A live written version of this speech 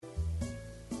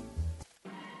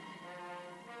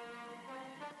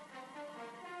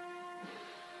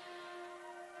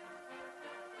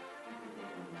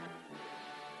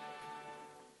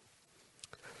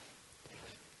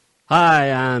Hi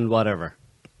and whatever.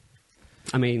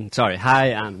 Hi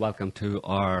and welcome to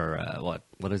our,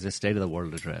 what is this, State of the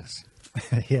World address?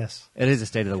 Yes. It is a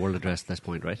State of the World address at this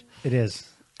point, right? It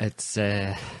is. It's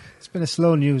been a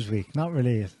slow news week, not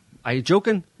really. Are you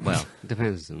joking? Well, it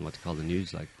depends on what you call the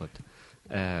news like, but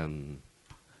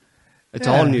it's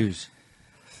all news.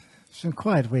 It's been a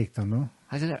quiet week though, no?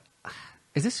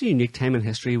 Is this a unique time in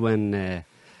history when, yeah,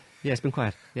 it's been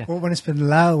quiet, yeah. Well, when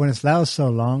it's loud so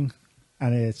long,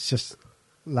 and it's just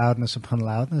loudness upon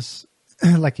loudness,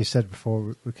 like you said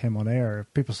before we came on air,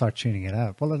 people start tuning it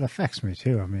out. Well, it affects me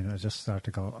too. I mean, I just start to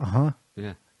go,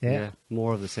 Yeah.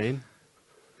 More of the same.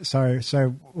 Sorry,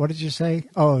 what did you say?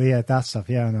 Oh, yeah, that stuff.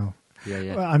 Yeah, I know.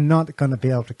 Yeah. Well, I'm not going to be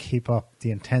able to keep up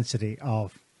the intensity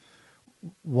of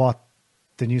what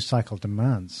the news cycle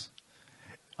demands.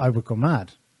 I would go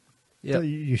mad. Yeah.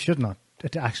 You should not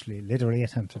actually literally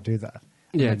attempt to do that.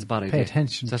 Yeah, it's a bad idea. Pay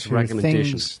attention That's a to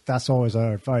recommendation. things. That's always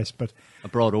our advice. But a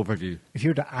broad overview. if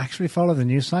you were to actually follow the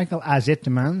news cycle as it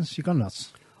demands, you go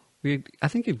nuts. I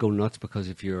think you'd go nuts because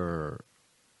if you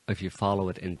follow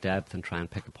it in depth and try and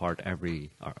pick apart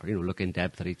look in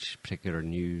depth at each particular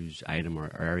news item or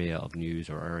area of news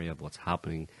or area of what's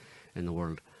happening in the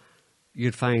world,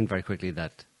 you'd find very quickly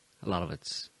that a lot of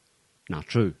it's not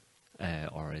true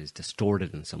or is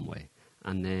distorted in some way.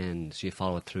 And then, so you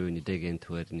follow it through and you dig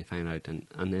into it and you find out,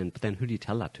 but then who do you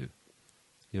tell that to?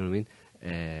 You know what I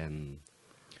mean?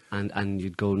 And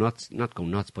you'd go nuts, not go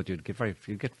nuts, but you'd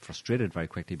get frustrated very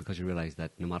quickly because you realize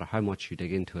that no matter how much you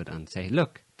dig into it and say,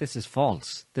 look, this is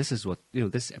false. This is what,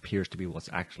 this appears to be what's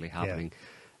actually happening.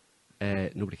 Yeah.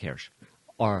 Nobody cares.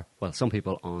 Or, well, some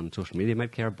people on social media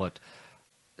might care, but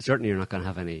certainly you're not going to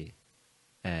have any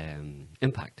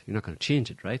impact. You're not going to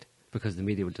change it, right? Because the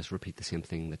media will just repeat the same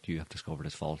thing that you have discovered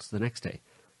as false the next day.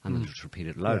 And they'll just repeat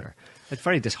it louder. Yeah. It's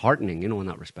very disheartening, in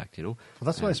that respect, Well,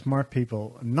 that's why smart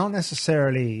people, not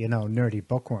necessarily, nerdy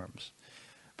bookworms,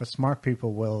 but smart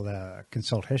people will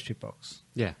consult history books.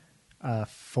 Yeah.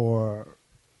 To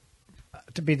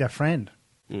be their friend,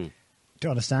 to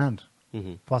understand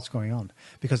what's going on.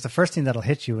 Because the first thing that'll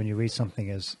hit you when you read something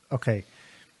is, okay,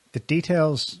 the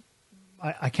details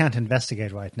I can't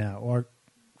investigate right now or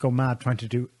go mad trying to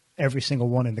do every single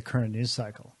one in the current news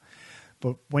cycle.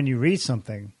 But when you read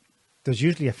something, there's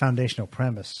usually a foundational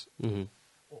premise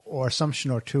or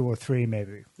assumption or two or three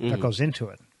maybe that goes into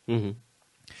it. And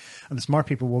the smart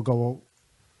people will go, well,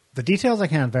 the details I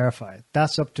can't verify.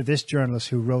 That's up to this journalist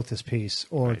who wrote this piece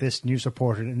or this news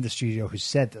reporter in the studio who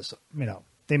said this.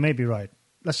 They may be right.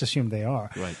 Let's assume they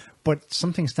are. Right. But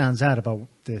something stands out about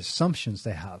the assumptions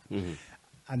they have.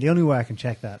 And the only way I can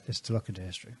check that is to look into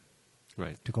history.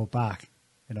 Right. To go back,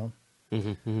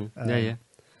 Yeah.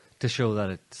 To show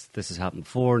that this has happened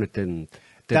before and it didn't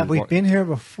that we've been here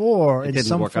before in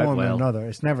some form or well. another.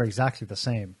 It's never exactly the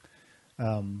same.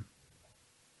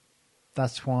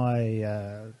 That's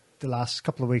why the last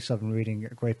couple of weeks I've been reading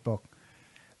a great book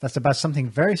that's about something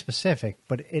very specific,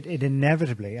 but it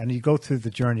inevitably, and you go through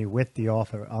the journey with the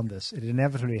author on this, it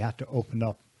inevitably had to open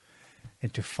up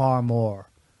into far more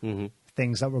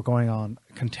things that were going on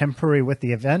contemporary with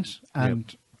the event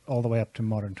and all the way up to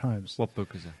modern times. What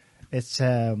book is it?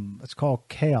 It's called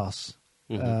Chaos.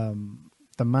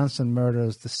 The Manson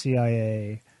murders, the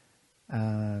CIA,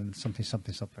 and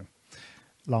something.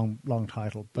 Long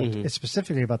title, but it's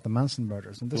specifically about the Manson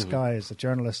murders. And this guy is a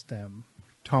journalist,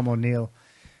 Tom O'Neill.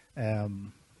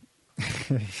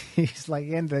 He's like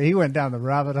he went down the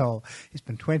rabbit hole. He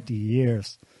spent 20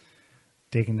 years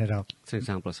digging it up. It's an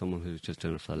example of someone who's just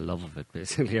doing it for the love of it,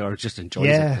 basically, or just enjoys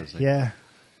it. Yeah.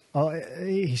 Oh,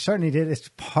 he certainly did. It's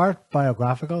part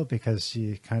biographical because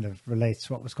he kind of relates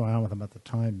what was going on with him at the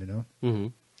time,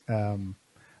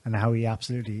 and how he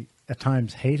absolutely at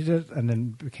times hated it and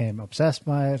then became obsessed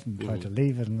by it and tried to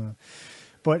leave it.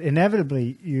 But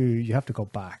inevitably, you have to go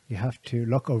back. You have to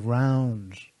look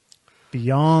around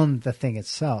beyond the thing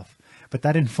itself. But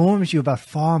that informs you about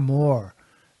far more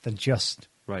than just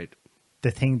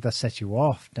the thing that sets you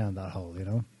off down that hole,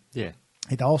 Yeah.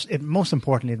 It most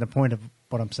importantly, the point of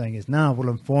what I'm saying is now will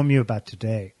inform you about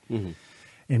today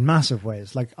in massive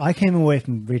ways. Like I came away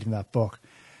from reading that book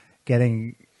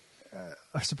getting,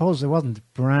 I suppose it wasn't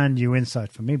brand new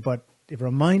insight for me, but it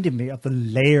reminded me of the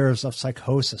layers of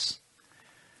psychosis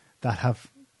that have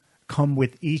come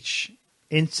with each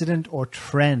incident or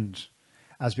trend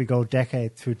as we go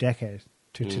decade through decade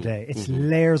to today. It's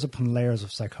layers upon layers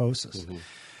of psychosis.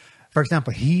 For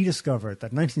example, he discovered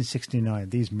that 1969,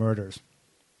 these murders,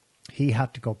 he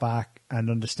had to go back and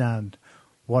understand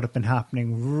what had been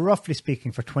happening, roughly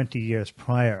speaking, for 20 years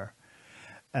prior.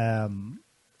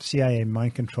 CIA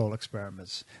mind control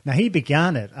experiments. Now, he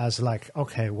began it as like,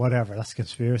 okay, whatever, that's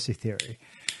conspiracy theory.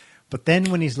 But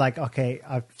then when he's like, okay,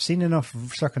 I've seen enough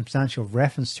circumstantial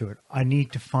reference to it, I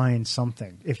need to find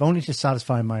something, if only to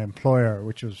satisfy my employer,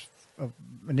 which was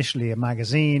initially a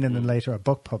magazine and then later a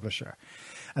book publisher.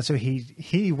 And so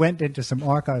he went into some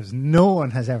archives no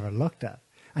one has ever looked at.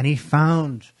 And he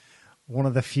found one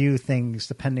of the few things,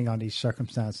 depending on each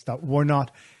circumstance, that were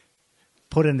not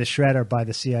put in the shredder by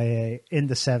the CIA in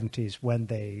the 70s when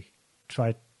they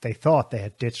thought they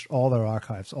had ditched all their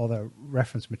archives, all their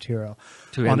reference material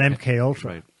on MK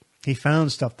Ultra. Right. He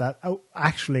found stuff that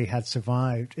actually had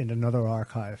survived in another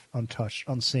archive, untouched,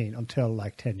 unseen, until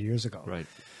like 10 years ago. Right.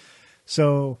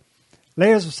 So,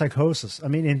 layers of psychosis. I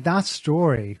mean, in that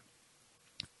story,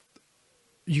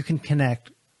 you can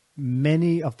connect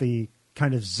many of the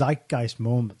kind of zeitgeist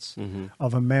moments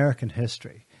of American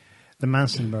history. The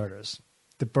Manson murders,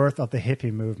 the birth of the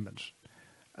hippie movement,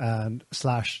 and /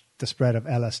 the spread of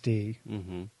LSD,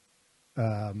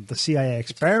 the CIA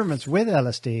experiments with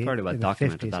LSD fairly well in the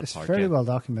documented 50s. It's fairly well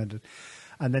documented.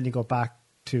 And then you go back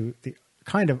to the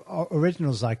kind of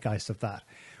original zeitgeist of that,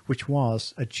 which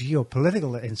was a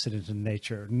geopolitical incident in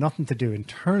nature, nothing to do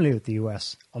internally with the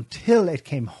US until it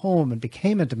came home and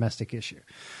became a domestic issue.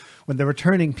 When the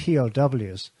returning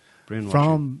POWs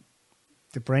from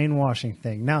the brainwashing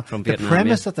thing. Now, the Vietnam,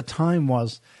 premise at the time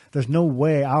was there's no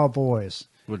way our boys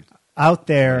out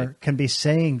there can be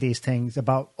saying these things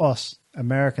about us,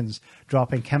 Americans,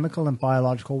 dropping chemical and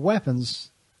biological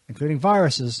weapons, including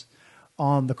viruses,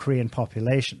 on the Korean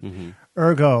population.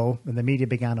 Ergo, when the media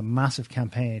began a massive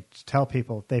campaign to tell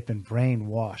people they've been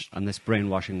brainwashed. And this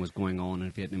brainwashing was going on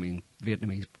in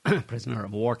Vietnamese prisoner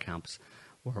of war camps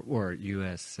were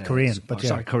US... Korean,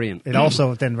 but Korean. It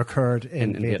also then recurred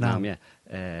in Vietnam.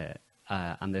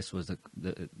 And this was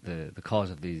the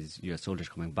cause of these US soldiers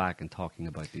coming back and talking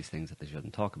about these things that they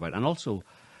shouldn't talk about. And also,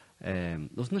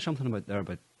 wasn't there something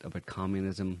about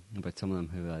communism, about some of them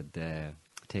who had...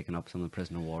 taken up some of the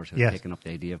prisoner of wars, had taken up the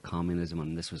idea of communism,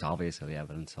 and this was obviously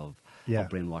evidence of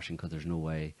brainwashing, because there's no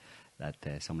way that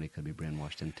somebody could be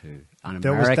brainwashed into an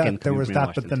American. There was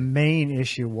that, but the main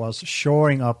issue was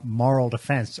shoring up moral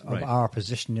defense of our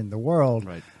position in the world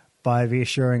by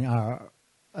reassuring our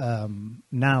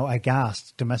now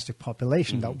aghast domestic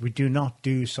population that we do not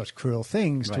do such cruel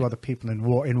things to other people in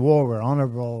war. In war, we're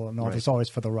honourable, and it's always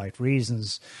for the right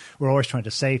reasons. We're always trying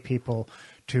to save people,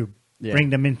 to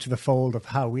bring them into the fold of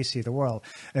how we see the world.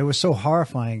 It was so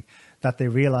horrifying that they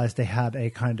realized they had a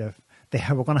kind of,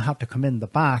 were going to have to come in the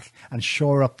back and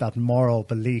shore up that moral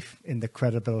belief in the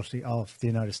credibility of the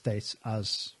United States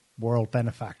as world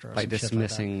benefactor. By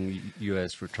dismissing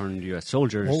returned US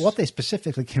soldiers. Well, what they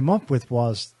specifically came up with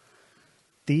was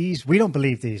we don't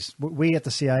believe these. We at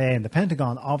the CIA and the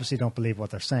Pentagon obviously don't believe what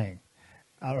they're saying.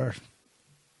 Or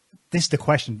this is the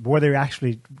question, were they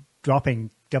actually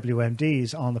dropping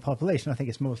WMDs on the population? I think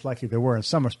it's most likely they were in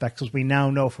some respects, because we now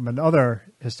know from another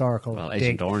historical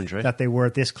dig that they were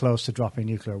this close to dropping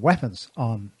nuclear weapons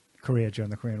on Korea during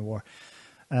the Korean War.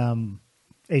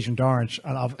 Agent Orange,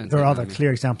 and there are other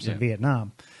clear examples in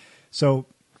Vietnam. So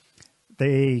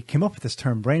they came up with this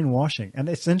term brainwashing, and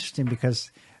it's interesting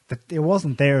because it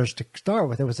wasn't theirs to start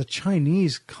with. It was a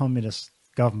Chinese communist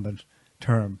government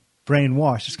term.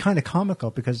 Brainwashed. It's kind of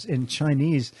comical because in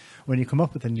Chinese, when you come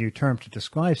up with a new term to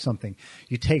describe something,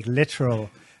 you take literal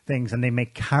things and they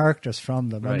make characters from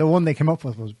them. And the one they came up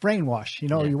with was brainwash.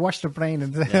 You wash the brain,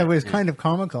 and it was kind of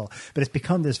comical. But it's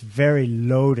become this very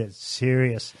loaded,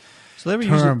 serious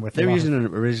term. They were using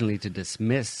it originally to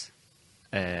dismiss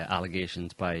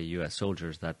allegations by U.S.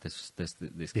 soldiers that this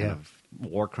kind of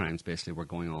war crimes basically were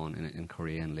going on in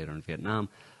Korea and later in Vietnam.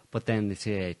 But then the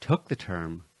CIA took the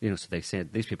term, so they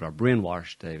said these people are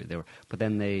brainwashed. They were, but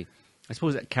then I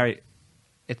suppose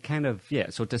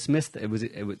so dismissed. It was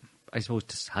I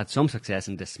suppose had some success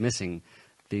in dismissing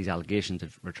these allegations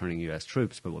of returning U.S.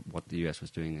 troops, but what the U.S. was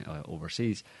doing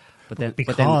overseas. But then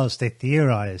they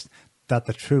theorized that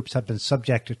the troops had been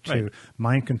subjected to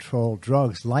mind-control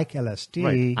drugs like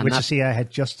LSD, which the CIA had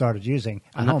just started using.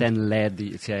 And that then led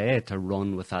the CIA to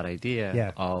run with that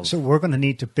idea of... So we're going to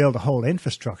need to build a whole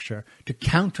infrastructure to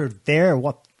counter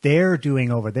what they're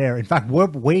doing over there. In fact, we're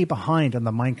way behind on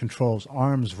the mind control's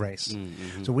arms race.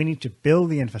 So we need to build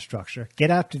the infrastructure, get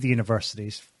out to the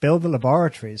universities, build the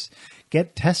laboratories,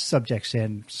 get test subjects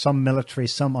in, some military,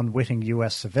 some unwitting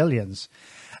U.S. civilians,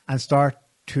 and start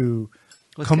to...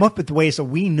 come up with the ways that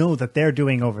we know that they're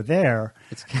doing over there.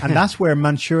 And that's where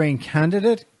Manchurian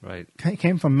Candidate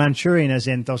came from. Manchurian, as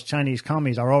in those Chinese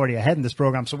commies are already ahead in this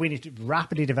program, so we need to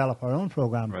rapidly develop our own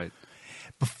program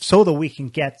so that we can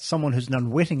get someone who's an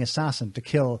unwitting assassin to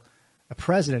kill a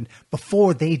president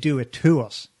before they do it to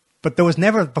us. But there was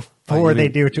never before they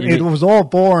do it to us. It was all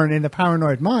born in the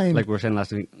paranoid mind. Like we were saying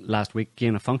last week,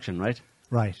 gain of function, right?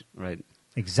 Right. Right.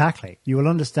 Exactly. You will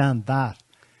understand that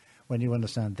when you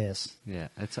understand this. Yeah.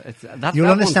 You'll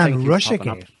understand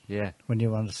Russiagate yeah. when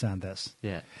you understand this.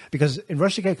 Yeah. Because in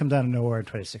Russiagate comes out of nowhere in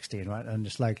 2016, right? And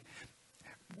it's like,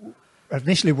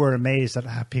 initially we're amazed at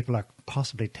how people are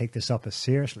possibly take this up as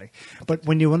seriously. But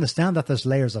when you understand that there's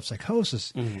layers of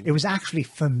psychosis, it was actually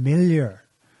familiar,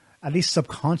 at least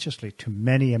subconsciously, to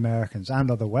many Americans and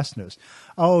other Westerners.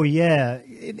 Oh, yeah,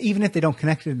 even if they don't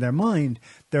connect it in their mind,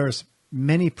 there's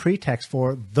many pretexts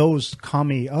for those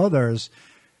commie others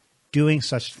doing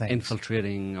such things.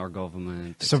 Infiltrating our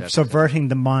government. Subverting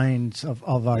the minds of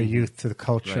our youth to the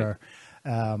culture.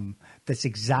 Right. That's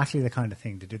exactly the kind of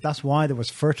thing to do. That's why there was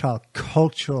fertile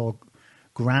cultural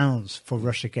grounds for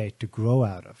Russiagate to grow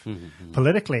out of.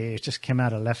 Politically, it just came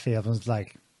out of left field and was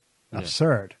like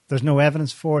absurd. There's no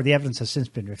evidence for it. The evidence has since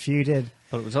been refuted.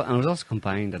 But it was also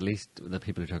combined, at least the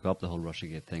people who took up the whole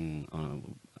Russiagate thing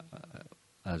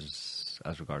as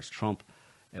regards Trump,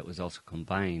 it was also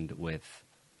combined with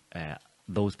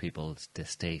those people's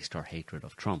distaste or hatred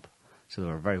of Trump. So they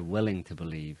were very willing to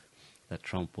believe that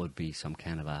Trump would be some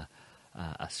kind of a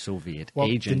Soviet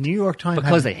agent. The New York Times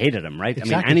because they hated him, right?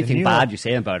 Exactly, I mean, anything bad you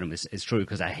say about him is true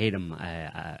because I hate him.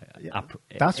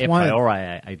 That's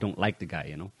why I don't like the guy,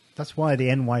 you know. That's why the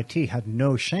NYT had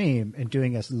no shame in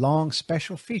doing a long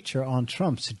special feature on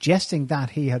Trump, suggesting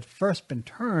that he had first been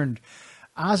turned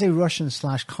as a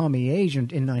Russian/commie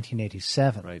agent in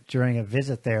 1987 during a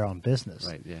visit there on business.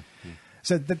 Right, yeah.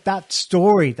 So that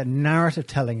story, the narrative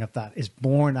telling of that is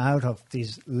born out of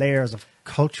these layers of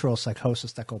cultural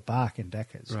psychosis that go back in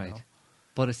decades. Right. You know?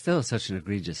 But it's still such an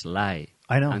egregious lie.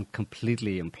 I know. And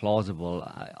completely implausible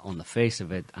on the face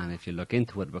of it. And if you look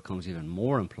into it, it becomes even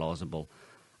more implausible.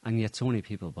 And yet so many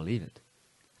people believe it.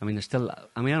 I mean, there's still,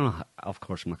 I don't know, of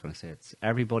course I'm not going to say it's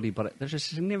everybody, but there's a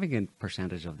significant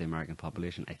percentage of the American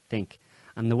population, I think,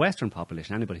 and the Western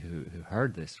population, anybody who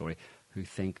heard this story, who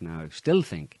still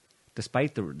think,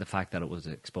 despite the fact that it was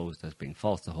exposed as being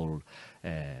false, the whole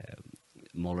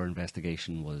Mueller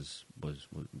investigation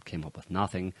came up with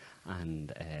nothing,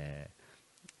 and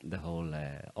the whole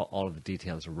all of the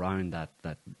details around that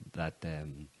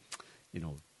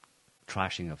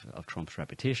trashing of Trump's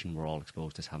reputation were all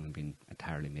exposed as having been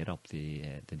entirely made up.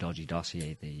 The dodgy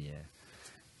dossier, the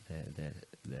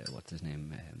what's his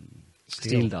name,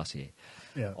 Steele dossier,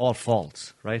 all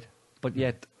false, right? But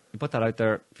yet you put that out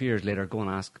there. A few years later, go and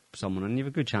ask someone, and you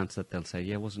have a good chance that they'll say,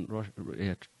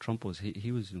 Trump was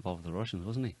he was involved with the Russians,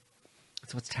 wasn't he?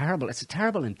 So it's terrible. It's a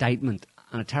terrible indictment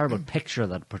and a terrible picture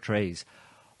that it portrays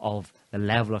of the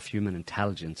level of human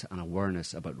intelligence and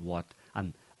awareness about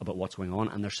what's going on,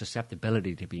 and their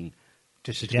susceptibility to being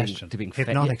suggestion, to being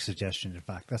hypnotic suggestion. In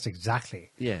fact, that's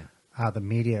exactly how the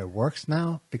media works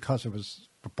now, because it was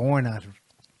born out of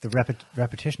the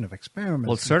repetition of experiments.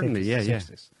 Well, certainly,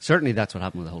 certainly that's what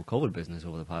happened with the whole COVID business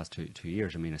over the past two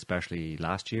years. I mean, especially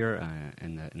last year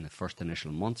in the first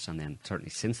initial months, and then certainly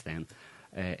since then,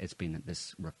 it's been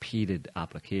this repeated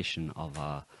application of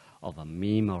a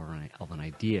meme or of an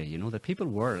idea, you know, that people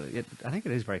were. I think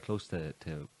it is very close to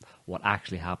what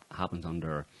actually happens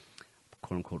under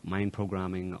quote unquote mind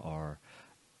programming or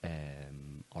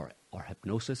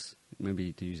hypnosis.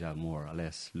 Maybe to use a more or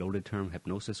less loaded term,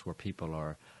 hypnosis, where people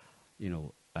are,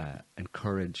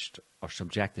 encouraged or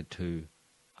subjected to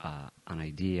an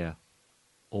idea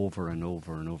over and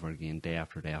over and over again, day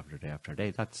after day after day after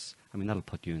day. That'll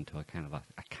put you into a kind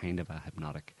of a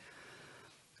hypnotic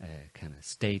kind of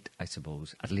state, I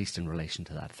suppose, at least in relation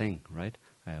to that thing, right?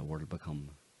 Where it'll become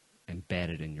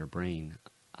embedded in your brain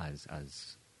as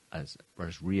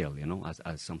real, you know,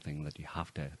 as something that you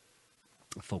have to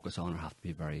focus on or have to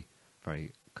be very,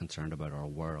 very concerned about or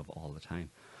aware of all the time.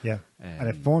 Yeah, and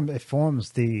it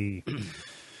forms the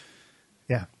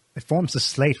it forms the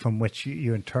slate from which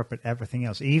you interpret everything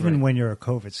else, even when you're a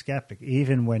COVID skeptic,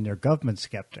 even when you're a government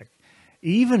skeptic,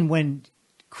 even when,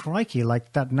 crikey,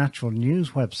 like that Natural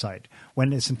News website,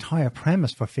 when its entire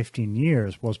premise for 15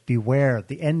 years was beware,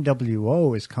 the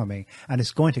NWO is coming, and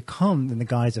it's going to come in the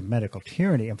guise of medical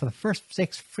tyranny. And for the first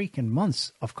 6 freaking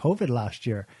months of COVID last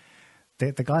year,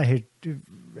 the guy who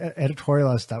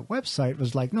editorialized that website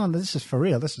was like, no, this is for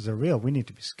real. This is real. We need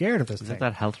to be scared of this thing. Is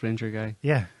that Health Ranger guy?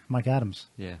 Yeah, Mike Adams.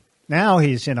 Yeah. Now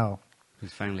he's,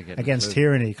 he's finally getting against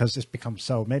tyranny because it's become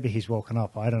so. Maybe he's woken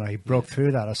up. I don't know. He broke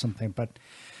through that or something. But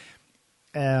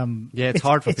it's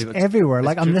hard for people. It's everywhere.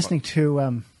 Like I'm listening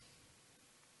to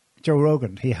Joe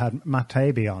Rogan, he had Matt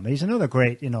Taibbi on. He's another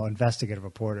great, investigative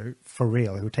reporter for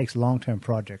real who takes long-term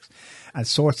projects and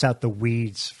sorts out the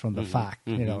weeds from the fact.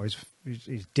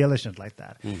 He's diligent like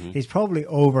that. He's probably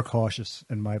overcautious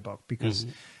in my book because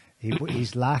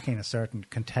he's lacking a certain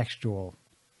contextual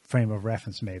frame of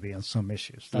reference maybe on some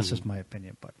issues. That's just my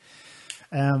opinion. But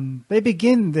they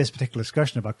begin this particular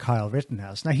discussion about Kyle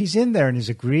Rittenhouse. Now, he's in there and he's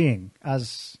agreeing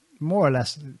as more or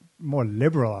less more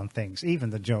liberal on things, even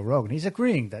than Joe Rogan. He's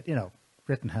agreeing that,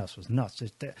 Rittenhouse was nuts.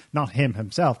 It's not him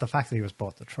himself. The fact that he was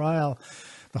brought to trial,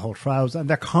 the whole trials, and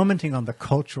they're commenting on the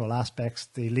cultural aspects,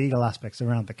 the legal aspects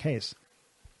around the case.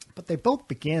 But they both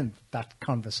begin that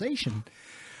conversation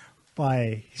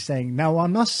by saying, now,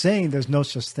 I'm not saying there's no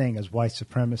such thing as white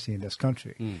supremacy in this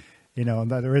country,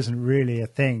 and that there isn't really a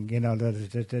thing,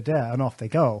 and off they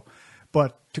go.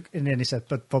 And then he said,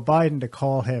 but for Biden to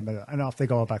call him, and off they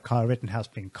go about Kyle Rittenhouse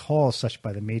being called such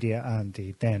by the media and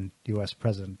the then U.S.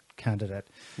 president candidate,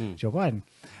 Joe Biden.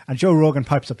 And Joe Rogan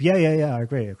pipes up, yeah, I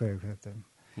agree with them.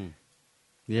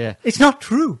 Yeah. It's not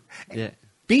true. Yeah.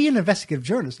 Be an investigative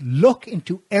journalist. Look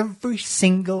into every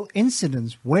single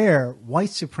incident where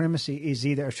white supremacy is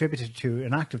either attributed to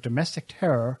an act of domestic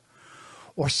terror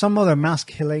or some other mass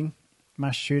killing,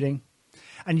 mass shooting.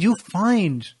 And you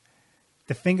find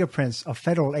the fingerprints of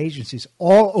federal agencies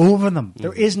all over them.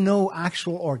 There is no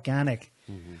actual organic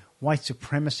white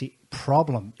supremacy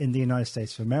problem in the United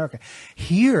States of America.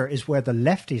 Here is where the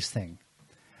lefties thing,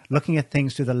 looking at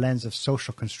things through the lens of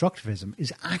social constructivism,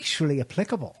 is actually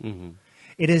applicable.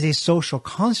 It is a social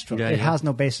construct. It has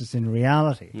no basis in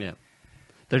reality. Yeah.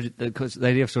 Because the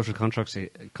idea of social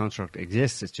construct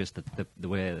exists. It's just that the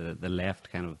way the left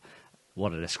kind of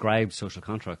what it ascribes social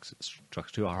constructs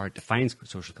to, or how it defines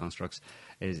social constructs,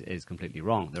 is completely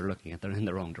wrong. They're in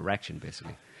the wrong direction,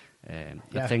 basically.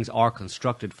 That things are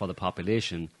constructed for the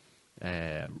population.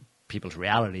 People's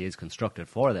reality is constructed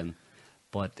for them,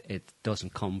 but it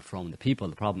doesn't come from the people.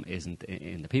 The problem isn't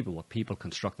in the people. What people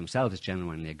construct themselves is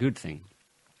genuinely a good thing.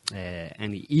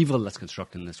 Any evil that's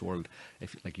constructed in this world,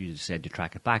 if, like you said, you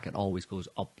track it back, it always goes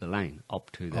up the line,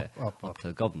 up to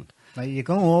the government. Now, you're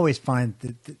going to always find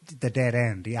the dead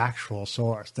end, the actual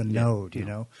source, the node, you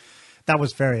know. That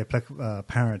was very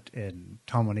apparent in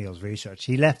Tom O'Neill's research.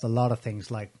 He left a lot of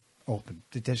things like open.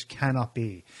 There just cannot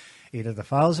be. Either the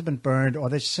files have been burned or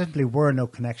there simply were no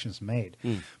connections made.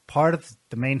 Part of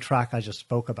the main track I just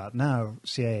spoke about now,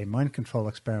 CIA mind control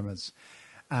experiments,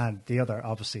 and the other,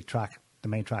 obviously, the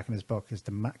main track in his book is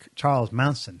Charles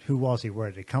Manson. Who was he?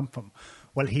 Where did he come from?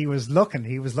 Well, he was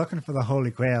looking for the Holy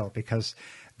Grail because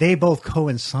they both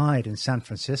coincide in San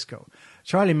Francisco.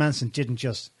 Charlie Manson didn't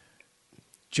just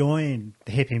join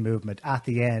the hippie movement at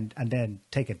the end and then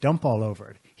take a dump all over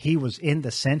it. He was in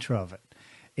the center of it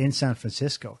in San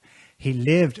Francisco. He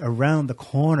lived around the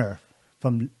corner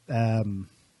from,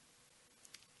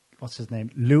 what's his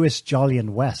name? Louis Jolyon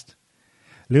West.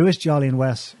 Louis Jolyon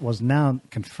West was now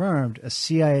confirmed a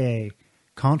CIA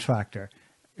contractor.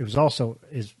 It was also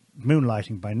his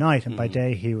moonlighting by night, and by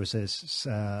day he was his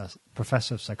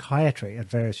professor of psychiatry at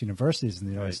various universities in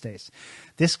the United States.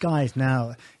 This guy is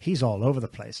now, he's all over the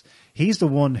place. He's the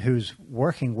one who's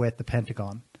working with the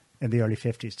Pentagon in the early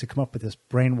 50s to come up with this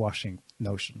brainwashing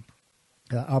notion.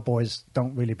 Our boys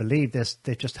don't really believe this.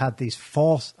 They just had these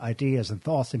false ideas and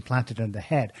thoughts implanted in the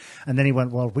head. And then he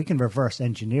went, well, we can reverse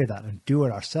engineer that and do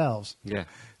it ourselves. Yeah.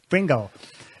 Bingo.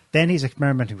 Then he's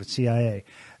experimenting with CIA.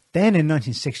 Then in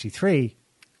 1963,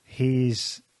 he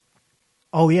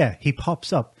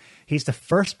pops up. He's the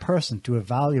first person to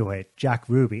evaluate Jack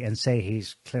Ruby and say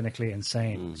he's clinically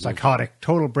insane, psychotic,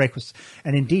 total break.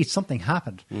 And indeed, something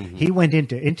happened. He went in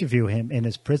to interview him in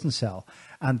his prison cell.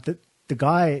 And the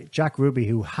guy, Jack Ruby,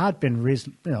 who had been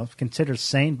considered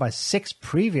sane by 6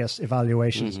 previous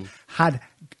evaluations, had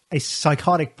a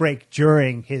psychotic break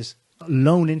during his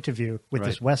lone interview with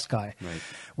this West guy. Right.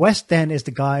 West then is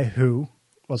the guy who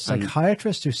was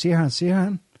psychiatrist to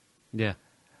Sirhan in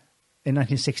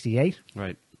 1968.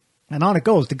 Right. And on it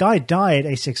goes. The guy died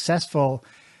a successful...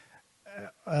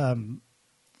 well,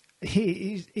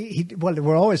 there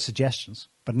were always suggestions,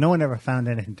 but no one ever found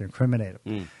anything to incriminate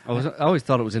him. I always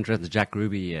thought it was interesting that Jack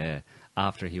Ruby,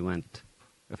 after he went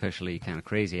officially kind of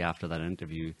crazy after that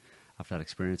interview, after that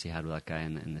experience he had with that guy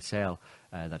in the cell,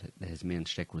 that his main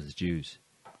shtick was the Jews.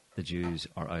 The Jews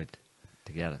are out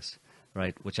to get us,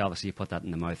 right? Which obviously you put that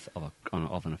in the mouth of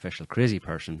an official crazy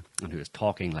person, and who is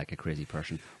talking like a crazy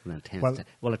person.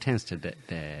 Well, it tends to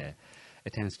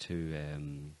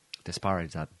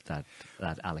disparage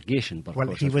that allegation. But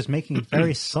well, he was making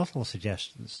very subtle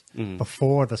suggestions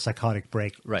before the psychotic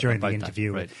break during the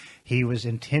interview. Right. He was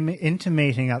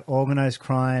intimating at organized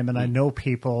crime, and I know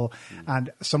people,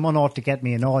 and someone ought to get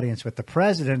me an audience with the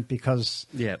president because,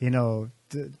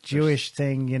 the Jewish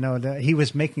thing, he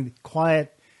was making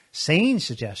quiet, sane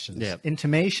suggestions,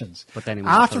 intimations. But then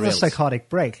after the psychotic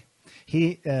break,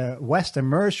 West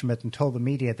emerged from it and told the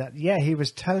media that, he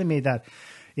was telling me that,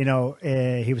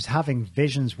 he was having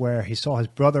visions where he saw his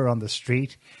brother on the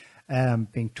street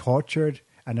being tortured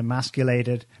and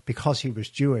emasculated because he was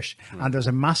Jewish. And there's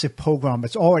a massive pogrom.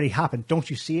 It's already happened. Don't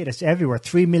you see it? It's everywhere.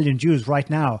 3 million Jews right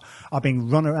now are being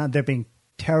run around. They're being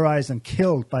terrorized and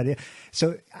killed by the...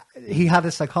 So he had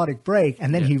a psychotic break,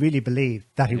 and then he really believed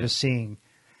that he was seeing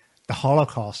the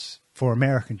Holocaust for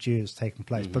American Jews taking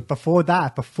place. But before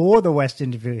that, before the West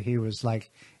interview, he was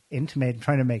like intimating,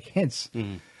 trying to make hints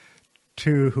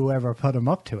to whoever put him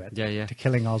up to it, to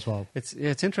killing Oswald.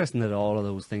 It's interesting that all of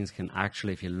those things can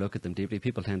actually, if you look at them deeply,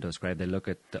 people tend to ascribe, they look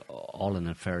at all the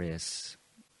nefarious,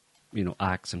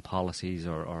 acts and policies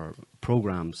or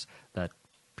programs that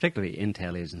particularly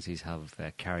intel agencies have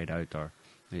carried out or,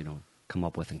 come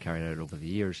up with and carried out over the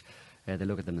years. They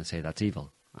look at them and say that's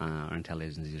evil. Our intel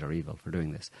agencies are evil for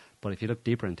doing this. But if you look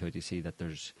deeper into it, you see that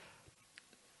there's,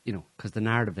 because the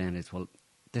narrative then is, well,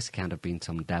 this can't have been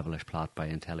some devilish plot by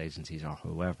intel agencies or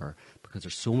whoever, because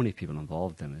there's so many people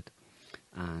involved in it.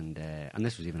 And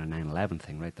this was even a 9/11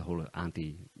 thing, right? The whole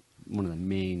one of the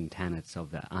main tenets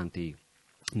of the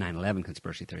anti-9/11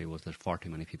 conspiracy theory was there's far too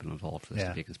many people involved for this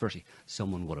to be a conspiracy.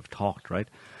 Someone would have talked, right?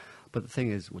 But the thing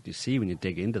is, what you see when you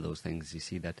dig into those things, you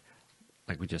see that,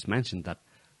 like we just mentioned, that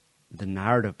the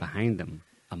narrative behind them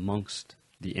amongst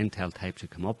the intel types who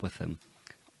come up with them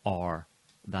are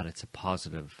that it's a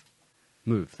positive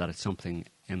move, that it's something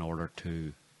in order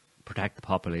to protect the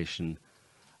population,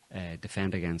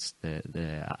 defend against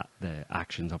the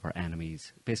actions of our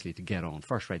enemies, basically to get on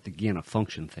first, right? The gain of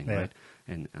function thing, right?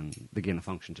 And the gain of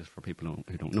function, just for people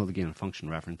who don't know, the gain of function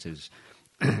reference is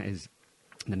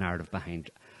the narrative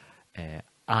behind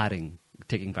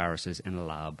taking viruses in a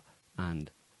lab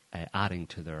and adding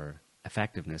to their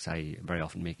effectiveness, i.e. very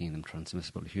often making them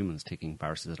transmissible to humans, taking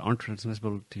viruses that aren't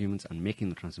transmissible to humans and making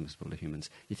them transmissible to humans.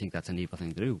 You think that's an evil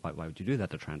thing to do. Why would you do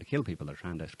that? They're trying to kill people. They're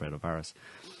trying to spread a virus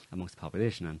amongst the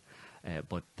population.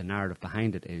 But the narrative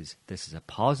behind it is this is a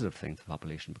positive thing to the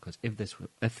population, because if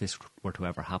this were to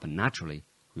ever happen naturally,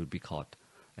 we would be caught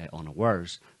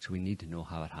unawares. So we need to know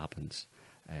how it happens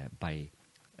by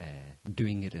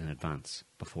doing it in advance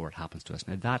before it happens to us.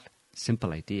 Now, that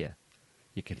simple idea,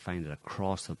 you can find it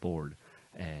across the board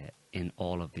in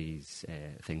all of these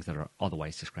things that are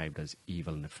otherwise described as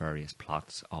evil, nefarious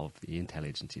plots of the intel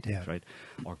agency types, right?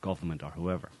 Or government or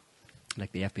whoever.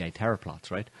 Like the FBI terror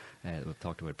plots, right? We've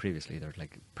talked about previously. There's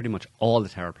like pretty much all the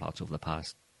terror plots over the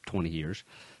past 20 years,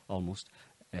 almost,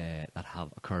 that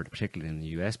have occurred, particularly in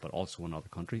the US, but also in other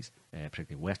countries,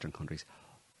 particularly Western countries.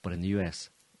 But in the US,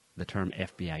 the term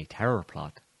FBI terror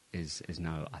plot is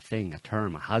now a thing, a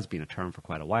term. It has been a term for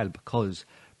quite a while, because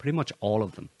pretty much all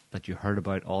of them that you heard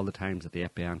about, all the times that the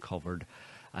FBI uncovered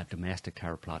a domestic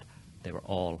terror plot, they were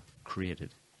all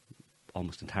created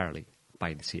almost entirely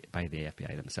by the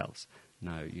FBI themselves.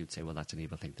 Now, you'd say, well, that's an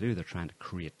evil thing to do. They're trying to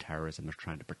create terrorism. They're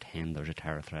trying to pretend there's a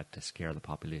terror threat to scare the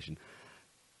population.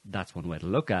 That's one way to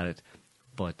look at it.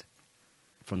 But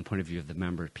from the point of view of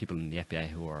the people in the FBI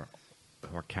who are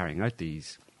carrying out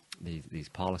these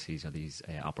policies or these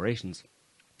operations,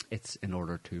 it's in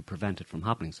order to prevent it from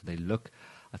happening. So they look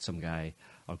at some guy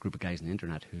or group of guys on the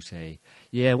internet who say,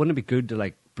 yeah, wouldn't it be good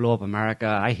to blow up America?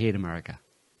 I hate America.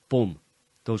 Boom.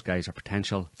 Those guys are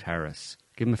potential terrorists.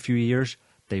 Give them a few years,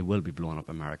 they will be blowing up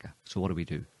America. So what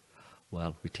do?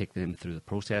 Well, we take them through the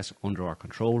process under our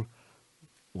control.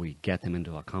 We get them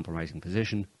into a compromising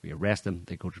position. We arrest them.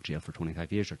 They go to jail for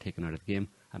 25 years. They're taken out of the game.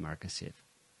 America's safe.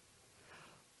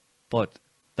 But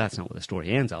that's not where the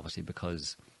story ends, obviously,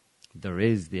 because there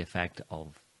is the effect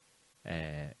of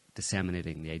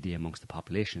disseminating the idea amongst the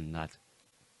population that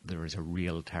there is a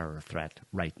real terror threat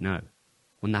right now,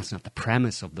 when that's not the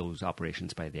premise of those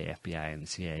operations by the FBI and the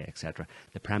CIA, etc.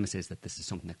 The premise is that this is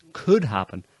something that could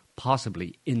happen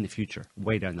possibly in the future,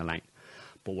 way down the line.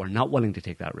 But we're not willing to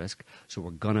take that risk, so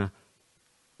we're going to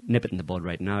nip it in the bud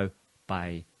right now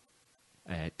by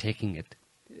taking it.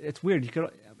 It's weird.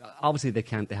 Obviously, they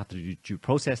have to do due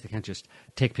process. They can't just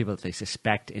take people that they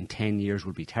suspect in 10 years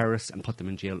will be terrorists and put them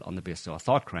in jail on the basis of a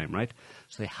thought crime, right?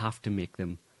 So they have to make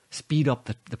them speed up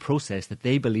the process that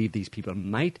they believe these people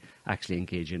might actually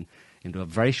engage in into a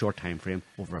very short time frame,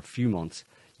 over a few months.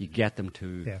 You get them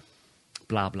to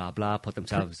blah, blah, blah, put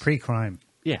themselves... Pre-crime.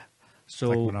 Yeah. So,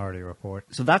 like Minority Report.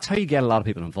 So that's how you get a lot of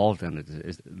people involved in it,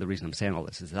 is the reason I'm saying all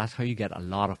this, is that's how you get a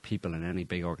lot of people in any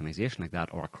big organization like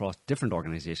that, or across different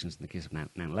organizations, in the case of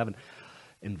 9/11,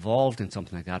 involved in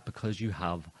something like that, because you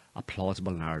have a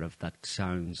plausible narrative that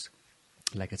sounds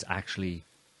like it's actually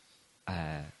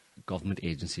government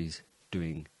agencies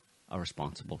doing a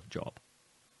responsible job.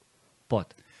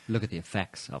 But look at the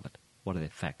effects of it. What are the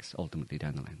effects ultimately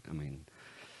down the line? I mean...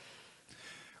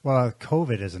 Well,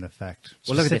 COVID is an effect.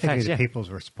 Well, look at the effects, the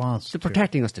people's response to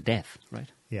protecting us to death, right?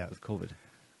 Yeah. With COVID.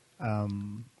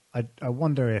 I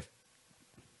wonder if,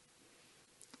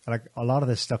 like, a lot of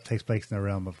this stuff takes place in the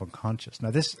realm of unconscious.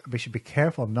 Now, we should be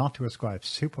careful not to ascribe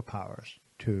superpowers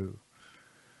to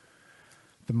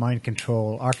the mind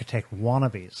control architect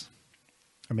wannabes.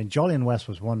 I mean, Jolyon West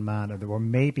was one man, and there were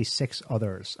maybe 6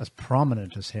 others as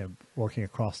prominent as him working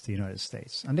across the United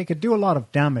States. And they could do a lot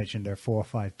of damage in their 4 or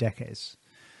 5 decades.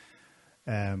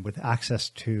 With access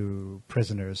to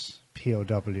prisoners,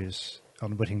 POWs,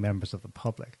 unwitting members of the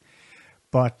public.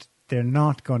 But they're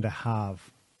not going to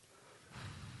have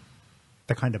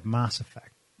the kind of mass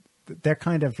effect. They're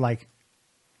kind of like,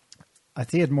 I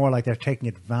see it more like they're taking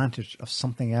advantage of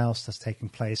something else that's taking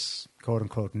place, quote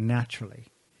unquote, naturally,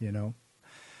 you know.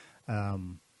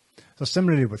 So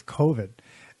similarly with COVID,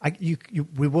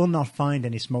 we will not find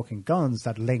any smoking guns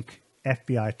that link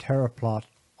FBI terror plot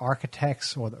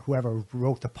architects or whoever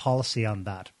wrote the policy on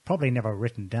that, probably never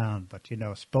written down, but, you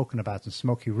know, spoken about in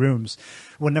smoky rooms,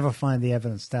 will never find the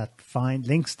evidence that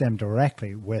links them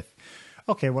directly with,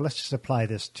 okay, well, let's just apply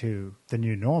this to the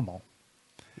new normal.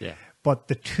 Yeah. But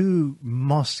the two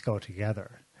must go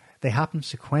together. They happen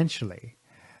sequentially.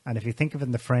 And if you think of it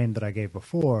in the frame that I gave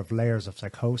before of layers of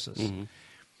psychosis,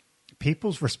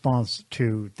 people's response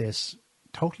to this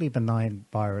totally benign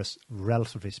virus,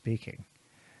 relatively speaking,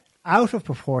 out of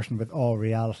proportion with all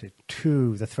reality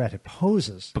to the threat it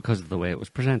poses. Because of the way it was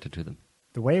presented to them.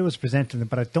 The way it was presented to them,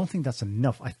 but I don't think that's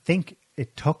enough. I think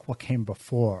it took what came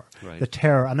before, right. The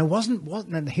terror. And it wasn't,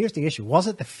 and here's the issue, was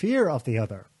it the fear of the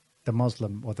other, the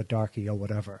Muslim or the darkie or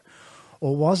whatever?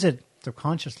 Or was it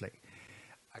subconsciously?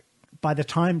 By the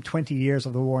time 20 years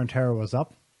of the war on terror was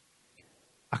up,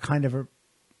 a kind of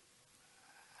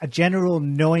a general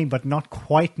knowing, but not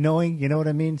quite knowing, you know what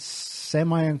I mean?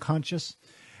 Semi-unconscious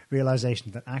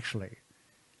realization that actually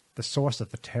the source of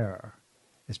the terror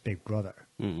is Big Brother.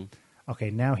 Mm-hmm. Okay,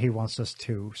 now he wants us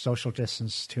to social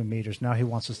distance 2 meters. Now he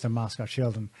wants us to mask our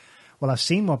children. Well, I've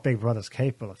seen what Big Brother's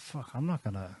capable of. Fuck, I'm not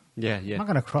gonna. Yeah. I'm not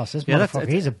gonna cross this motherfucker.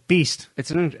 He's a beast.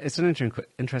 It's an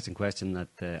interesting question that,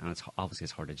 and it's obviously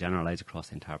it's hard to generalize across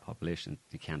the entire population.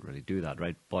 You can't really do that,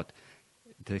 right? But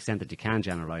to the extent that you can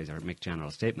generalize or make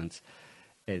general statements,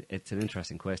 it's an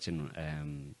interesting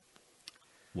question.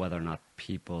 Whether or not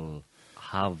people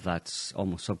have that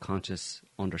almost subconscious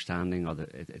understanding, or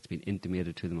it's been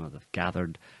intimated to them, or they've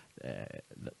gathered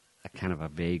a kind of a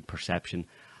vague perception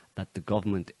that the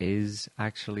government is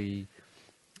actually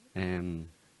kind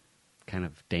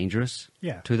of dangerous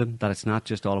to them, that it's not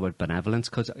just all about benevolence,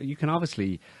 because you can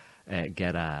obviously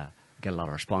get a lot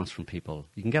of response from people.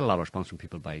 You can get a lot of response from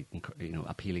people by, you know,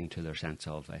 appealing to their sense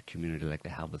of community, like they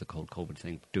have with the whole COVID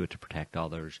thing. Do it to protect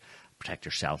others, protect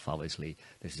yourself. Obviously,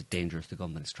 this is dangerous. The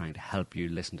government is trying to help you.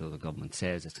 Listen to what the government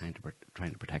says. It's trying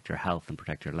to protect your health and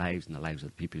protect your lives and the lives of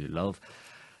the people you love.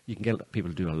 You can get people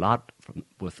to do a lot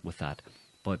with that.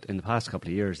 But in the past couple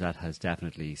of years, that has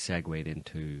definitely segued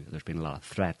into, there's been a lot of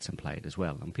threats implied as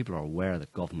well. And people are aware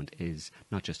that government is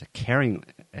not just a caring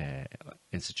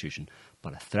institution,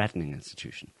 but a threatening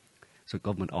institution. So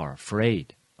people are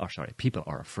afraid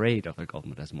of their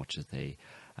government as much as they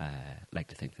like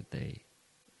to think that they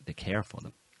care for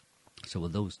them. So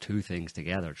with those two things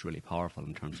together, it's really powerful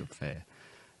in terms of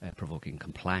provoking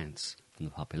compliance from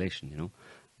the population, you know.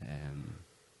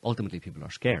 Ultimately, people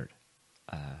are scared.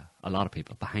 A lot of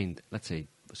people behind, let's say,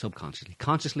 subconsciously.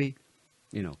 Consciously,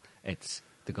 you know, it's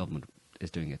the government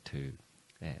is doing it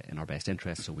in our best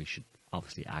interest, so we should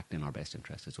obviously act in our best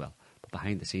interest as well. But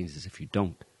behind the scenes is if you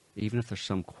don't, even if there's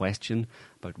some question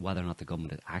about whether or not the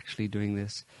government is actually doing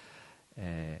this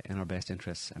in our best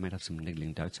interests, I might have some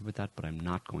niggling doubts about that, but I'm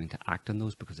not going to act on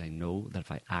those, because I know that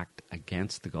if I act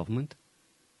against the government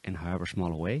in however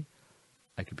small a way,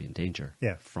 I could be in danger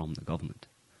from the government.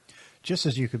 Just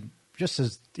as,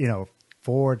 you know,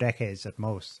 4 decades at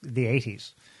most, the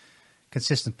 80s,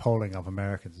 consistent polling of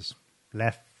Americans,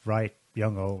 left, right,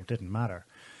 young, old, didn't matter,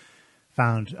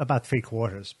 found about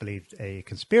 3/4 believed a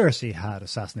conspiracy had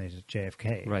assassinated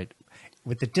JFK. Right.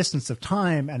 With the distance of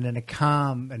time and in a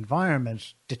calm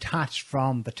environment, detached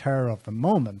from the terror of the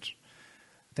moment,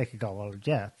 they could go, well,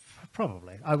 yeah,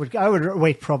 Probably. I would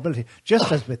weight probability.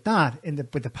 Just as with that,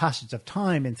 with the passage of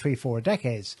time in 3-4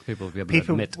 decades, people will be able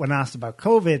to admit. When asked about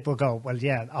COVID, will go, well,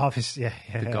 yeah, obviously,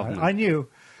 I knew.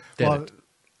 Well,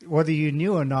 whether you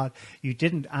knew or not, you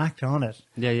didn't act on it.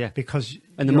 Yeah. Because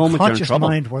in the your moment conscious you're in trouble.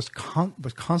 mind was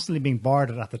constantly being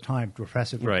barred at the time to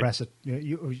repress it, repress it.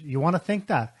 You want to think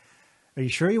that? Are you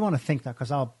sure you want to think that? Because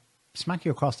I'll smack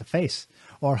you across the face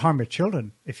or harm your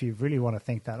children if you really want to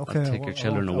think that. Okay, I'll take your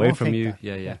children away from you.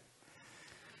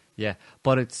 Yeah.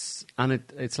 But it's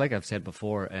like I've said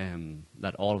before,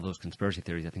 that all of those conspiracy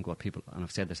theories, I think what people, and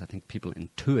I've said this, I think people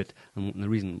intuit, and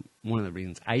one of the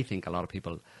reasons I think a lot of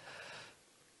people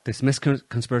dismiss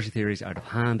conspiracy theories out of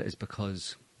hand is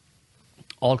because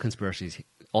all conspiracy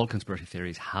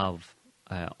theories have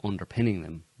underpinning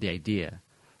them the idea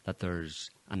that there's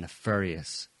a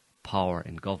nefarious power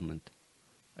in government,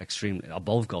 extremely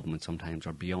above government sometimes,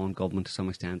 or beyond government to some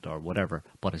extent, or whatever,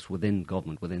 but it's within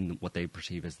government, within what they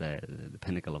perceive as the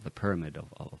pinnacle of the pyramid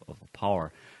of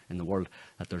power in the world,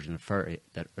 that there's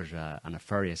a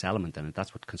nefarious element in it.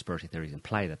 That's what conspiracy theories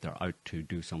imply, that they're out to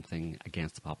do something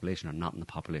against the population or not in the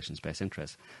population's best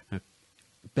interest. Now,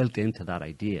 built into that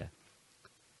idea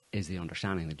is the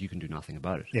understanding that you can do nothing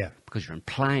about it. Yeah. Because you're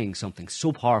implying something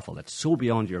so powerful that's so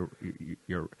beyond your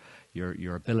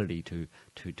ability to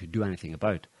do anything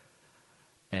about,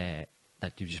 that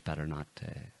you just better not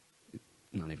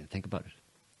even think about it.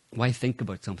 Why think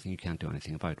about something you can't do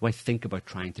anything about? Why think about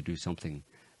trying to do something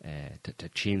to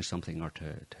change something or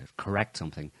to correct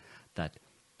something that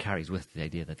carries with it the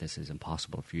idea that this is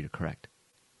impossible for you to correct?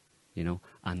 And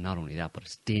not only that, but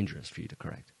it's dangerous for you to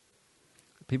correct.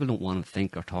 People don't want to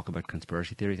think or talk about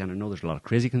conspiracy theories, and I know there's a lot of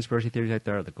crazy conspiracy theories out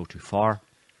there that go too far.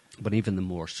 But even the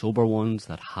more sober ones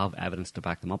that have evidence to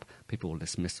back them up, people will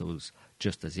dismiss those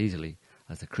just as easily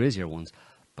as the crazier ones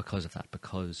because of that.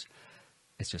 Because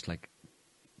it's just like,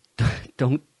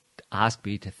 don't ask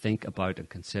me to think about and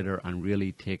consider and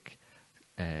really take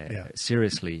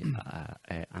seriously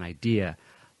an idea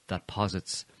that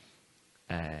posits,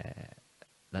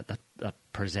 that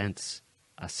presents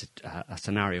a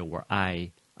scenario where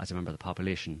I, as a member of the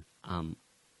population, am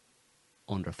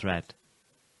under threat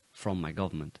from my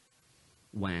government,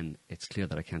 when it's clear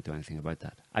that I can't do anything about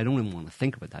that. I don't even want to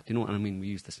think about that. And I mean, we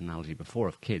used this analogy before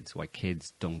of kids, why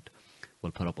kids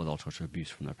will put up with all sorts of abuse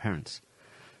from their parents,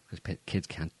 because kids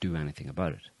can't do anything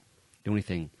about it. The only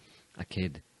thing a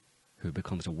kid who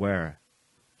becomes aware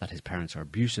that his parents are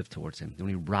abusive towards him, the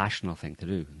only rational thing to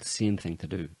do, and sane thing to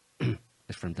do,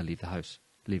 is for him to leave the house,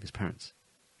 leave his parents.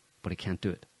 But he can't do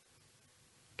it.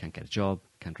 Can't get a job,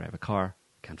 can't drive a car,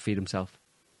 can't feed himself.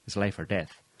 It's life or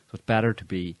death. So it's better to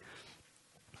be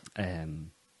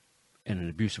in an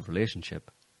abusive relationship,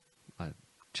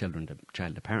 child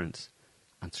to parents,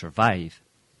 and survive,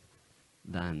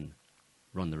 than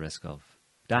run the risk of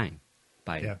dying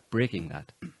by breaking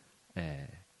that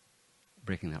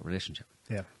relationship.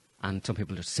 Yeah. And some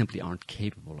people just simply aren't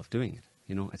capable of doing it.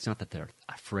 It's not that they're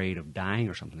afraid of dying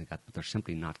or something like that, but they're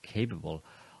simply not capable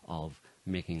of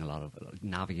making a lot of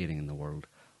navigating in the world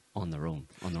on their own,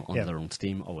 on their own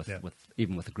steam, or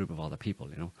even with a group of other people.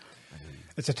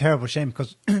 It's a terrible shame,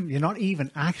 because you're not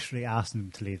even actually asking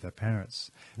them to leave their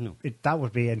parents. No, that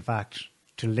would be, in fact,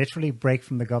 to literally break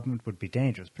from the government would be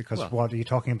dangerous, because what are you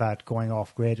talking about, going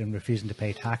off grid and refusing to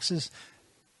pay taxes?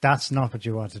 That's not what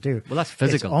you want to do. Well, that's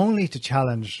physical. It's only to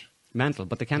challenge mental,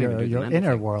 but they can't even do your mental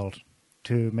inner thing. world,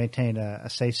 to maintain a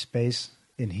safe space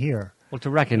in here. Well, to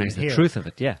recognise the truth of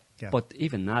it, yeah. But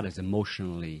even that is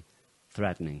emotionally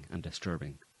threatening and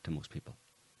disturbing to most people,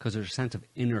 because there's a sense of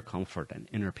inner comfort and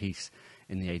inner peace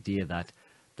in the idea that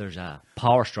there's a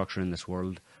power structure in this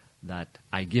world that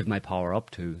I give my power up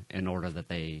to in order that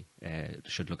they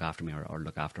should look after me or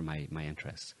look after my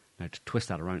interests. Now, to twist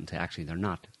that around and say, actually, they're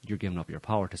not. You're giving up your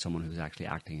power to someone who's actually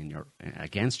acting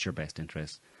against your best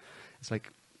interests. It's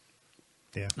like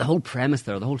the whole premise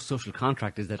there, the whole social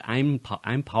contract is that I'm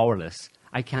powerless.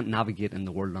 I can't navigate in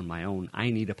the world on my own. I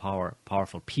need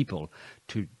powerful people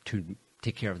to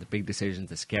take care of the big decisions,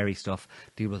 the scary stuff,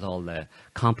 deal with all the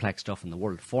complex stuff in the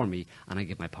world for me, and I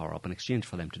give my power up in exchange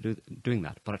for them to doing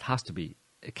that. But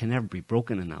it can never be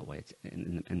broken in that way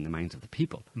in the minds of the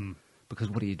people. Because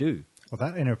what do you do? Well,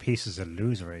 that inner peace is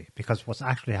illusory, because what's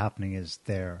actually happening is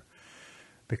they're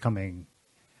becoming,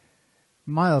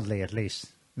 mildly at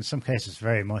least, in some cases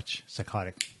very much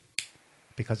psychotic,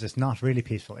 because it's not really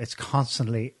peaceful. It's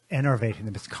constantly enervating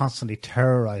them. It's constantly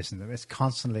terrorizing them. It's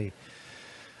constantly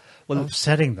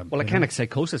upsetting them. Well, a kind of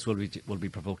psychosis will be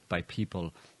provoked by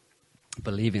people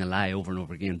believing a lie over and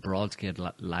over again, broad-scale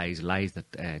lies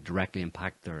that directly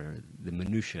impact the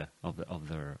minutiae of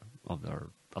their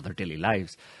daily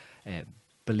lives.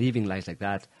 believing lies like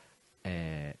that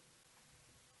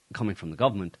coming from the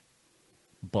government,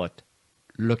 but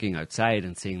looking outside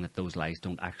and seeing that those lies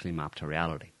don't actually map to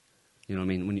reality. You know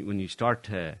what I mean? When you start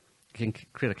to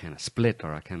create a kind of split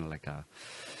or a kind of like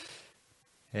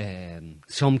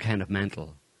some kind of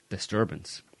mental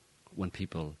disturbance when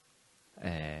people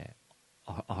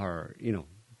are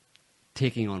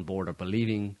taking on board or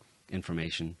believing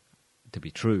information to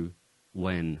be true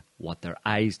when what their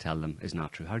eyes tell them is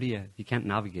not true. How do you can't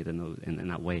navigate in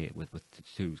that way with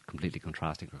two completely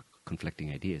contrasting or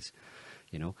conflicting ideas.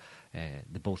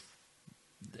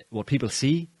 What people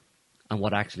see and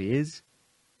what actually is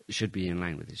should be in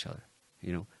line with each other.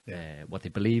 What they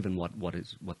believe and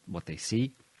what they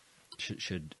see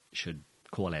should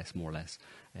coalesce more or less.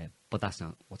 But that's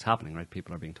not what's happening, right?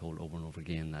 People are being told over and over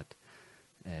again that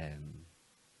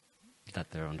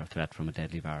they're under threat from a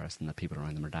deadly virus and that people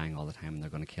around them are dying all the time and they're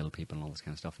going to kill people and all this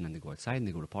kind of stuff. And then they go outside and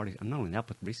they go to parties. And not only that,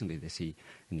 but recently they see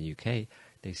in the UK,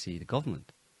 they see the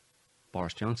government,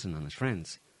 Boris Johnson and his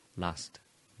friends, last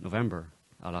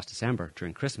December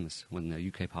during Christmas, when the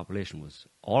UK population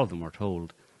all of them were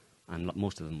told, and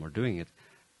most of them were doing it,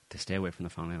 to stay away from their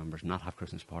family members, not have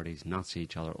Christmas parties, not see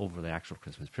each other over the actual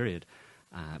Christmas period,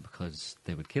 because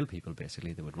they would kill people,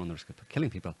 basically. They would run the risk of killing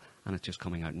people. And it's just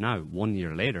coming out now, 1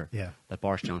 year later, that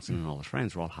Boris Johnson and all his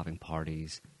friends were all having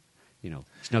parties,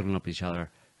 snuggling up each other,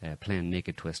 playing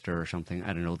Naked Twister or something. I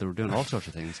don't know. They were doing all sorts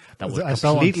of things that were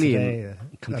completely...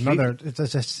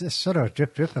 It's just sort of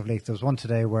drip of leaks. There was one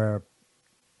today where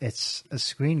it's a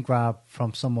screen grab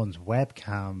from someone's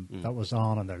webcam that was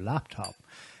on their laptop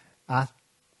at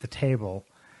the table.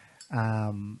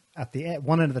 At the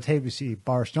one end of the table, you see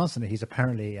Boris Johnson. He's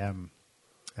apparently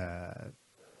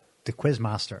the quiz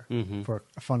master for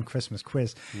a fun Christmas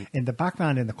quiz. In the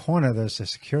background, in the corner, there's a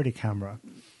security camera.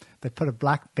 They put a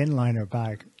black bin liner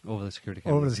bag over the security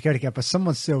camera. But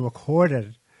someone still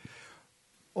recorded.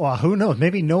 Well, who knows?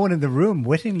 Maybe no one in the room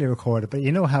wittingly recorded, but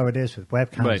you know how it is with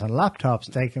webcams and laptops.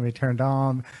 They can be turned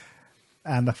on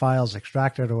and the files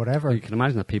extracted or whatever. You can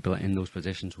imagine that people in those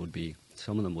positions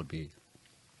some of them would be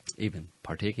even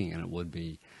partaking in it, would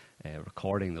be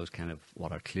recording those kind of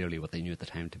what are clearly what they knew at the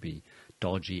time to be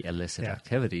dodgy, illicit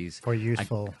activities. For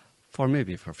useful. For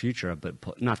maybe for future,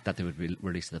 but not that they would be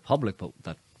released to the public, but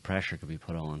that pressure could be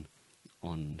put on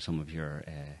some of your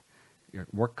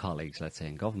work colleagues, let's say,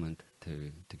 in government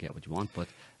to get what you want. But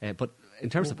in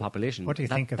terms of population, what do you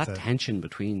think of that tension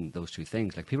between those two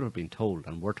things? Like, people have been told,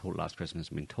 and were told last Christmas,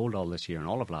 and been told all this year and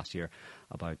all of last year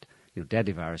about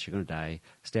deadly virus, you're going to die,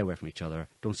 stay away from each other,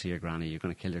 don't see your granny, you're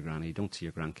going to kill your granny, don't see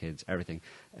your grandkids, everything.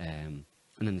 And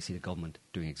then they see the government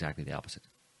doing exactly the opposite.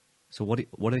 So what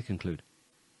do they conclude?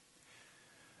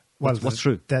 What's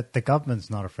true? That the government's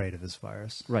not afraid of this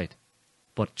virus. Right.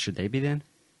 But should they be then?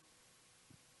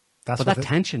 That's what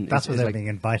they're being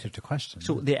invited to question.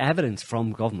 So the evidence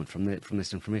from government, from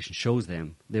this information, shows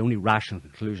them the only rational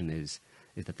conclusion is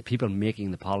that the people making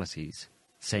the policies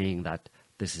saying that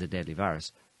this is a deadly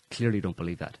virus clearly don't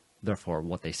believe that. Therefore,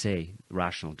 what they say, the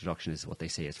rational deduction is what they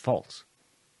say is false.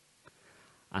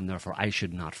 And therefore, I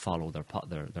should not follow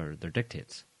their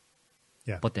dictates.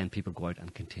 Yeah. But then people go out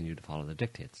and continue to follow the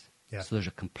dictates. Yeah. So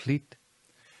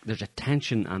there's a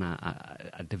tension and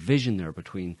a division there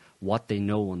between what they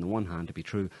know on the one hand to be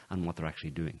true and what they're actually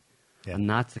doing. Yeah. And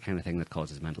that's the kind of thing that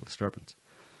causes mental disturbance.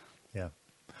 Yeah.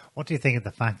 What do you think of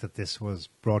the fact that this was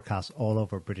broadcast all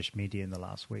over British media in the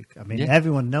last week? I mean,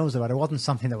 everyone knows about it. It wasn't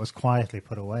something that was quietly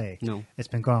put away. No. It's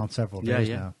been going on several days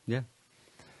now. Yeah.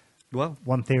 Well,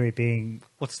 one theory being...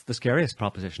 What's the scariest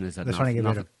proposition is that nothing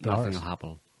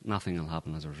will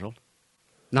happen as a result.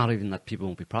 Not even that people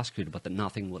won't be prosecuted, but that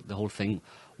the whole thing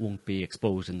won't be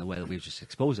exposed in the way that we've just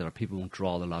exposed it, or people won't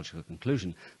draw the logical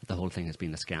conclusion that the whole thing has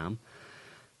been a scam.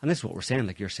 And this is what we're saying.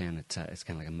 Like you're saying, it's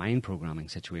kind of like a mind programming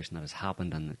situation that has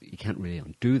happened, and you can't really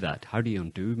undo that. How do you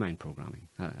undo mind programming?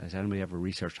 Has anybody ever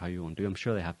researched how you undo? I'm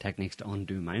sure they have techniques to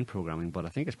undo mind programming, but I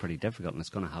think it's pretty difficult, and it's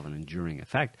going to have an enduring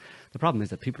effect. The problem is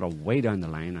that people are way down the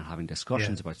line and having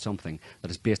discussions about something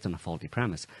that is based on a faulty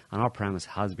premise, and our premise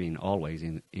has been always,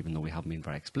 even though we haven't been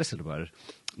very explicit about it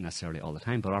necessarily all the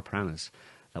time, but our premise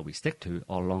that we stick to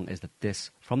all along is that this,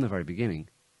 from the very beginning,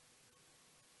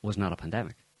 was not a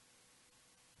pandemic.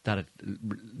 That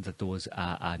there was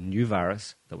a new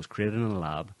virus that was created in a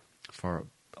lab for,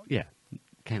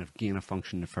 kind of gain of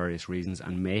function nefarious reasons,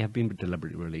 and may have been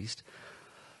deliberately released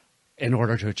in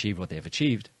order to achieve what they've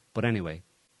achieved. But anyway,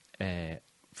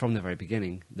 from the very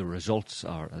beginning, the results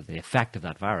or the effect of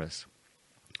that virus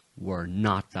were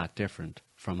not that different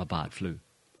from a bad flu.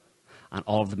 And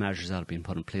all of the measures that have been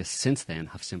put in place since then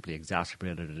have simply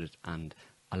exacerbated it and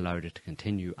allowed it to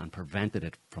continue and prevented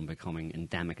it from becoming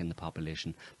endemic in the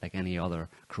population like any other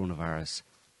coronavirus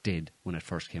did when it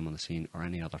first came on the scene, or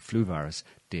any other flu virus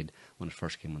did when it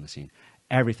first came on the scene.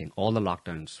 Everything, all the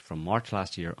lockdowns from March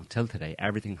last year until today,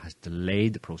 everything has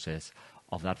delayed the process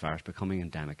of that virus becoming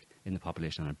endemic in the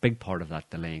population. And a big part of that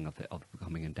delaying of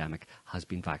becoming endemic has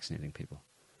been vaccinating people.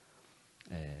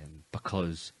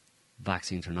 Because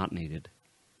vaccines are not needed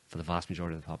for the vast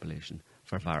majority of the population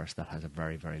for a virus that has a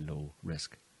very, very low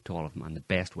risk to all of them. And the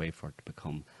best way for it to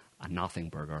become a nothing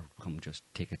burger, just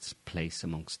take its place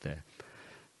amongst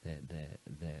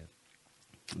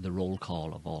the roll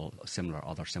call of all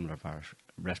other similar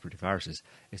respiratory viruses,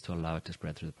 is to allow it to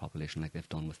spread through the population like they've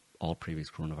done with all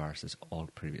previous coronaviruses, all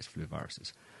previous flu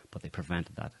viruses. But they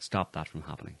prevented that, stopped that from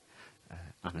happening.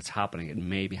 And it's happening. It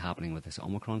may be happening with this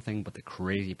Omicron thing, but the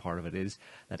crazy part of it is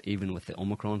that even with the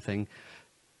Omicron thing,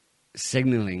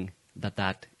 signaling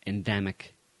that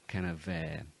endemic kind of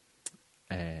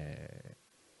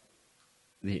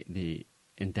the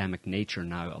endemic nature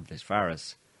now of this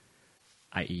virus,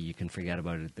 i.e. you can forget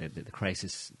about it, the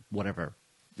crisis, whatever,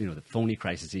 the phony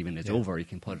crisis even is over, you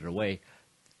can put it away.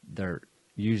 They're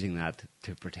using that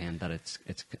to pretend that it's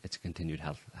a continued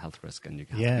health risk, and you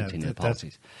can continue the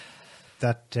policies.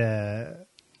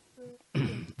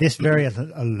 This variant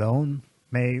alone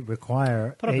may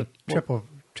require a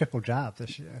triple jab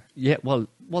this year. Yeah, well,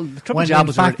 the triple jab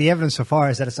was... In fact, the evidence so far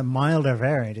is that it's a milder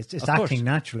variant. It's acting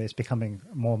naturally. It's becoming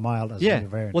more mild as the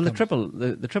variant well,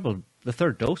 comes. The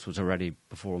third dose was already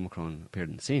before Omicron appeared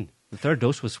on the scene. The third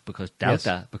dose was because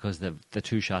Delta, because the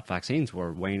two-shot vaccines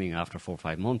were waning after 4 or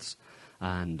 5 months,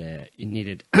 and you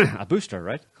needed a booster,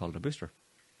 right? Called a booster.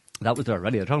 That was there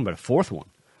already. They're talking about a fourth one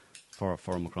for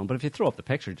Omicron. But if you throw up the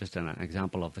picture, just an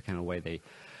example of the kind of way they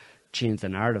changed the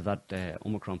narrative, that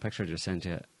Omicron picture I just sent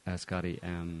you, Scotty.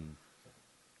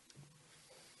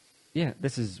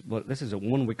 This is a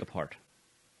 1 week apart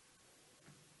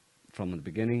from the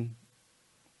beginning.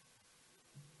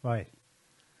 Right.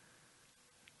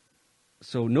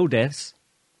 So no deaths,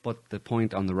 but the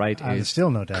point on the right is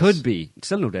still no deaths. Could be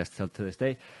still no deaths till to this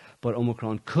day, but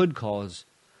Omicron could cause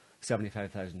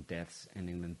 75,000 deaths in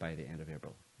England by the end of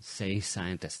April. Says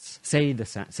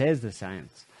the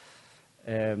science.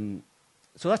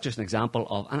 So that's just an example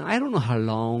of, and I don't know how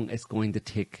long it's going to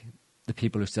take the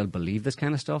people who still believe this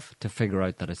kind of stuff to figure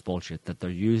out that it's bullshit, that they're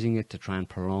using it to try and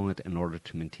prolong it in order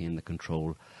to maintain the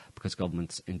control, because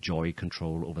governments enjoy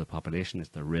control over the population. It's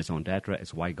their raison d'etre.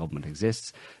 It's why government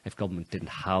exists. If government didn't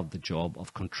have the job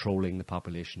of controlling the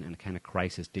population in a kind of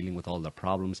crisis, dealing with all their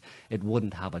problems, it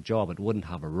wouldn't have a job. It wouldn't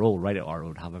have a role, right? Or it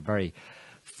would have a very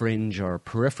fringe or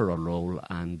peripheral role,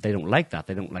 and they don't like that.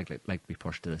 They don't like to be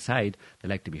pushed to the side. They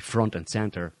like to be front and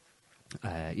centre.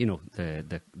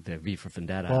 The V for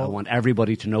Vendetta. I want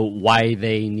everybody to know why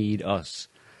they need us.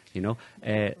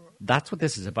 That's what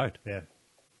this is about. Yeah.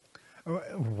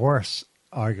 Worse,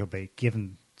 arguably,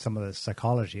 given some of the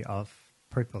psychology of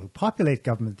people who populate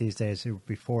government these days, they would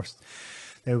be forced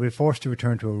to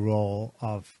return to a role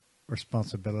of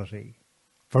responsibility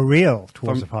for real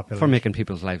towards the population, for making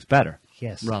people's lives better.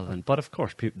 Yes, but of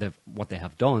course, what they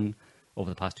have done over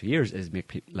the past 2 years is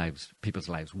make people's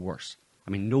lives worse. I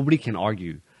mean, nobody can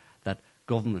argue that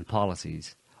government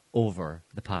policies over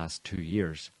the past 2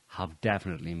 years have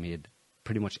definitely made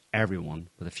pretty much everyone,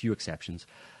 with a few exceptions,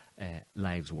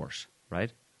 lives worse,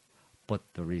 right? But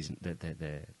the reason,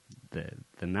 the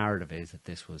narrative is that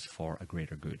this was for a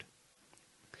greater good.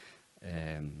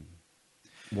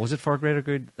 Was it for a greater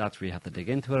good? That's where you have to dig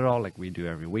into it all, like we do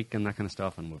every week and that kind of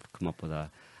stuff, and we've come up with an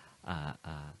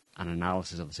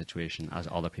analysis of the situation, as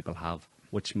other people have,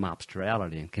 which maps to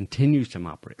reality and continues to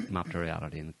map to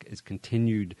reality, and is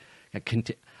continued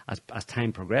as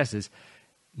time progresses.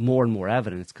 More and more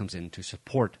evidence comes in to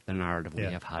support the narrative we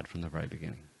have had from the very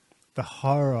beginning. The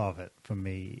horror of it for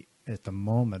me at the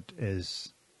moment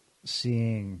is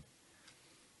seeing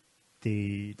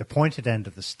the pointed end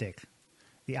of the stick,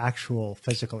 the actual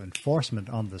physical enforcement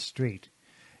on the street,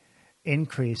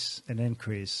 increase in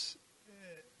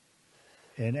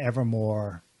ever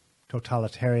more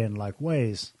totalitarian-like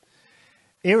ways,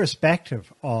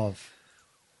 irrespective of,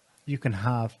 you can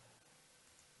have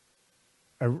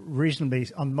a reasonably,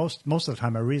 on most of the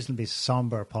time, a reasonably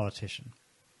somber politician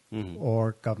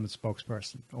or government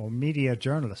spokesperson or media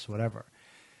journalist, whatever,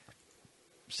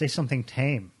 say something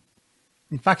tame.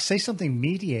 In fact, say something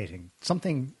mediating,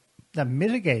 something that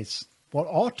mitigates what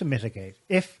ought to mitigate,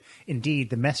 if indeed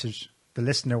the message the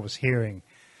listener was hearing.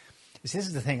 This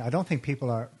is the thing. I don't think people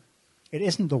are... It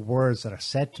isn't the words that are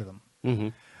said to them,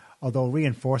 although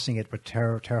reinforcing it with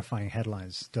terrifying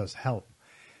headlines does help.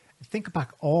 Think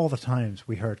back all the times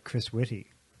we heard Chris Whitty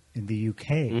in the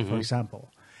UK, for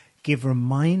example, give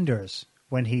reminders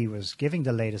when he was giving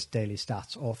the latest daily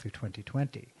stats all through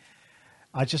 2020.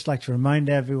 I'd just like to remind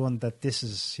everyone that this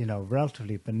is,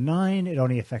 relatively benign. It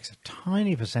only affects a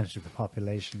tiny percentage of the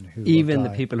population who even will the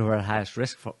die. people who are at highest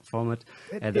risk from it,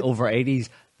 the over 80s,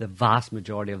 the vast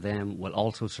majority of them will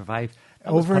also survive.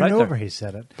 That was Over put and out there. over, he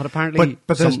said it. But apparently,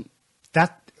 but there's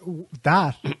that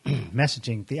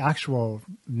messaging, the actual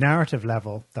narrative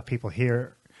level that people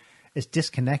hear, is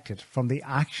disconnected from the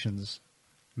actions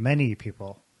many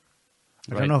people.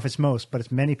 I don't know if it's most, but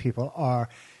it's many people are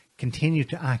continue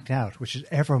to act out, which is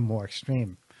ever more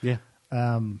extreme. Yeah.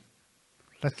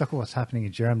 Let's look at what's happening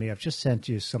in Germany. I've just sent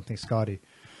you something, Scotty.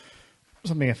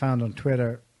 Something I found on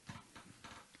Twitter.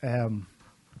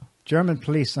 German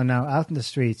police are now out in the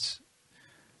streets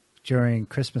during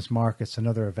Christmas markets and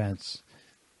other events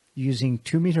using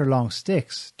 2-meter-long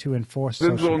sticks to enforce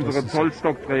Sind social wir unsere distancing.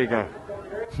 Zollstockträger.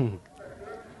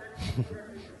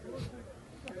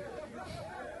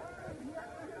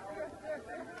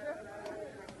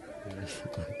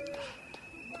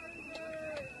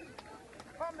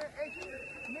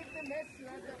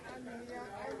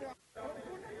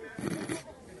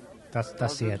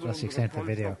 That's the extent of the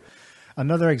video.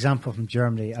 Another example from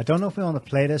Germany. I don't know if we want to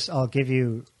play this. I'll give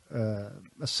you a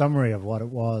summary of what it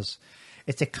was.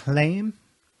 It's a claim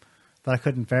that I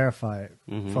couldn't verify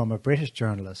from a British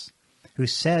journalist who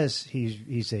says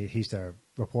he's their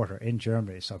reporter in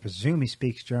Germany. So I presume he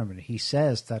speaks German. He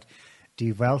says that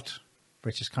Die Welt,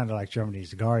 which is kind of like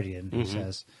Germany's The Guardian, he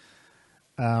says,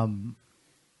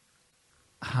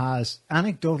 has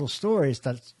anecdotal stories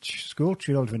that school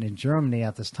children in Germany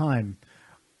at this time,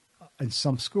 in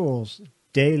some schools,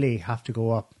 daily have to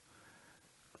go up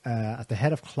at the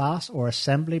head of class or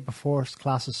assembly before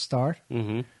classes start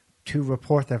to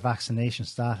report their vaccination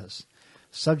status,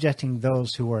 subjecting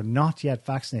those who are not yet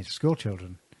vaccinated, school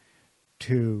children,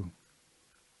 to,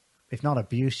 if not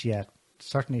abuse yet,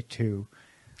 certainly to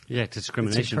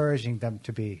discrimination. It's encouraging them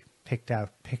to be picked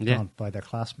on by their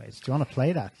classmates. Do you want to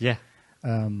play that? Yeah.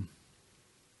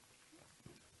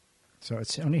 So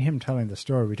it's only him telling the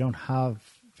story. We don't have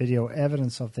video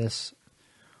evidence of this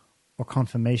or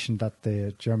confirmation that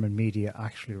the German media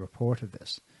actually reported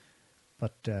this.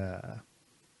 But I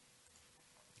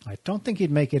don't think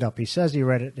he'd make it up. He says he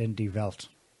read it in Die Welt,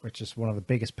 which is one of the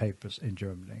biggest papers in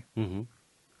Germany. Mm-hmm.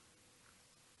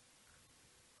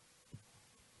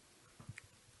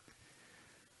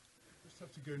 Just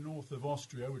have to go north of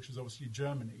Austria, which is obviously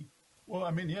Germany. Well,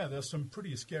 I mean, yeah, there's some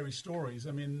pretty scary stories.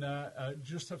 I mean,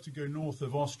 just have to go north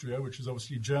of Austria, which is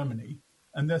obviously Germany.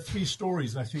 And there are 3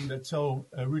 stories, I think, that tell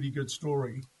a really good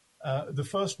story. The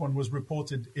first one was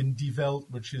reported in Die Welt,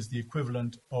 which is the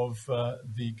equivalent of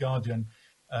The Guardian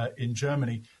in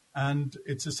Germany. And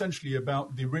it's essentially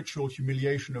about the ritual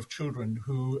humiliation of children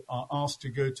who are asked to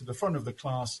go to the front of the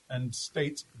class and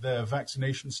state their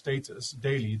vaccination status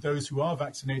daily. Those who are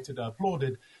vaccinated are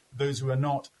applauded. Those who are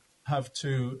not have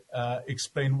to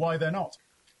explain why they're not.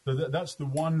 So that's the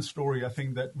one story I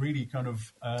think that really kind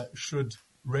of should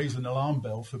raise an alarm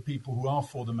bell for people who are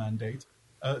for the mandate.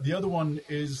 The other one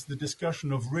is the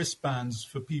discussion of wristbands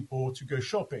for people to go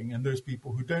shopping, and those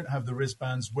people who don't have the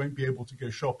wristbands won't be able to go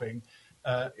shopping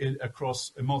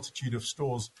across a multitude of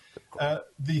stores.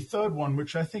 The third one,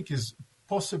 which I think is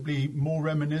possibly more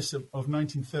reminiscent of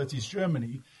 1930s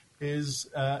Germany,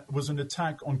 was an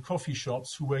attack on coffee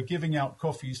shops who were giving out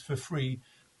coffees for free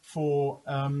for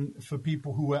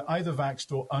people who were either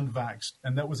vaxxed or unvaxxed,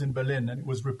 and that was in Berlin, and it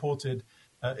was reported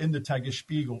in the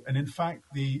Tagesspiegel. And in fact,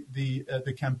 the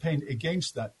campaign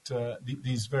against that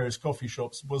these various coffee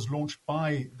shops was launched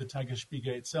by the Tagesspiegel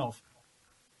itself.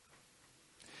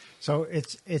 So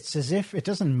it's as if it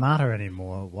doesn't matter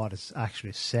anymore what is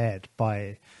actually said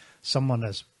by someone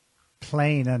as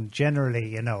plain and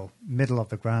generally, middle of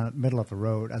the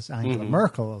road as Angela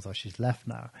Merkel, although she's left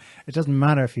now. It doesn't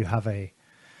matter if you have a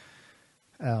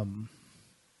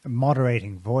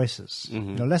moderating voices.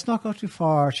 Let's not go too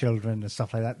far, children, and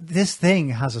stuff like that. This thing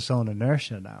has its own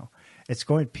inertia now. It's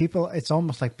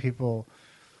almost like people,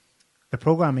 the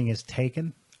programming is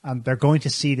taken, and they're going to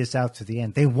see this out to the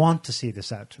end. They want to see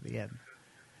this out to the end.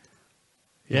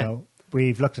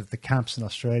 We've looked at the camps in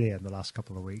Australia in the last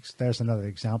couple of weeks. There's another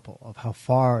example of how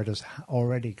far it has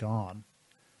already gone.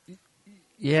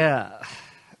 Yeah.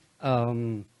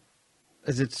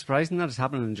 Is it surprising that it's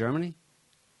happening in Germany?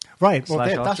 Right.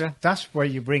 Well, that's where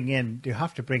you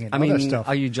have to bring in other stuff.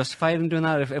 Are you justified in doing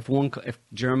that? If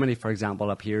Germany, for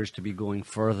example, appears to be going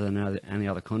further than any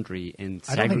other country in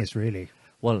I don't think it's really.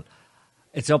 Well,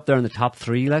 it's up there in the top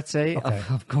 3, let's say,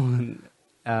 of going.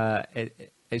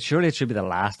 surely it should be the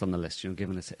last on the list,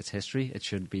 given its history. It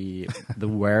should be the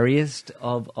wariest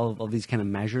of these kind of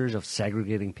measures of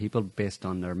segregating people based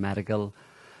on their medical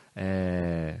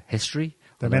history.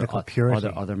 Their medical purity.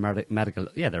 Or their medical,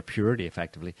 their purity,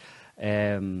 effectively.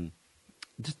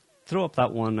 Just throw up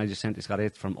that one I just sent to Scott.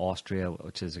 It's from Austria,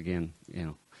 which is, again,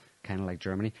 kind of like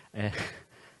Germany.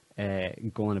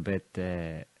 Going a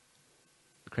bit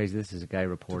crazy. This is a guy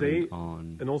reporting Today,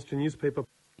 on... an Austrian newspaper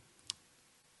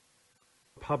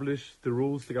published the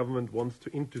rules the government wants to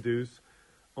introduce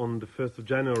on the 1st of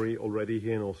January already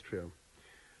here in Austria.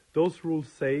 Those rules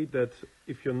say that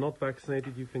if you're not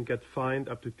vaccinated, you can get fined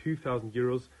up to 2,000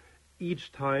 euros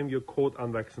each time you're caught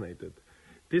unvaccinated.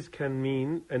 This can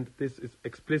mean, and this is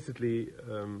explicitly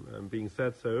being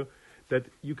said so, that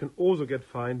you can also get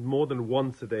fined more than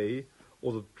once a day,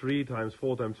 also 3 times,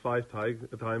 4 times, 5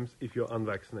 times if you're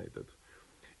unvaccinated.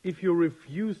 If you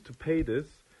refuse to pay this,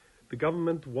 the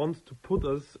government wants to put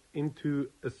us into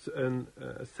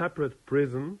a separate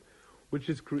prison, which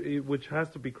has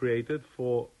to be created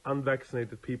for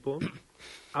unvaccinated people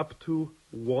up to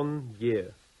 1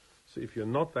 year. So if you're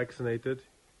not vaccinated,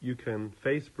 you can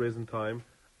face prison time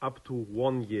up to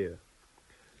 1 year.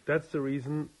 That's the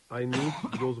reason I need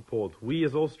your support. We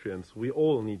as Austrians, we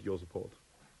all need your support.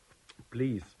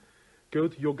 Please, go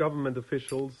to your government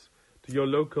officials, to your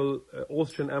local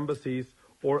Austrian embassies,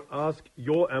 or ask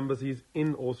your embassies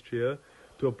in Austria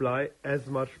to apply as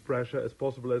much pressure as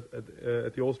possible at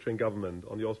the Austrian government,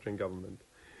 on the Austrian government.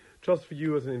 Just for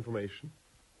you as an information,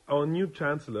 our new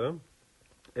chancellor,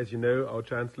 as you know, our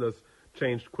chancellors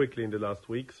changed quickly in the last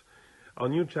weeks. Our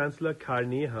new chancellor, Karl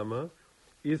Nehammer,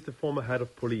 is the former head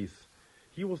of police.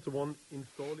 He was the one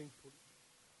installing...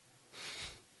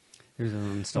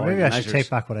 Maybe I should take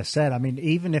back what I said. I mean,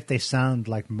 even if they sound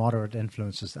like moderate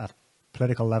influences at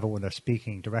political level when they're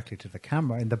speaking directly to the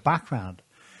camera, in the background,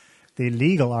 the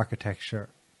legal architecture,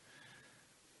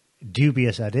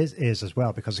 dubious as is as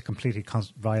well, because it completely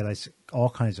violates all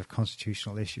kinds of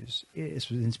constitutional issues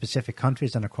in specific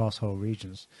countries and across whole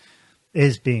regions,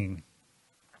 is being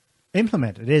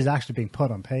implemented. It is actually being put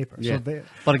on paper. Yeah.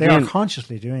 So they are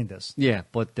consciously doing this. Yeah,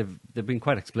 but they've been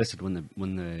quite explicit when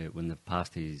they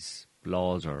passed these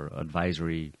laws or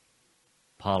advisory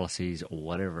policies or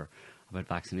whatever about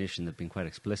vaccination. They've been quite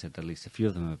explicit. At least a few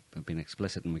of them have been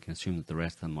explicit, and we can assume that the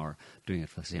rest of them are doing it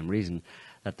for the same reason.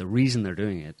 That the reason they're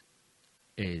doing it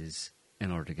is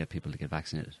in order to get people to get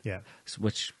vaccinated. Yeah.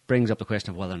 Which brings up the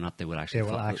question of whether or not they will actually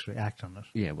act on it.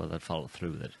 Yeah, well, they'll follow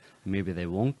through with it. Maybe they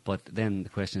won't, but then the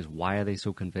question is, why are they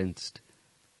so convinced?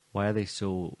 Why are they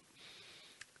so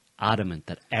adamant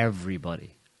that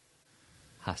everybody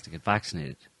has to get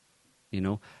vaccinated?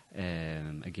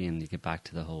 Again, you get back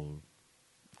to the whole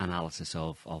analysis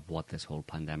of what this whole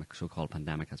pandemic, so-called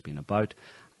pandemic, has been about,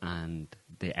 and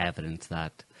the evidence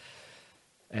that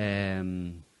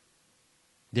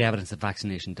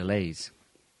vaccination delays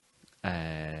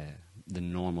the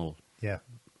normal,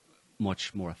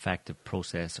 much more effective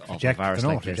process of a virus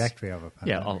like this. Trajectory of a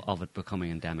pandemic. Of it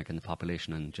becoming endemic in the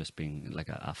population and just being like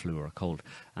a flu or a cold.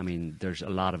 I mean, there's a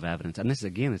lot of evidence, and this is,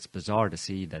 again, it's bizarre to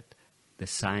see that the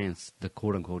science, the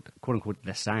quote unquote,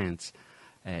 the science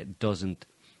doesn't,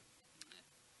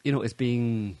 is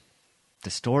being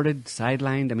distorted,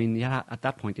 sidelined. I mean, at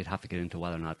that point you'd have to get into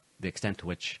whether or not the extent to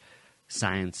which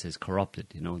science is corrupted,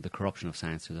 the corruption of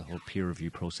science through the whole peer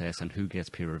review process and who gets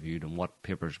peer reviewed and what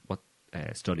papers, what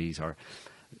studies or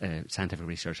scientific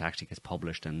research actually gets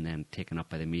published and then taken up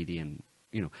by the media, and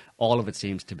all of it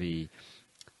seems to be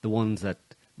the ones that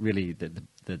really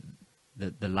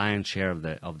the lion's share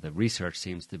of the research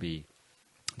seems to be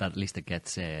that at least that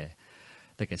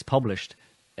gets published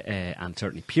and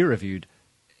certainly peer reviewed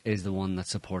is the one that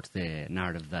supports the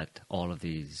narrative that all of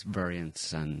these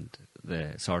variants and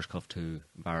the SARS-CoV-2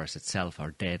 virus itself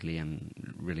are deadly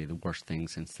and really the worst thing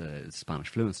since the Spanish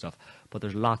flu and stuff. But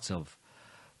there's lots of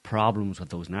problems with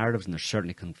those narratives, and there's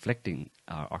certainly conflicting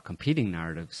or competing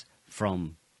narratives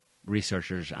from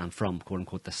researchers and from,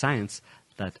 quote-unquote, the science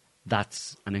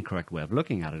that's an incorrect way of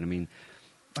looking at it. I mean,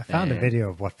 I found a video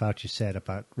of what Fauci said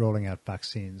about rolling out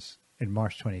vaccines in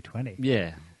March 2020.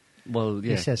 Yeah. Well,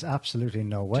 yeah. He says absolutely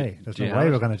no way. There's no way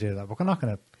we're going to do that. We're not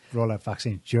going to roll out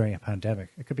vaccines during a pandemic.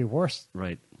 It could be worse.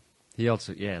 Right. He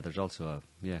also, there's also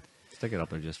stick it up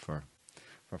there just for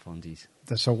funsies.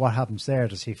 So what happens there?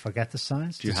 Does he forget the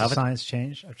science? Does the science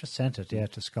change? I've just sent it,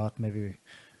 to Scott. Maybe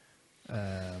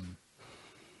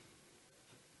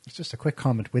it's just a quick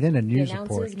comment within a news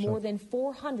report. Announces more than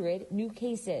 400 new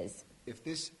cases. If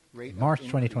this rate March of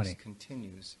 2020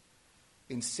 continues,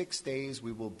 in 6 days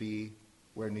we will be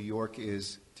where New York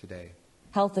is today.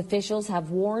 Health officials have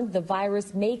warned the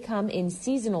virus may come in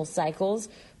seasonal cycles,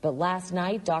 but last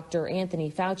night, Dr.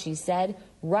 Anthony Fauci said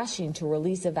rushing to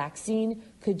release a vaccine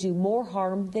could do more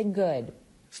harm than good.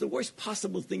 So the worst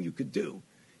possible thing you could do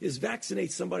is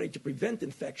vaccinate somebody to prevent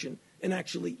infection and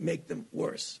actually make them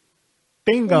worse.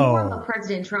 Bingo! More what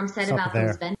President Trump said about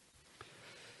those benefits.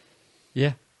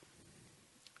 Yeah.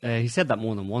 He said that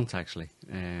more than once, actually.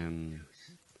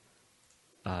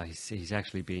 He's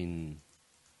actually been...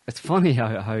 It's funny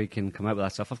how he can come out with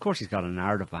that stuff. Of course, he's got a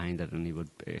narrative behind it, and he would,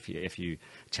 if you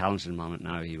challenged him on it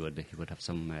now, he would have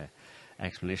some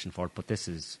explanation for it. But this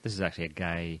is actually a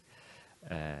guy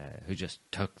who just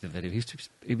took the video.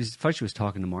 Fauci was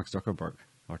talking to Mark Zuckerberg,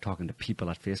 or talking to people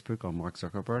at Facebook or Mark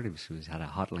Zuckerberg. He had a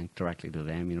hot link directly to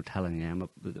them, telling them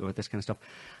about this kind of stuff.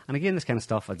 And again, this kind of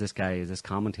stuff, as this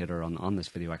commentator on this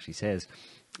video actually says,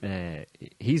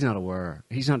 he's not aware.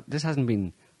 This hasn't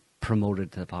been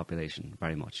promoted to the population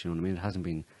very much. You know what I mean? It hasn't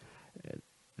been.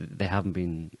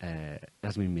 It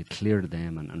hasn't been made clear to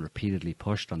them and repeatedly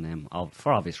pushed on them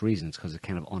for obvious reasons, because it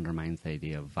kind of undermines the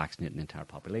idea of vaccinating the entire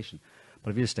population. But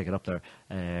if you just stick it up there,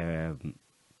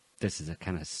 this is a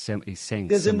kind of he's saying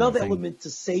there's another thing. element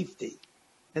to safety,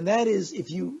 and that is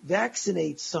if you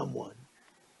vaccinate someone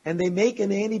and they make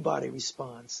an antibody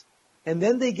response and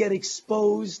then they get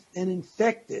exposed and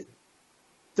infected,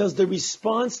 does the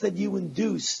response that you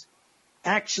induce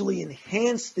actually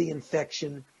enhance the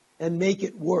infection and make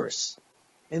it worse?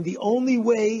 And the only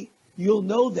way you'll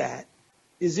know that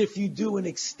is if you do an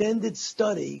extended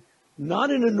study, not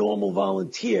in a normal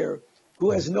volunteer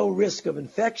who has no risk of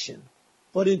infection,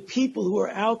 but in people who are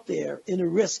out there in a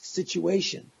risk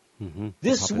situation. Mm-hmm.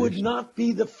 This would not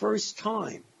be the first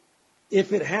time,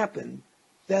 if it happened,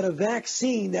 that a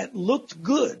vaccine that looked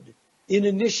good in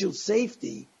initial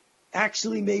safety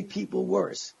actually made people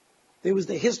worse. There was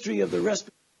the history of the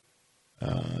respiratory.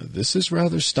 This is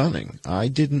rather stunning. I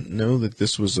didn't know that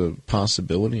this was a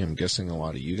possibility. I'm guessing a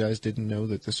lot of you guys didn't know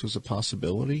that this was a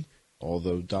possibility,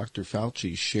 although Dr.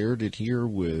 Fauci shared it here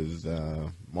with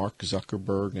Mark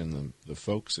Zuckerberg and the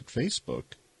folks at Facebook.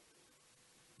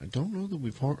 I don't know that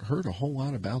we've heard a whole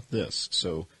lot about this.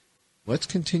 So let's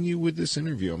continue with this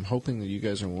interview. I'm hoping that you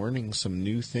guys are learning some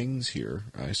new things here.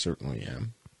 I certainly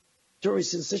am.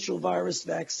 Syncytial virus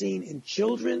vaccine in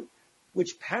children,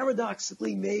 which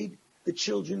paradoxically made the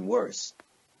children worse.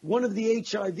 One of the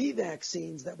HIV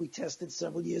vaccines that we tested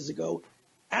several years ago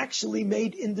actually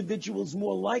made individuals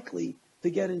more likely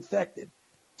to get infected.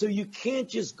 So you can't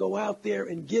just go out there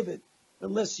and give it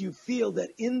unless you feel that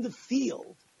in the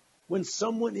field, when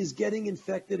someone is getting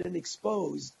infected and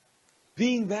exposed,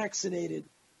 being vaccinated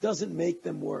doesn't make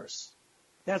them worse.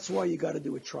 That's why you got to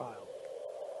do a trial.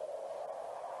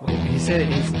 He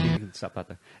said, stop that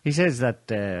there. He says that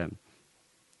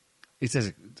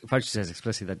Fauci says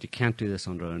explicitly that you can't do this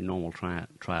under a normal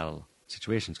trial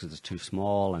situations because it's too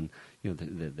small, and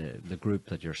the group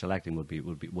that you're selecting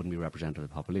wouldn't be representative of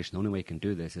the population. The only way you can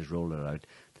do this is roll it out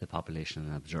to the population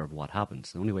and observe what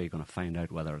happens. The only way you're going to find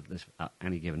out whether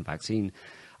any given vaccine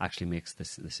actually makes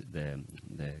the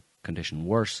condition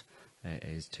worse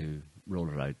is to roll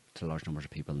it out to large numbers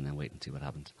of people and then wait and see what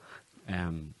happens.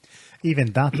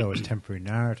 Even that, though, is temporary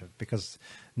narrative, because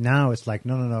now it's like,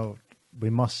 no, we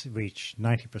must reach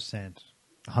 90%,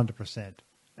 100%,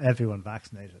 everyone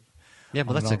vaccinated. Yeah,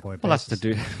 but that's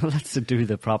to do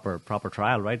the proper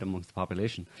trial, right, amongst the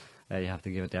population. You have to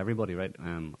give it to everybody, right?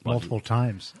 Multiple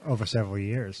times over several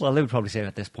years. Well, they would probably say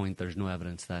at this point there's no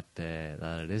evidence that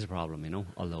it is a problem,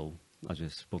 although, as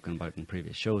we've spoken about in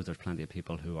previous shows, there's plenty of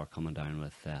people who are coming down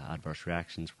with adverse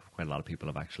reactions. Quite a lot of people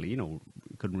have actually,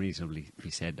 couldn't reasonably be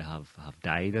said to have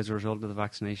died as a result of the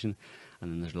vaccination.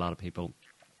 And then there's a lot of people,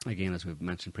 again, as we've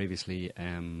mentioned previously,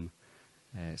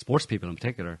 sports people in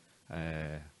particular,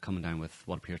 coming down with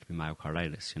what appears to be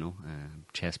myocarditis,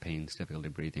 chest pains, difficulty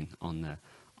breathing on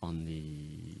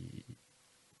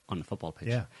the football pitch.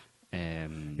 Yeah.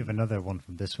 You have another one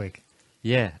from this week.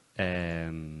 Yeah.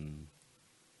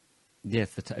 Yeah,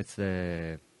 it's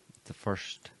the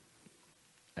first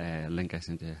link I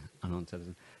sent to Unknown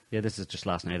Citizen. Yeah, this is just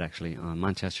last night, actually, on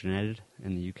Manchester United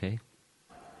in the UK.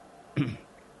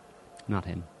 Not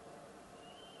him.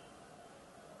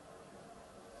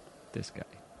 This guy.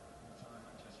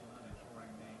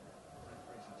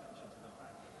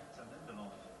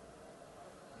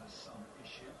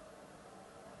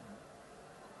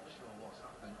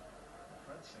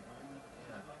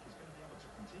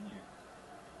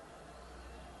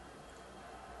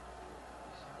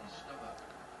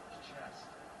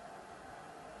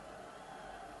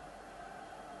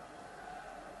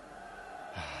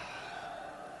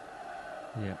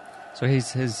 Yeah. So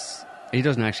his he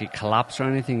doesn't actually collapse or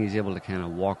anything. He's able to kind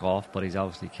of walk off, but he's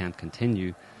obviously can't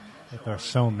continue. There are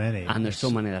so many. And there's so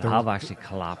many that have actually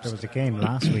collapsed. There was a game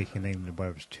last week in England where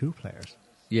it was 2 players.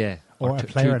 Yeah. Or a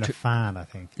player and a fan, I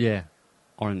think. Yeah.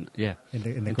 Or in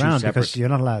the ground, because you're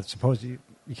not allowed, suppose you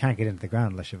can't get into the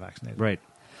ground unless you're vaccinated. Right.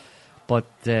 But,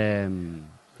 yeah,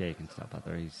 you can stop that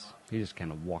there. He just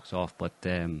kind of walks off. But,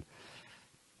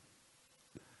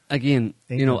 again,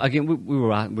 we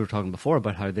were talking before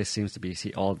about how this seems to be,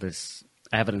 all this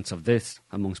evidence of this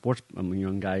among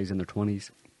young guys in their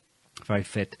 20s, very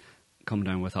fit, come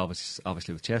down with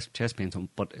obviously with chest pain,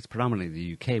 but it's predominantly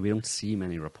the UK. We don't see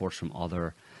many reports from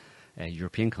other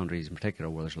European countries in particular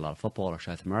where there's a lot of football, or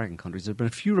South American countries. There's been a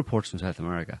few reports from South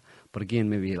America, but again,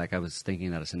 maybe like I was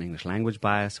thinking that it's an English language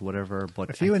bias or whatever.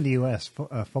 But a few in the US,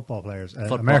 football players,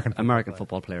 American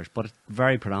football players, but it's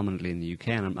very predominantly in the UK,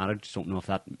 and I just don't know if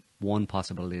that one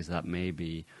possibility is that may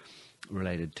be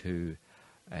related to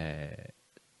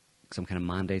some kind of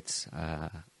mandates.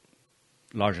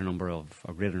 Greater number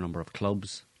of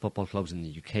clubs, football clubs in the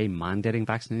UK mandating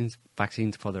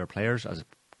vaccines for their players as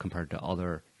compared to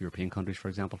other European countries, for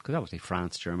example, because obviously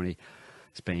France, Germany,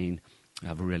 Spain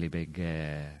have really big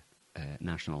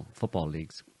national football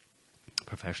leagues,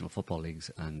 professional football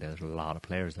leagues, and there's a lot of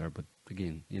players there. But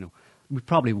again, we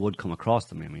probably would come across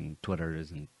them. I mean, Twitter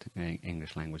isn't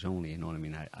English language only, you know what I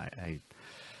mean?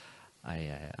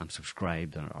 I am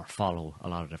subscribed or follow a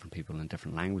lot of different people in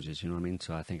different languages, you know what I mean?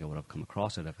 So I think I would have come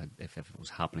across it if it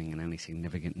was happening in any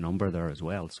significant number there as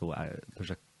well. So there's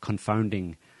a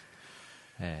confounding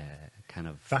kind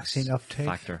of vaccine uptake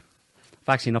factor.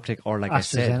 Vaccine uptake, or like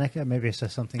AstraZeneca, I said, maybe it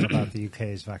says something about the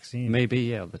UK's vaccine. Maybe,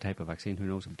 yeah, the type of vaccine, who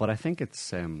knows? But I think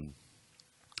it's a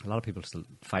lot of people still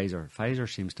Pfizer. Pfizer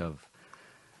seems to have,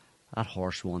 that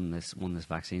horse won this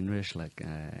vaccine race like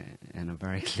in a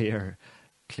very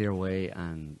clear way,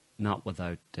 and not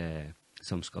without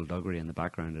some skullduggery in the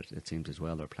background. It seems as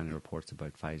well. There are plenty of reports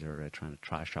about Pfizer trying to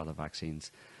trash other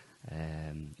vaccines,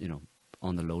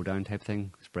 on the lowdown type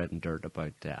thing, spreading dirt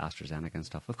about AstraZeneca and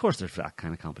stuff. Of course, there's that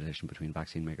kind of competition between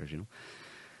vaccine makers,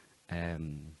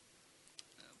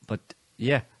 But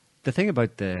yeah, the thing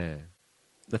about the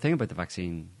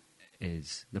vaccine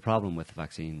is the problem with the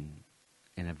vaccine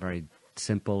in a very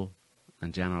simple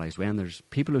and generalized way. And there's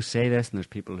people who say this, and there's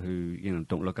people who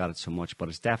don't look at it so much. But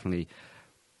it's definitely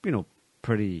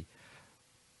pretty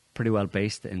well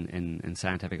based in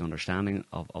scientific understanding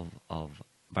of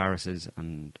viruses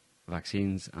and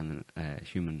vaccines and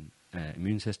human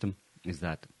immune system. Is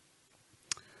that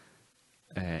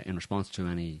in response to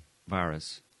any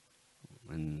virus,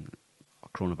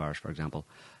 coronavirus, for example,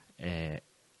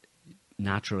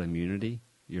 natural immunity,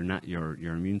 your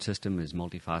immune system is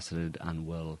multifaceted and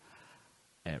will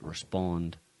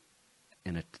respond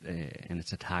in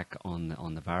its attack on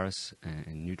the virus,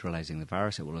 in neutralizing the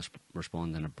virus. It will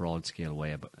respond in a broad scale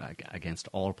way against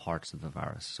all parts of the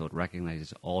virus. So it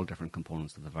recognizes all different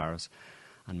components of the virus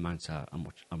and mounts a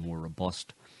more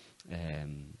robust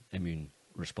immune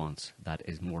response that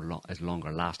is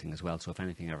longer lasting as well. So if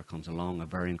anything ever comes along, a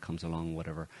variant comes along,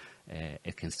 whatever,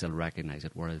 it can still recognize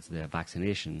it. Whereas the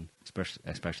vaccination,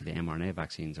 especially the mRNA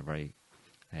vaccines, are very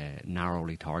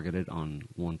narrowly targeted on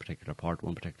one particular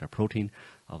protein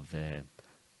of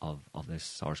this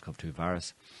SARS-CoV-2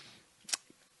 virus,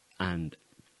 and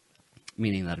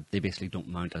meaning that they basically don't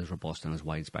mount as robust and as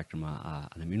wide spectrum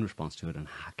an immune response to it, and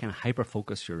kind of hyper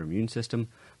focus your immune system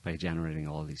by generating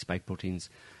all these spike proteins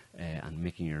and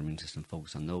making your immune system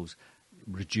focus on those,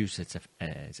 reduce its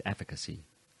efficacy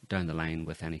down the line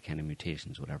with any kind of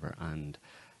mutations, whatever, and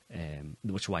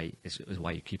which is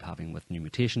why you keep having with new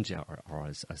mutations, or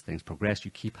as things progress,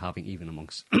 you keep having, even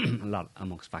amongst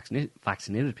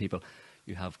vaccinated people,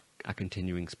 you have a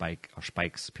continuing spike or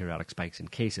periodic spikes in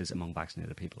cases among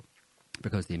vaccinated people,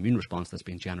 because the immune response that's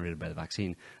being generated by the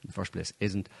vaccine in the first place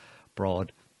isn't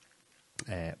broad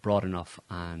enough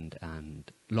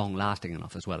and long lasting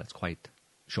enough as well. It's quite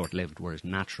short lived, whereas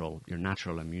your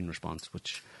natural immune response,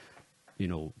 which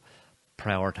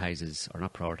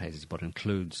but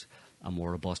includes a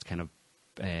more robust kind of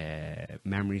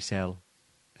memory cell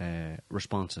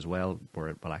response as well, where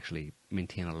it will actually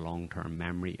maintain a long-term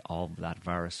memory of that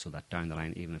virus, so that down the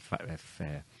line, even if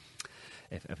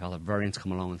other variants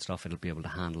come along and stuff, it'll be able to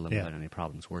handle them without any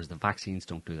problems. Whereas the vaccines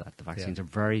don't do that. The vaccines are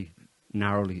very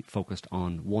narrowly focused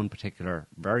on one particular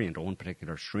variant or one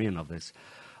particular strain of this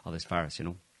virus,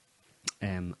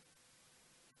 and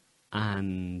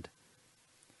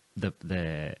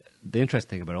the interesting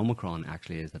thing about Omicron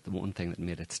actually is that the one thing that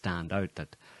made it stand out,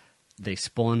 that they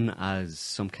spun as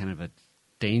some kind of a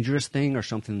dangerous thing or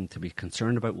something to be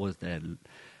concerned about, was the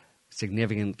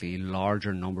significantly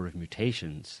larger number of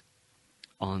mutations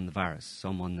on the virus.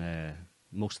 Some on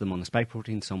most of them on the spike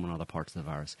protein, some on other parts of the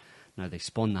virus. Now they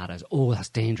spun that as, oh, that's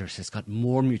dangerous. It's got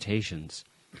more mutations.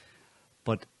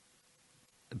 But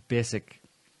the basic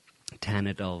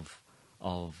tenet of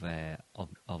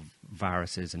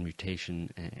viruses and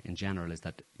mutation in general is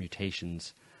that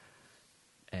mutations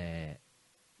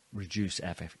reduce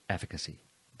efficacy.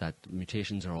 That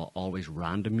mutations are always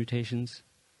random mutations,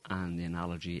 and the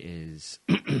analogy is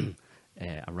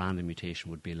a random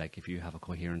mutation would be like if you have a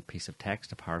coherent piece of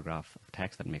text, a paragraph of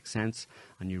text that makes sense,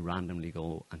 and you randomly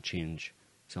go and change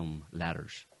some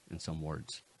letters in some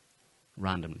words.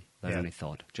 Randomly, without any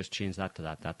thought. Just change that to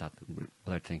that,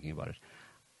 without thinking about it.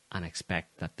 And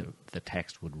expect that the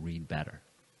text would read better.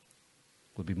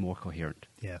 Would be more coherent.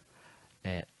 Yeah.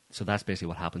 So that's basically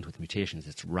what happens with mutations.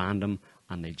 It's random,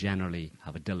 and they generally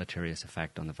have a deleterious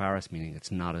effect on the virus, meaning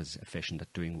it's not as efficient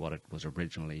at doing what it was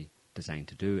originally designed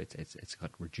to do. It's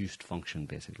got reduced function,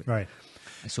 basically. Right.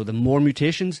 So the more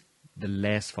mutations, the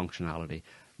less functionality.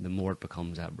 The more it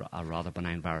becomes a rather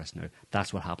benign virus. Now,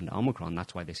 that's what happened to Omicron.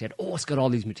 That's why they said, oh, it's got all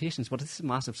these mutations. But it's a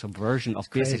massive subversion of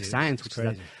basic science, which is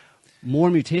that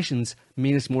more mutations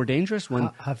mean it's more dangerous.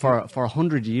 When for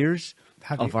 100 years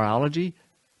of virology,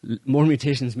 more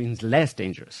mutations means less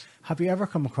dangerous. Have you ever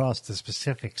come across the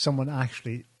specific, someone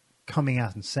actually coming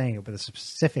out and saying it with a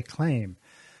specific claim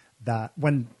that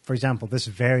when, for example, this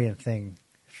variant thing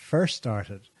first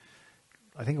started,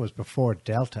 I think it was before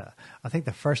Delta. I think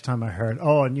the first time I heard,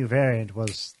 a new variant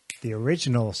was the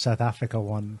original South Africa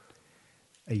one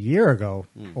a year ago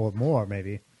or more,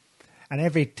 maybe. And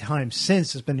every time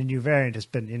since there's been a new variant, there's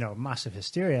been, massive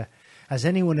hysteria. Has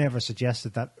anyone ever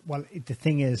suggested that, well, the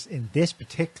thing is, in this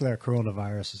particular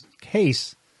coronavirus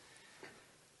case,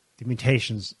 the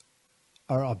mutations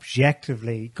are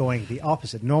objectively going the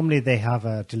opposite? Normally they have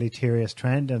a deleterious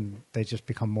trend and they just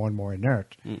become more and more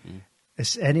inert.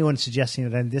 Is anyone suggesting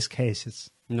that in this case it's...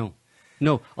 No.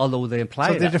 Although they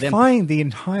imply so they're that. defying the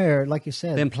entire, like you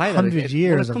said, they imply 100 that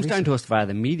years it comes of down research. to us via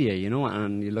the media,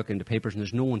 and you look into papers and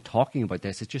there's no one talking about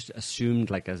this. It's just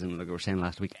assumed, like we were saying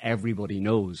last week, everybody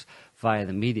knows via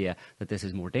the media that this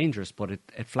is more dangerous, but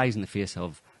it flies in the face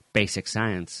of basic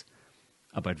science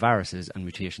about viruses and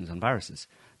mutations on viruses,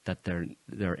 that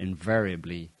they're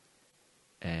invariably...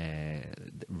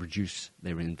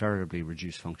 invariably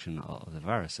reduce function of the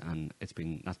virus, and that's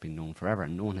been known forever,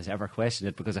 and no one has ever questioned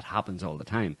it because it happens all the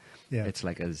time. Yeah. It's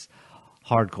like as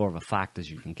hardcore of a fact as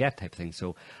you can get, type thing.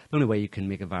 So the only way you can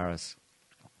make a virus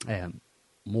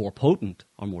more potent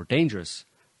or more dangerous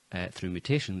through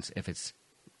mutations, if it's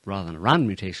rather than a random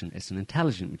mutation, it's an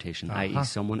intelligent mutation, i.e.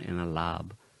 someone in a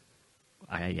lab,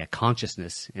 i.e. a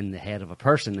consciousness in the head of a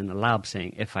person in a lab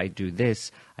saying, if I do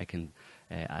this, I can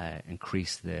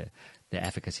increase the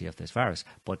efficacy of this virus.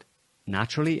 But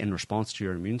naturally, in response to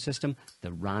your immune system, the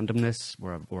randomness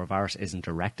where a virus isn't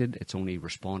directed, it's only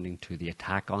responding to the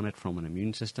attack on it from an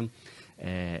immune system,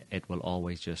 it will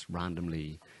always just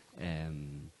randomly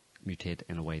mutate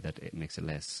in a way that it makes it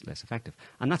less effective.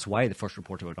 And that's why the first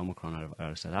report about Omicron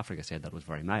out of South Africa said that it was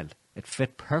very mild. It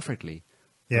fit perfectly.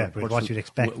 Yeah, but what you'd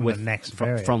expect from the next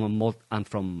variant.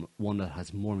 From one that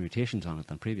has more mutations on it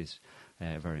than previous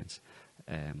variants.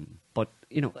 But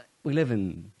we live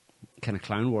in kind of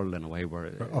clown world in a way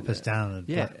where up is down and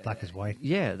black is white.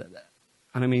 Yeah,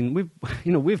 and I mean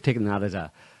we've taken that as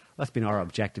that's been our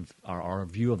objective, our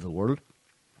view of the world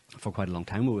for quite a long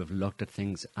time. We've looked at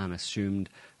things and assumed,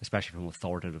 especially from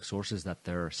authoritative sources, that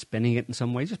they're spinning it in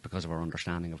some way just because of our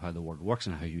understanding of how the world works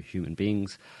and how human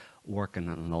beings work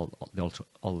and all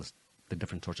the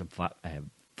different sorts of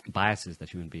biases that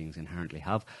human beings inherently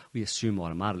have. We assume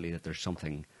automatically that there's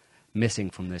something missing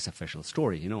from this official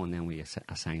story, and then we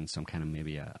assign some kind of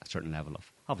maybe a certain level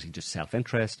of obviously just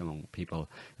self-interest among people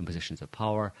in positions of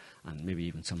power, and maybe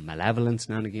even some malevolence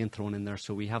now and again thrown in there.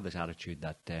 So we have this attitude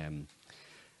that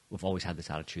we've always had this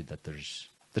attitude that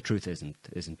the truth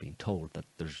isn't being told, that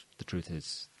the truth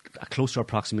is a closer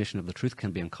approximation of the truth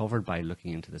can be uncovered by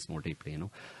looking into this more deeply,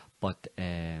 But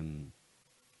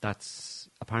that's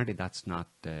not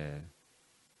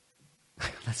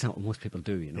that's not what most people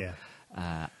do, Yeah.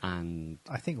 And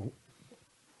I think,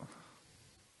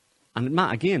 and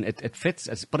Matt, again, it fits,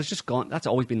 but it's just gone. That's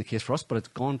always been the case for us, but it's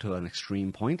gone to an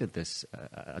extreme point at this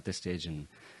stage in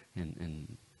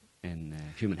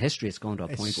human history. It's gone to a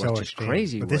point where it's just extreme.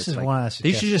 crazy. But this is like, why I they should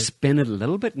suggested, just spin it a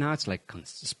little bit. Now it's like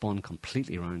spun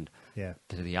completely around yeah,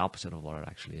 to the opposite of what it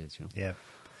actually is. Yeah.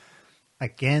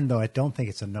 Again, though, I don't think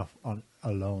it's enough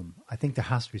alone. I think there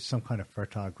has to be some kind of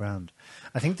fertile ground.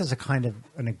 I think there's a kind of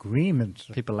an agreement.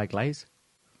 People like lies?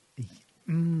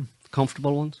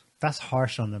 Comfortable ones? That's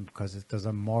harsh on them because there's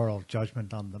a moral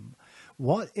judgment on them.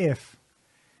 What if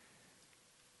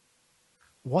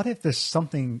what if there's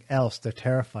something else they're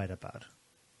terrified about,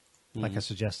 like I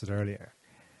suggested earlier,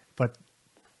 but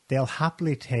they'll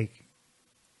happily take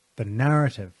the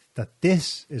narrative that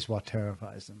this is what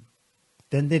terrifies them.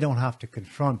 Then they don't have to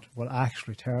confront what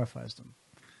actually terrifies them.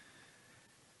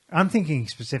 I'm thinking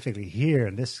specifically here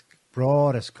in this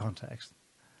broadest context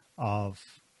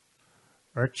of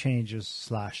earth changes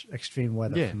 / extreme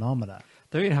weather phenomena.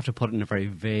 There you have to put it in a very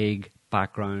vague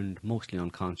background, mostly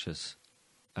unconscious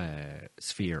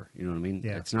sphere. You know what I mean?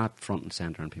 Yeah. It's not front and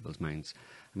center in people's minds.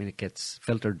 I mean, it gets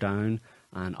filtered down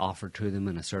and offered to them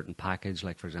in a certain package,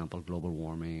 like, for example, global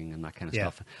warming and that kind of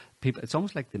stuff. People, it's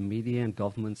almost like the media and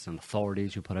governments and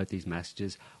authorities who put out these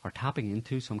messages are tapping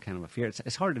into some kind of a fear.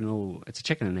 It's hard to know. It's a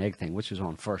chicken and egg thing. Which is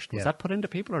on first? Was that put into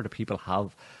people, or do people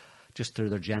have, just through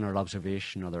their general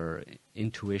observation or their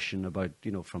intuition about,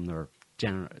 from their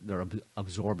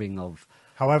absorbing of...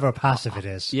 However passive it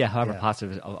is. Yeah, however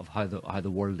passive of how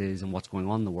the world is and what's going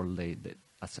on in the world,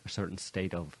 a certain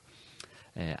state of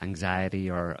anxiety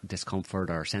or discomfort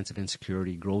or sense of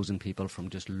insecurity grows in people from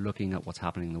just looking at what's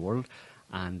happening in the world,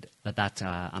 and that's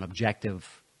an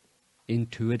objective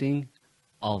intuiting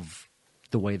of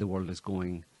the way the world is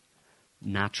going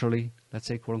naturally, let's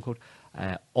say, quote unquote,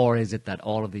 or is it that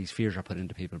all of these fears are put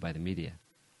into people by the media,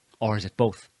 or is it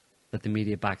both, that the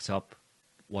media backs up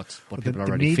what people are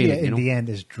already feeling? The media in the end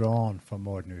is drawn from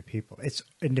ordinary people. It's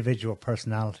individual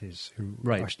personalities who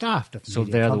are staffed at the so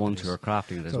media they're companies. The ones who are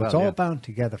crafting it as well. So it's all bound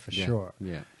together for sure.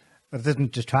 Yeah. But it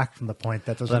doesn't detract from the point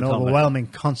that there's an overwhelming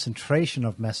concentration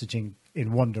of messaging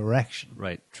in one direction.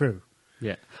 Right. True.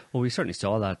 Yeah. Well, we certainly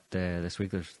saw that this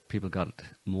week. There's people got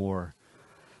more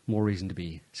reason to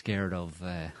be scared of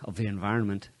the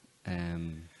environment.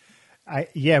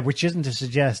 Which isn't to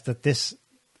suggest that this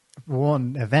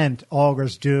one event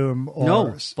augurs doom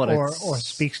or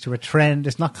speaks to a trend.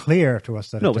 It's not clear to us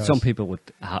that it does. But some people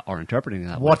are interpreting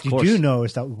that. What you do know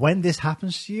is that when this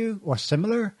happens to you or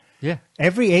similar,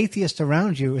 every atheist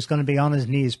around you is going to be on his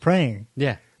knees praying.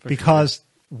 Yeah. Because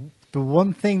the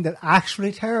one thing that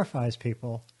actually terrifies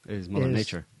people is Mother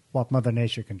Nature. What Mother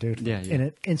Nature can do to them in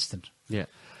an instant. Yeah.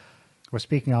 We're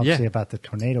speaking obviously about the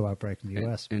tornado outbreak in the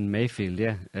US. In Mayfield,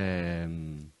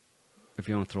 if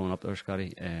you want to throw one up there,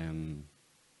 Scotty.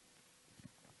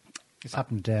 This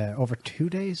happened over 2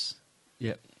 days?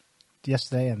 Yeah.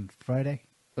 Yesterday and Friday?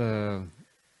 Yeah.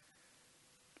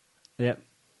 Do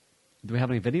we have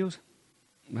any videos?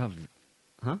 We have...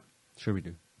 Huh? Sure we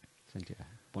do. Sent you a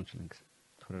bunch of links.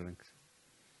 Twitter links.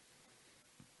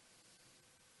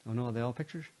 Oh no, are they all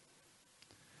pictures?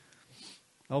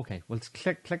 Okay, well, let's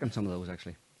click on some of those,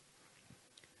 actually.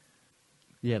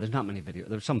 Yeah, there's not many videos.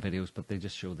 There's some videos, but they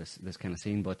just show this kind of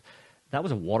scene. But that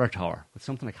was a water tower with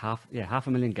something like half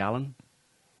a million gallon.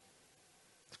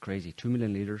 It's crazy. 2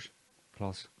 million litres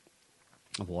plus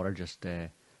of water just,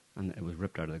 and it was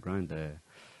ripped out of the ground. The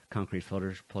concrete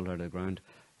footers pulled out of the ground.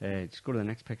 Just go to the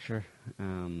next picture.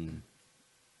 Same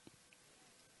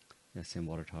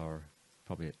water tower.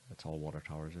 Probably it's all water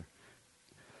towers there.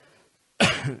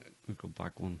 We'll go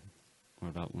back one or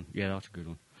that one. Yeah, that's a good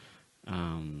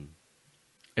one.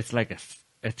 It's like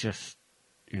it's just,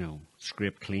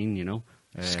 scraped clean,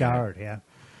 Scarred,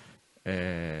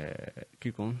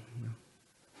 keep going.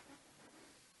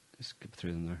 Skip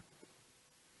through them there.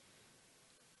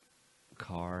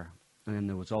 Car. And then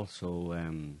there was also,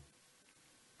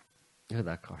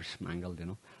 that car's mangled,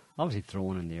 Obviously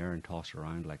thrown in the air and tossed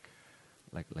around like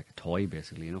a toy,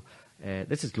 basically,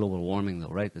 This is global warming, though,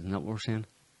 right? Isn't that what we're saying?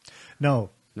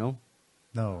 No. No?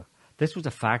 No. This was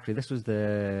a factory. This was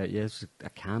this was a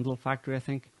candle factory, I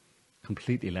think.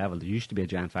 Completely leveled. There used to be a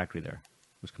giant factory there.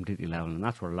 It was completely leveled, and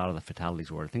that's where a lot of the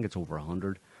fatalities were. I think it's over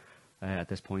 100 at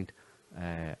this point.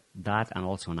 That and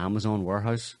also an Amazon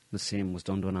warehouse. The same was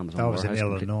done to an Amazon warehouse. That was in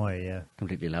Illinois,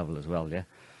 Completely leveled as well,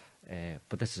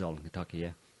 but this is all in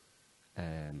Kentucky,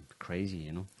 crazy,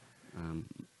 and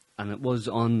it was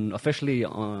officially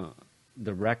on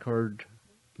the record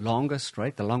longest,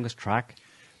 right? The longest track.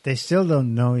 They still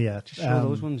don't know yet. Just show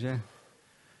those ones,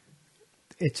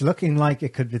 It's looking like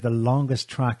it could be the longest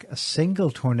track a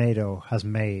single tornado has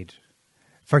made.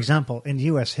 For example, in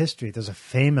U.S. history, there's a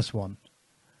famous one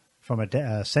from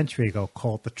a century ago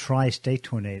called the Tri-State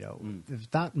Tornado.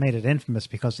 That made it infamous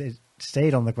because it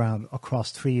stayed on the ground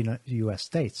across 3 U.S.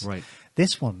 states. Right.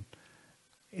 This one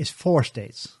is 4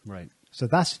 states. Right. So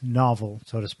that's novel,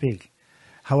 so to speak.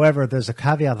 However, there's a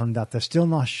caveat on that. They're still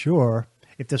not sure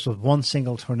if this was one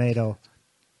single tornado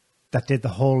that did the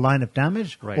whole line of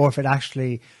damage, or if it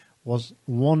actually was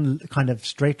one kind of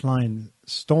straight line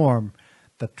storm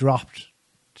that dropped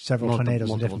several tornadoes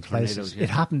in different places. Yeah. It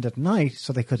happened at night,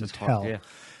 so they couldn't tell.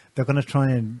 They're going to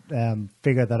try and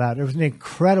figure that out. It was an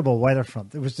incredible weather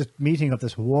front. It was the meeting of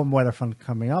this warm weather front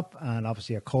coming up and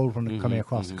obviously a cold one coming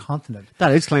across the continent.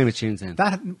 That is climate change then.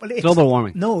 It's global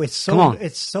warming. No, it's so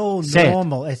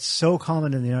normal. It's so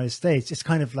common in the United States. It's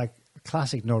kind of like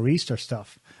classic nor'easter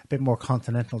stuff. A bit more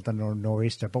continental than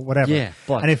nor'easter, but whatever. Yeah,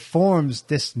 and it forms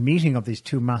this meeting of these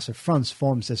two massive fronts,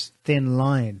 forms this thin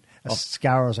line that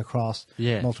scours across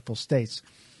multiple states.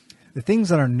 The things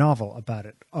that are novel about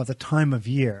it are the time of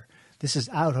year. This is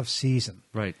out of season.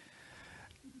 Right.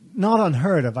 Not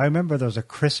unheard of. I remember there was a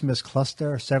Christmas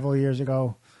cluster several years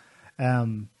ago.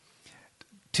 To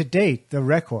date, the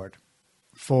record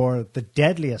for the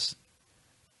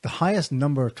highest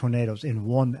number of tornadoes in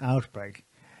one outbreak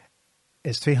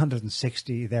is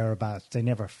 360 thereabouts. They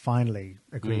never finally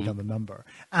agreed on the number.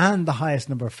 And the highest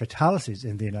number of fatalities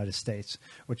in the United States,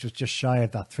 which was just shy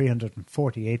of that,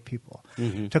 348 people,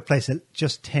 took place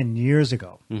just 10 years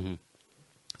ago. So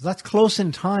that's close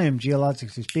in time,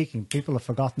 geologically speaking. People have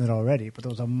forgotten it already, but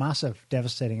there was a massive,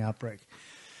 devastating outbreak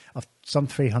of some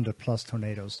 300 plus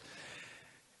tornadoes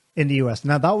in the U.S.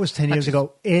 Now, that was 10 years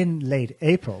ago in late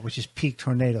April, which is peak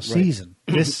tornado season.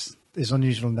 This is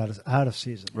unusual in that it's out of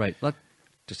season. Right. That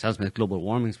just tells me that global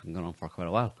warming's been going on for quite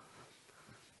a while.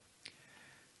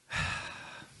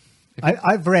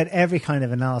 I've read every kind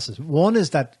of analysis. One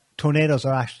is that tornadoes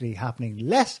are actually happening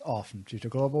less often due to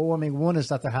global warming. One is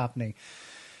that they're happening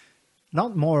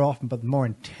not more often, but more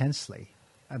intensely.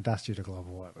 And that's due to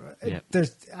global warming. Yeah.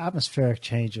 There's atmospheric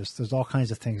changes. There's all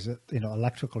kinds of things that,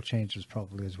 electrical changes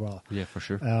probably as well. Yeah, for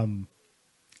sure.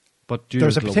 But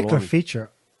there's a particular feature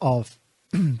of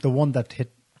the one that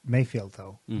hit Mayfield,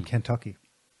 though, in Kentucky.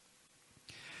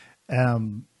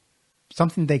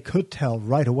 Something they could tell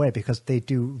right away because they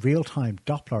do real-time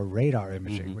Doppler radar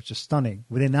imaging, which is stunning.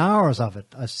 Within hours of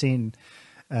it, I've seen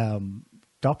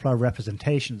Doppler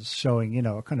representations showing,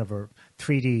 kind of a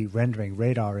 3D rendering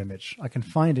radar image. I can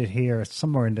find it here. It's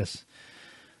somewhere in this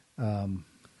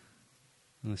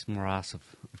this morass of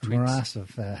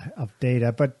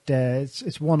data. But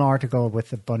it's one article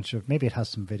with a bunch of, maybe it has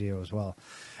some video as well.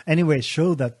 Anyway, it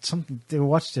showed that they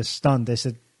watched this stunned. They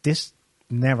said, this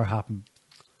never happened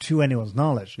to anyone's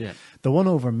knowledge. Yeah. The one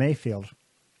over Mayfield,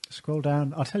 scroll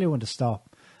down. I'll tell you when to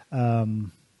stop. There's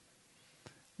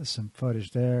some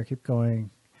footage there. Keep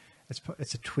going.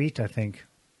 It's a tweet, I think.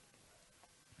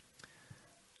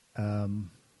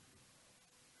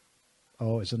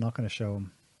 Is it not going to show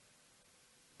him?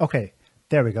 Okay,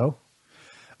 there we go.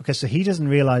 Okay, so he doesn't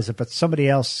realize it, but somebody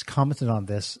else commented on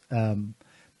this.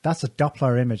 That's a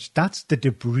Doppler image. That's the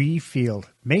debris field.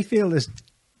 Mayfield is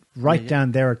right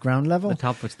down there at ground level. The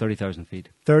top of it's 30,000 feet.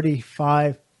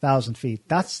 35,000 feet.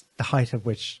 That's the height at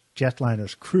which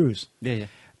jetliners cruise. Yeah.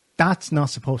 That's not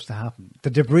supposed to happen. The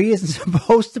debris isn't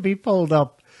supposed to be pulled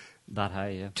up that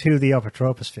high, to the upper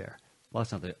troposphere. Well,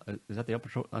 that's not is that the upper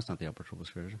that's not the upper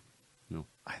troposphere, is it? No.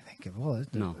 I think it was.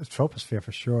 No. It's troposphere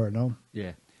for sure, no?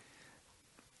 Yeah.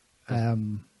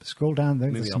 Scroll down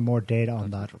there. There's some more data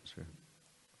on that.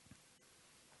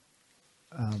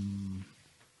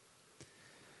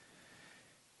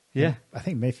 Yeah. I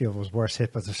think Mayfield was worse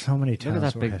hit, but there's so many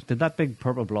towns. Did that big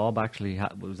purple blob actually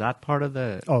was that part of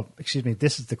the... Oh, excuse me.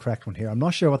 This is the correct one here. I'm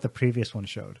not sure what the previous one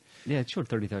showed. Yeah, it showed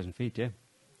 30,000 feet, yeah.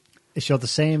 It showed the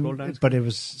same, but it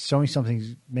was showing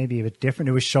something maybe a bit different.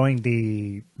 It was showing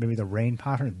maybe the rain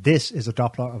pattern. This is a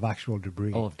Doppler of actual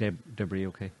debris. Oh, of debris,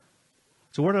 okay.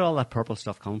 So where did all that purple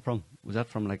stuff come from? Was that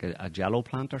from like a jello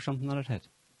plant or something that it hit?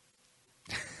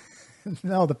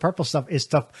 No, the purple stuff is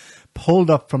stuff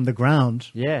pulled up from the ground.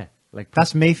 Yeah.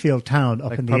 That's Mayfield town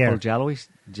up in the air.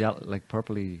 Like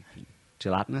purpley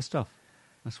gelatinous stuff.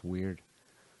 That's weird.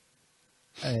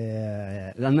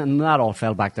 And that all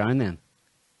fell back down then?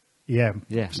 Yeah.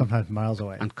 Sometimes miles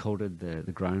away. And coated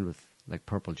the ground with like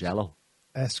purple jello.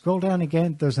 Scroll down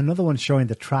again. There's another one showing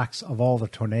the tracks of all the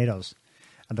tornadoes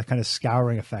and the kind of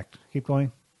scouring effect. Keep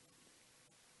going.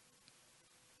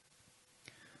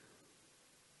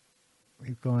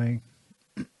 Keep going.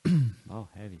 Oh,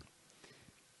 heavy.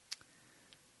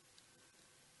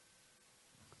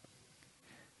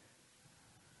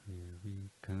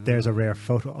 There's a rare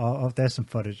photo. There's some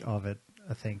footage of it,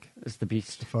 I think. It's the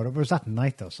beast. The photo. But it was at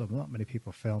night, though, so not many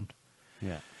people filmed.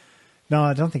 Yeah. No,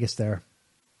 I don't think it's there.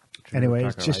 Anyway,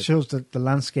 it just shows the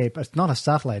landscape. It's not a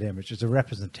satellite image. It's a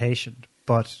representation.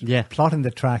 But plotting the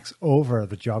tracks over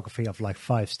the geography of like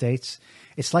 5 states,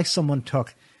 it's like someone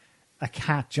took a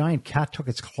giant cat took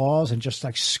its claws and just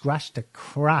like scratched the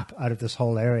crap out of this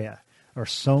whole area. There are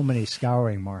so many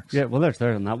scouring marks. Yeah, well, there's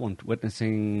there on that one.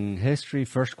 Witnessing history,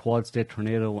 first quad state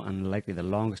tornado, and likely the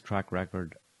longest track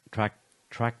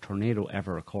tornado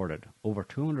ever recorded. Over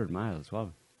 200 miles.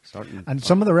 Wow. And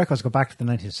some of the records go back to the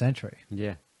 19th century.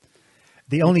 Yeah.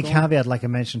 The only caveat, like I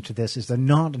mentioned to this, is they're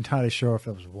not entirely sure if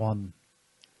it was one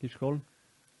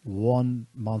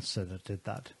monster that did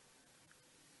that.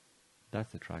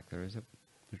 That's the track there, is it?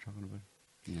 You're talking about?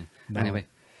 Yeah. No, anyway.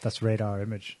 That's radar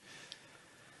image.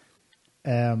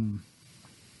 They're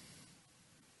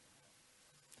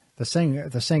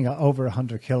saying over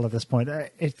 100 killed at this point.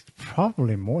 It's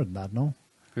probably more than that, no?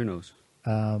 Who knows?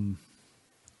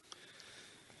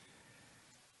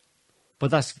 But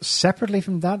that's separately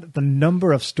from that, the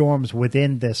number of storms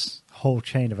within this whole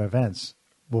chain of events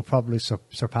will probably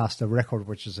surpass the record,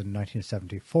 which is in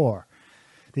 1974.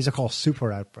 These are called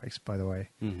super outbreaks, by the way.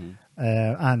 Mm-hmm.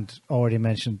 And already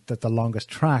mentioned that the longest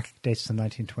track dates to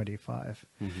 1925.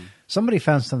 Mm-hmm. Somebody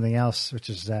found something else, which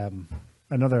is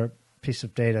another piece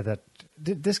of data that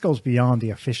this goes beyond the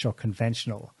official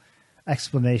conventional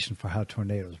explanation for how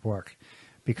tornadoes work,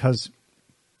 because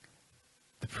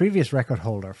the previous record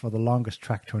holder for the longest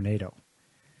track tornado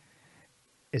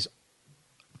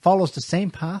follows the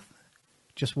same path,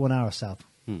 just 1 hour south.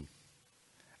 And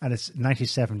it's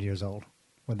 97 years old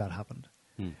when that happened.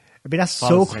 I mean, that's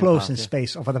so close in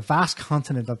space over the vast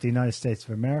continent of the United States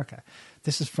of America.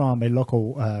 This is from a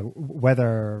local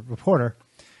weather reporter,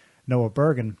 Noah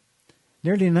Bergen.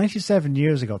 Nearly 97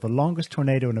 years ago, the longest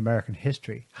tornado in American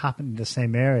history happened in the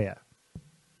same area.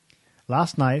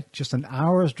 Last night, just an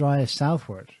hour's drive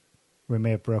southward, we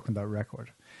may have broken that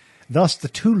record. Thus, the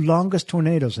two longest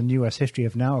tornadoes in U.S. history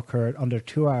have now occurred under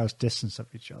 2 hours' distance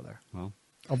of each other. Well,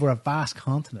 over a vast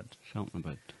continent.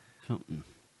 Something.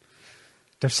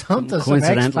 There's some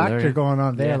X factor going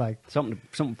on there. Yeah,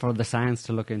 something for the science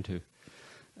to look into.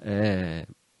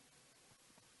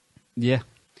 Yeah.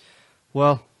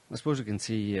 Well, I suppose you can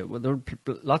see, there are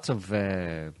lots of,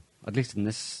 at least in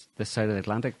this side of the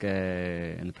Atlantic,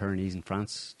 in the Pyrenees in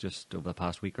France, just over the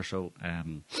past week or so,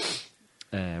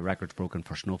 records broken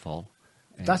for snowfall.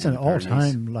 That's an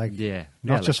all-time,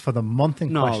 not just for the month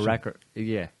in question. No, record,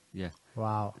 yeah.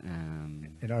 Wow.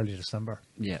 In early December.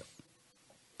 Yeah.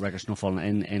 Record snowfall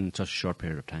in such a short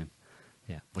period of time.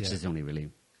 Yeah, which is only really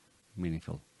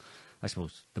meaningful. I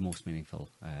suppose the most meaningful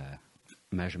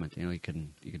measurement. You know, you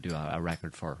could do a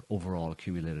record for overall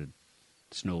accumulated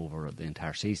snow over the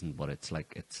entire season, but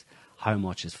it's how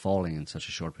much is falling in such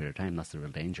a short period of time. That's the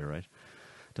real danger, right?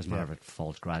 It doesn't matter if it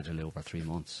falls gradually over 3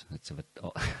 months. It's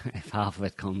if half of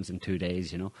it comes in 2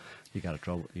 days, you know, you got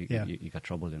trouble. You got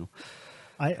trouble, you know.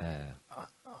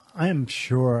 I am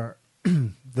sure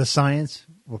the science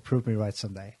will prove me right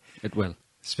someday. It will.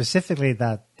 Specifically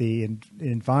that the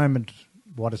environment,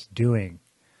 what it's doing,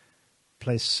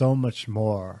 plays so much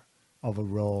more of a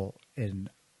role in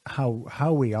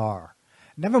how we are.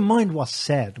 Never mind what's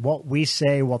said, what we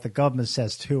say, what the government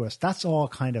says to us. That's all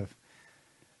kind of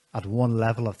at one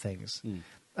level of things.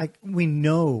 Like, we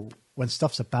know when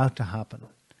stuff's about to happen,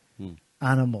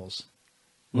 animals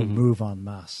will move en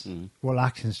masse, will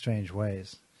act in strange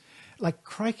ways. Like,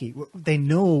 crikey, they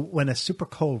know when a super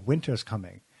cold winter is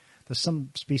coming. There's some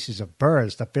species of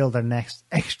birds that build their nests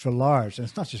extra large. And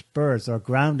it's not just birds. There are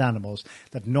ground animals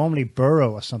that normally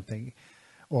burrow or something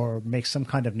or make some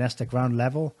kind of nest at ground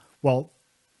level. Well,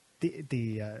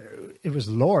 it was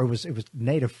lore. It was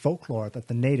native folklore that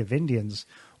the native Indians,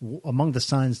 among the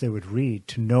signs they would read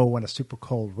to know when a super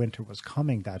cold winter was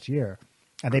coming that year,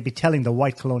 and they'd be telling the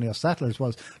white colonial settlers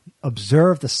was,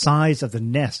 observe the size of the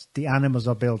nest the animals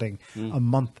are building a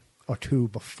month or two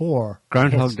before.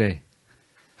 Groundhog Day.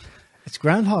 It's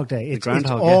Groundhog Day. It's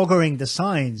auguring the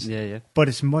signs. Yeah. But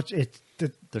it's much.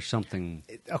 There's something.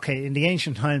 Okay, in the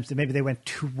ancient times, maybe they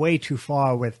went way too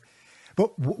far with.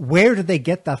 But where did they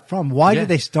get that from? Why did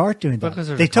they start doing that?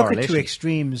 They took it to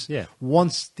extremes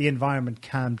once the environment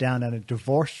calmed down and it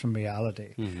divorced from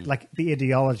reality, like the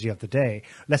ideology of the day.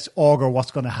 Let's augur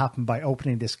what's going to happen by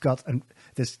opening this gut and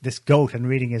this goat and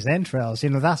reading his entrails. You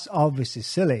know, that's obviously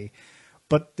silly.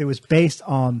 But it was based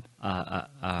on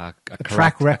a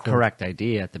track record, a correct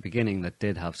idea at the beginning that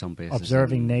did have some basis.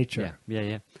 Observing nature.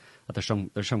 Yeah. But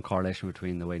there's some correlation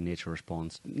between the way nature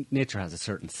responds. Nature has a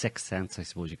certain sixth sense, I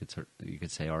suppose you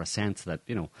could say, or a sense that,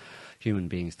 you know, human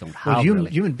beings don't have. Well,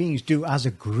 human beings do as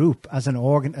a group, as an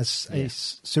organ, as a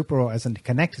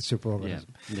connected superorganism.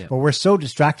 Yeah. But we're so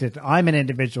distracted. I'm an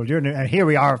individual. And here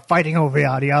we are fighting over the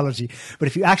ideology. But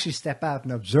if you actually step out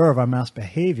and observe our mass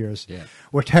behaviors,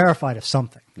 we're terrified of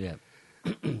something. Yeah.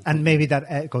 And maybe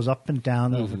that goes up and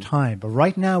down over time. But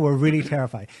right now, we're really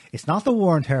terrified. It's not the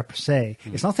war on terror per se.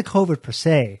 It's not the COVID per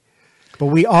se. But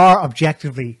we are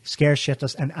objectively scared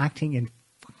shitless and acting in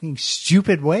fucking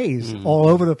stupid ways all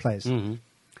over the place. And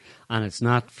it's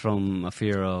not from a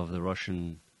fear of the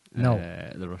Russian No.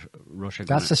 Russia.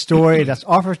 That's the story that's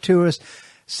offered to us.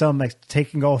 Some like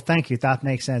taking, oh, thank you, that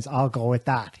makes sense. I'll go with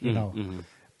that, you know. Mm-hmm.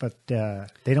 But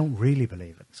they don't really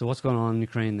believe it. So what's going on in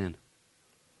Ukraine then?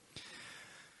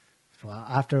 Well,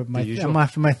 after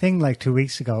my thing like 2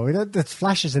 weeks ago, the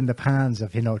flashes in the pans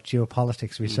of, you know,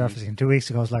 geopolitics resurfacing. 2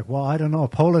 weeks ago, I was like, well, I don't know.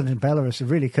 Poland and Belarus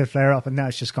really could flare up, and now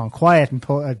it's just gone quiet. And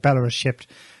Belarus shipped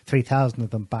 3,000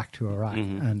 of them back to Iraq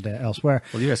and elsewhere.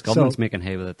 Well, the US government's making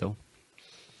hay with it, though.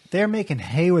 They're making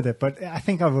hay with it, but I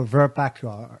think I'll revert back to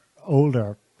our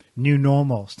older, new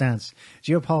normal stance.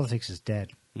 Geopolitics is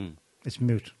dead. It's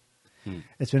moot.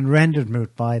 It's been rendered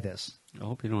moot by this. I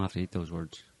hope you don't have to eat those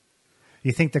words.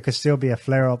 You think there could still be a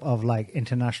flare-up of, like,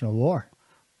 international war?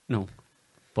 No.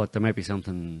 But there might be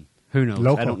something, who knows?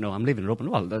 Local. I don't know. I'm leaving it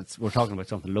open. Well, we're talking about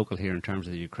something local here in terms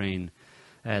of the Ukraine,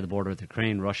 the border with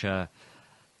Ukraine, Russia.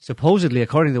 Supposedly,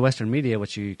 according to the Western media,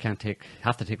 which you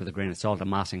have to take with a grain of salt,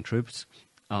 amassing troops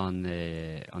on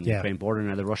the Ukraine border.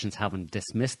 Now, the Russians haven't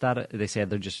dismissed that. They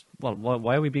said they're just, well,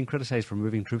 why are we being criticised for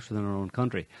moving troops within our own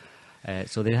country?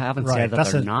 So they haven't said that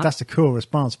they're not. That's a cool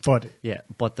response, but... Yeah,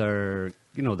 but there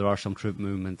are some troop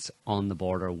movements on the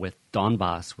border with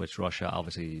Donbass, which Russia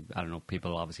obviously, I don't know,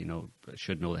 people obviously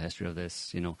should know the history of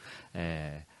this, you know.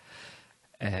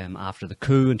 After the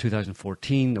coup in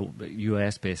 2014, the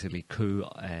US basically coup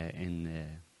in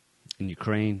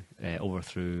Ukraine,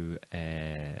 overthrew,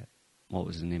 what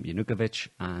was his name, Yanukovych,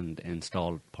 and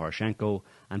installed Poroshenko,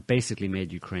 and basically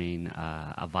made Ukraine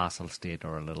a vassal state,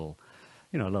 or a little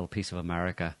piece of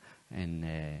America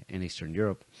in Eastern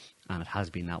Europe, and it has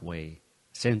been that way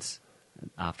since.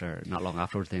 Not long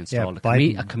afterwards, they installed a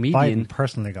comedian. Biden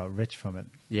personally got rich from it.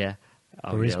 Yeah,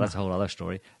 that's a whole other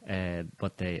story.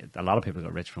 But a lot of people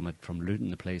got rich from it, from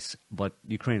looting the place. But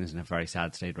Ukraine is in a very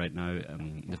sad state right now.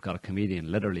 They've got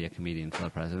literally a comedian for the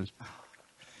president,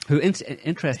 who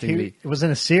interestingly he was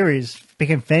in a series,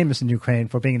 became famous in Ukraine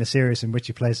for being in a series in which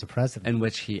he plays the president, in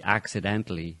which he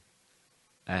accidentally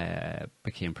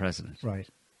became president. Right.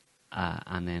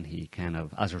 And then he kind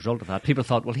of, as a result of that, people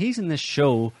thought, well, he's in this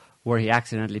show where he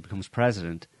accidentally becomes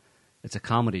president. It's a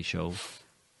comedy show.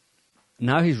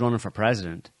 Now he's running for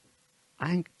president.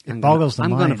 I'm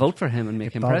going to vote for him and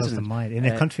make him president. The mind. In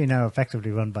a country now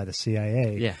effectively run by the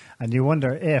CIA. Yeah. And you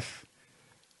wonder if,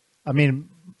 I mean,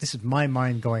 this is my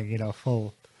mind going, you know,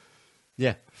 full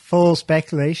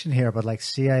speculation here, but like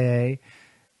CIA,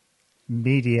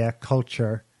 media,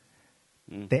 culture,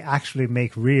 they actually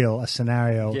make real a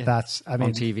scenario that's, I mean,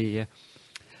 on TV, yeah.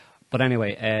 But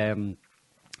anyway,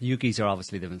 Ukis are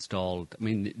obviously, they've installed, I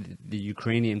mean, the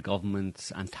Ukrainian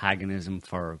government's antagonism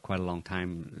for quite a long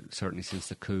time, certainly since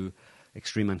the coup,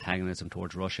 extreme antagonism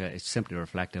towards Russia, is simply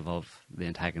reflective of the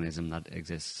antagonism that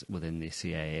exists within the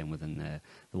CIA and within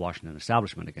the Washington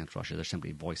establishment against Russia. They're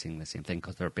simply voicing the same thing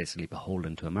because they're basically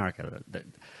beholden to America.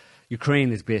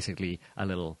 Ukraine is basically a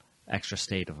little extra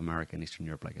state of America and Eastern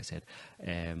Europe, like I said.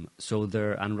 So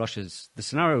the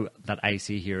scenario that I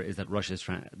see here is that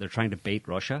they're trying to bait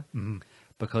Russia,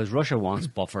 because Russia wants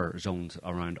buffer zones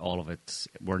around all of its,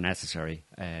 where necessary,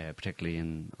 particularly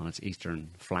on its eastern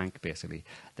flank, basically.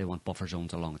 They want buffer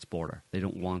zones along its border. They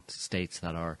don't want states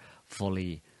that are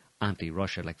fully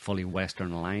anti-Russia, like fully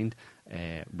Western aligned,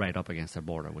 right up against their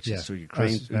border, which is, so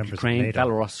Ukraine,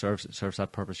 Belarus serves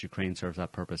that purpose, Ukraine serves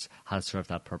that purpose, has served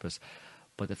that purpose.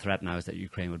 But the threat now is that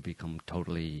Ukraine would become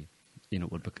totally,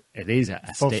 it is a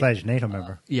full-fledged NATO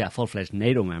member. Full-fledged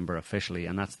NATO member officially,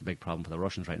 and that's the big problem for the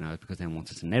Russians right now, because then once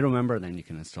it's a NATO member, then you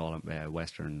can install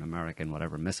Western American,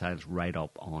 whatever, missiles right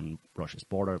up on Russia's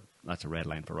border. That's a red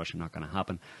line for Russia, not going to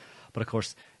happen. But of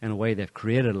course, in a way, they've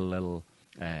created a little,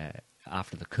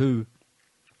 after the coup,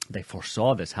 they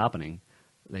foresaw this happening.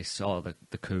 They saw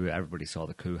the coup, everybody saw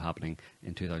the coup happening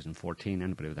in 2014,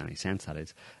 anybody with any sense, that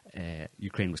is.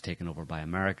 Ukraine was taken over by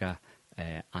America,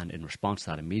 and in response to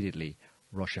that, immediately,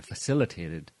 Russia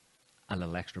facilitated a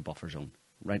little extra buffer zone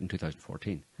right in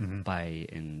 2014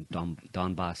 in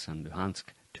Donbass and Luhansk,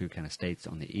 two kind of states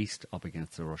on the east up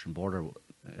against the Russian border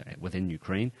within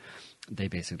Ukraine. They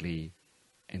basically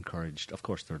encouraged, of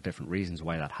course there are different reasons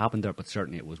why that happened there, but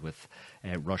certainly it was with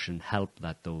Russian help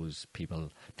that those people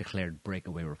declared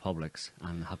breakaway republics,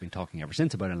 and have been talking ever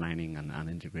since about aligning and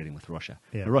integrating with Russia.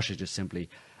 Yeah. Russia just simply,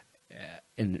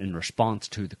 in response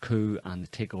to the coup and the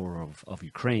takeover of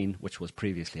Ukraine, which was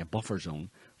previously a buffer zone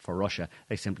for Russia,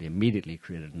 they simply immediately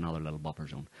created another little buffer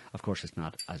zone. Of course, it's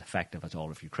not as effective as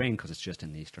all of Ukraine because it's just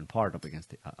in the eastern part, up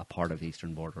against a part of the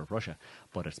eastern border of Russia,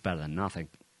 but it's better than nothing.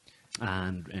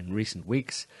 And in recent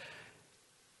weeks,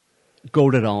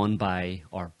 goaded on by,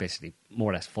 or basically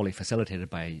more or less fully facilitated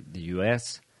by the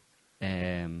US,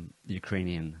 the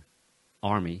Ukrainian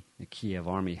army, the Kiev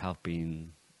army, have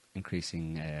been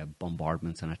increasing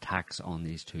bombardments and attacks on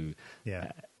these two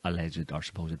alleged or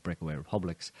supposed breakaway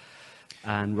republics.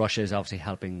 And Russia is obviously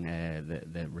helping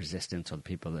the resistance or the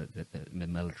people, the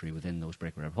military within those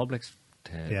breakaway republics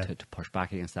to push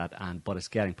back against that. But it's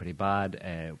getting pretty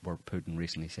bad. Where Putin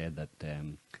recently said that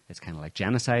it's kind of like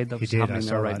genocide that's happening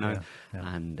there right now.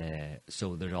 Yeah. And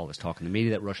so there's all this talk in the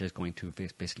media that Russia is going to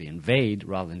basically invade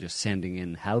rather than just sending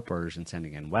in helpers and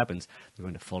sending in weapons. They're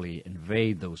going to fully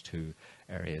invade those two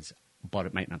areas. But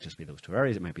it might not just be those two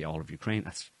areas. It might be all of Ukraine.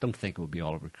 I don't think it would be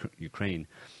all of Ukraine.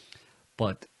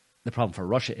 But the problem for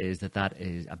Russia is that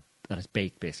is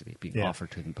baked, basically, being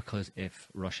offered to them. Because if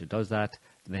Russia does that,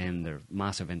 then there's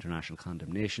massive international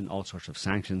condemnation, all sorts of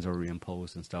sanctions are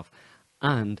reimposed and stuff.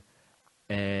 And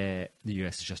the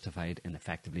US is justified in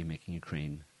effectively making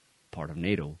Ukraine part of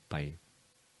NATO by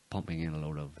pumping in a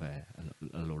load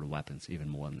of weapons, even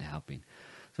more than they have been.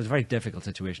 So it's a very difficult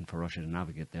situation for Russia to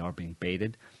navigate. They are being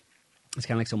baited. It's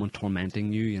kind of like someone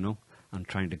tormenting you, and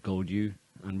trying to goad you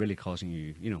and really causing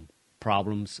you,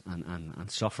 problems and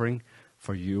suffering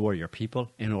for you or your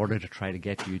people in order to try to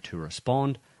get you to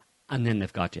respond, and then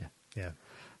they've got you. Yeah.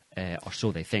 Or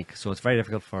so they think. So it's very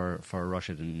difficult for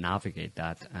Russia to navigate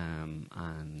that.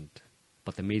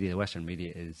 But the media, the Western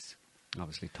media, is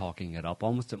obviously talking it up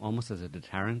almost as a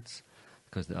deterrent,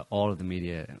 because all of the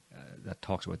media that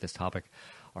talks about this topic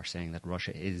are saying that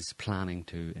Russia is planning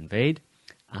to invade,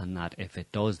 and that if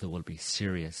it does, there will be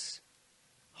serious,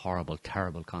 horrible,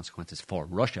 terrible consequences for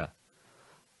Russia.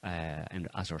 And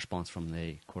as a response from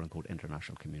the quote-unquote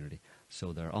international community.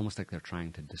 So they're almost like they're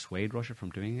trying to dissuade Russia from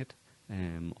doing it,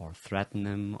 or threaten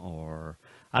them, or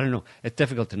I don't know. It's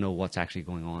difficult to know what's actually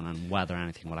going on and whether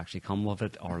anything will actually come of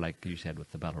it, or like you said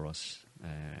with the Belarus,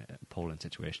 Poland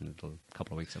situation, a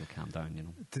couple of weeks it'll calm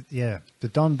down, The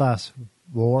Donbass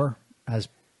war has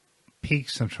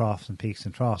peaks and troughs and peaks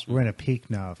and troughs. We're in a peak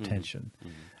now of tension.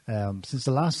 Mm-hmm. Since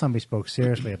the last time we spoke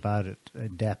seriously about it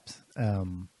in depth,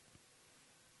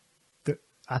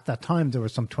 at that time, there were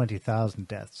some 20,000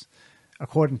 deaths.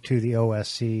 According to the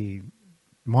OSCE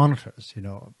monitors,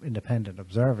 independent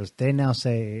observers, they now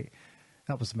say,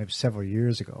 that was maybe several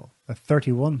years ago, that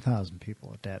 31,000 people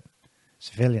are dead,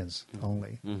 civilians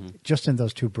only, just in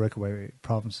those two breakaway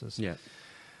provinces. Yeah.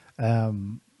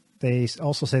 They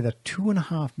also say that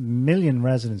 2.5 million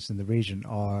residents in the region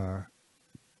are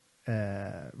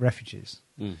refugees.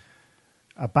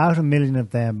 About 1 million of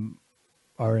them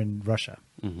are in Russia.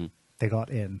 Mm-hmm. They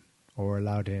got in or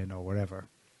allowed in or whatever.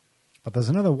 But there's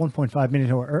another 1.5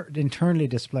 million who are internally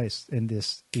displaced in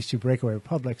these two breakaway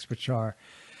republics, which are,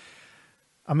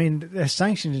 they're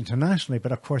sanctioned internationally,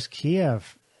 but of course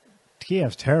Kiev's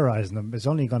terrorizing them is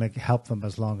only going to help them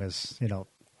as long as,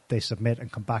 they submit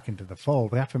and come back into the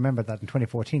fold. We have to remember that in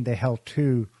 2014 they held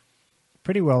two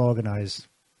pretty well organized,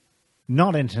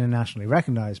 not internationally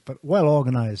recognized, but well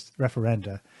organized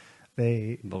referenda.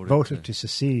 They voted to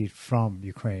secede from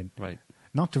Ukraine. Right.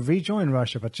 Not to rejoin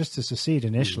Russia, but just to secede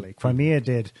initially. Crimea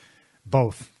did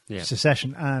both,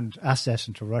 secession and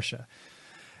accession to Russia.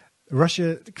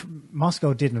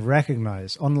 Moscow didn't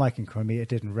recognize, unlike in Crimea, it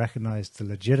didn't recognize the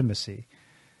legitimacy.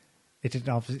 It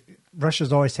didn't.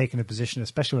 Russia's always taken a position,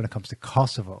 especially when it comes to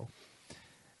Kosovo,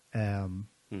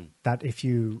 that if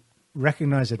you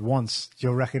recognize it once,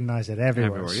 you'll recognize it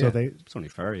everywhere. So it's only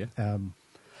fair, yeah.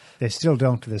 They still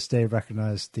don't, to this day,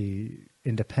 recognize the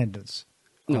independence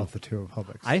of the two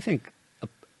republics. I think,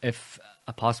 if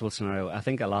a possible scenario, I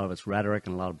think a lot of it's rhetoric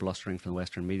and a lot of blustering from the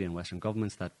Western media and Western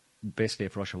governments that basically,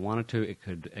 if Russia wanted to, it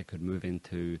could move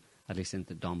into, at least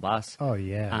into Donbass. Oh,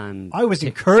 yeah. And I was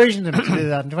encouraging them to do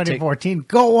that in 2014.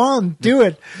 Go on, do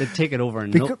it. They'd take it over in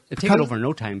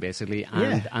no time, basically.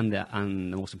 And the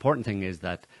most important thing is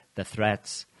that the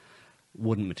threats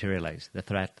wouldn't materialize.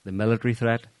 The military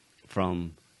threat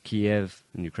from Kiev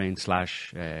and Ukraine /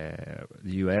 the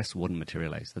US wouldn't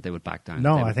materialize, that they would back down.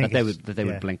 No, they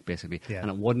would blink, basically. Yeah.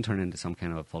 And it wouldn't turn into some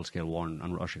kind of a full-scale war,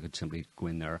 and Russia could simply go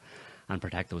in there and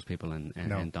protect those people in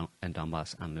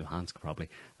Donbass and Luhansk, probably.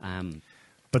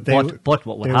 But what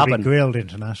would happen? They would be grilled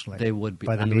internationally. They would be,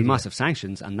 and there would be massive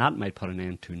sanctions, and that might put an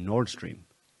end to Nord Stream.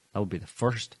 That would be the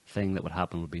first thing that would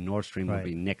happen. Would be Nord Stream would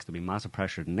be next. There'd be massive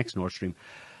pressure to the next Nord Stream.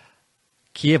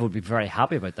 Kiev would be very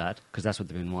happy about that, because that's what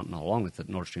they've been wanting all along, is that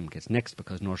Nord Stream gets nixed,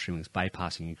 because Nord Stream is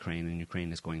bypassing Ukraine, and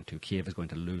Kiev is going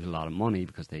to lose a lot of money,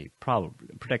 because they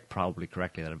predict probably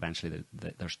correctly that eventually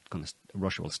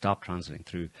Russia will stop transiting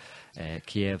through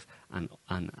Kiev,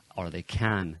 or they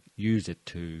can use it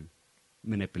to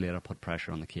manipulate or put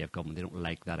pressure on the Kiev government. They don't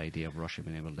like that idea of Russia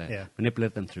being able to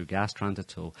manipulate them through gas transit,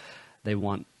 so they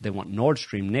want Nord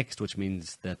Stream nixed, which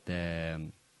means that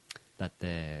the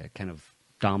kind of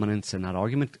dominance in that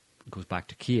argument goes back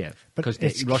to Kiev. But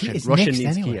because Russia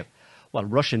needs anyway. Kiev. Well,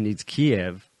 Russia needs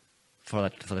Kiev for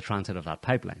the transit of that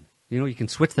pipeline. You can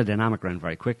switch the dynamic around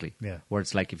very quickly. Yeah. Where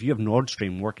it's like if you have Nord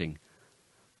Stream working,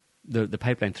 the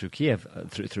pipeline through Kiev,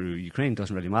 through Ukraine,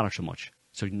 doesn't really matter so much.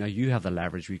 So now you have the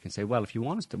leverage where you can say, well, if you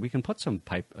want us to, we can put some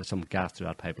gas through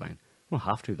that pipeline. We don't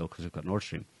have to, though, because we've got Nord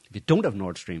Stream. If you don't have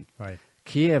Nord Stream, right.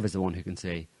 Kiev is the one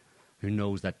who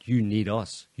knows that you need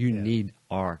us. You need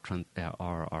our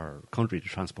country to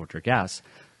transport your gas.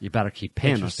 You better keep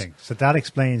paying us. Interesting. So that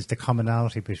explains the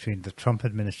commonality between the Trump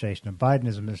administration and Biden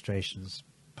administration's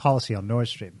policy on Nord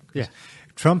Stream. Yeah.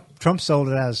 Trump sold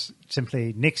it as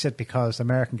simply nix it because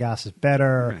American gas is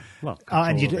better. Yeah. Well,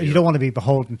 and you don't want to be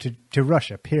beholden to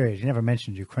Russia, period. You never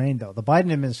mentioned Ukraine, though. The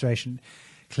Biden administration,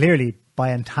 clearly,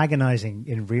 by antagonizing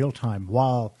in real time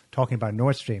while talking about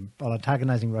Nord Stream, while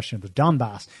antagonizing Russia and the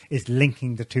Donbass, is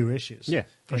linking the two issues. Yeah,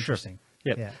 for Interesting.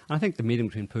 Sure. Yeah. And I think the meeting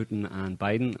between Putin and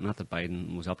Biden, not that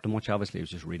Biden was up to much, obviously, he was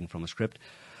just reading from a script.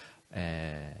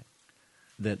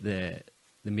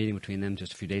 The meeting between them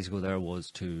just a few days ago there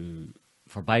was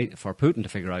for Putin to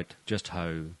figure out just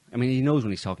how. I mean, he knows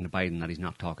when he's talking to Biden that he's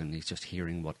not talking; he's just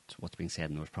hearing what's being said,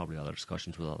 and there was probably other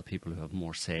discussions with other people who have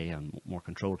more say and more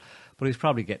control. But he's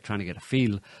probably trying to get a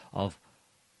feel of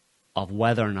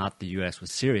whether or not the US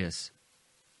was serious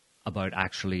about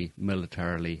actually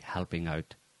militarily helping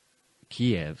out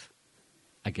Kiev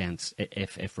against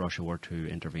if Russia were to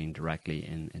intervene directly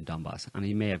in Donbass. And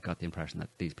he may have got the impression that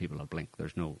these people have blinked.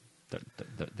 There's no.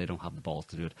 They don't have the balls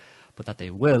to do it, but that they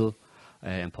will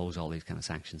impose all these kind of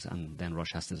sanctions, and then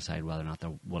Russia has to decide whether or not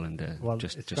they're willing to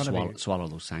swallow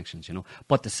those sanctions.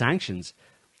 But the sanctions,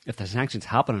 if the sanctions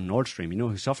happen on Nord Stream, you know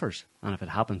who suffers, and if it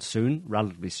happens soon,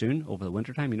 relatively soon, over the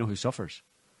winter time, you know who suffers?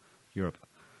 Europe.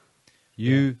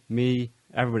 You, me,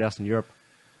 everybody else in Europe.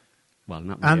 Well,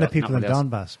 not and really, the people in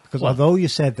Donbass, because although you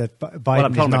said that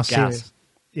Biden is not serious,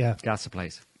 gas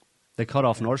supplies, they cut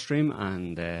off Nord Stream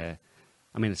and.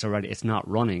 I mean, it's not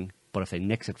running, but if they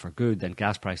nix it for good, then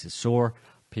gas prices soar,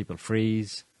 people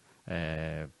freeze,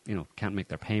 can't make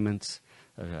their payments.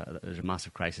 There's a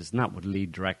massive crisis, and that would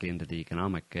lead directly into the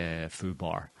economic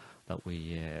foobar that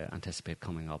we anticipate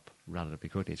coming up relatively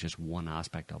quickly. It's just one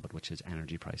aspect of it, which is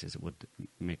energy prices. It would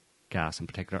make gas in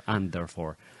particular, and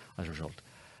therefore, as a result,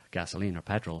 gasoline or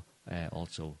petrol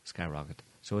also skyrocket.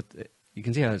 So you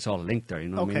can see how it's all linked there.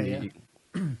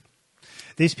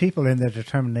 These people, in their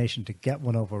determination to get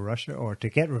one over Russia or to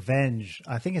get revenge,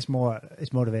 I think it's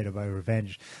motivated by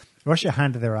revenge. Russia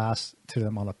handed their ass to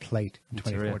them on a plate in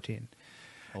 2014.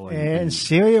 And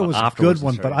Syria was a good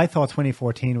one, but I thought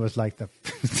 2014 was like the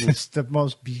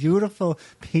most beautiful,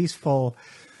 peaceful,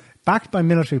 backed by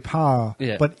military power,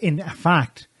 but in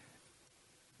fact,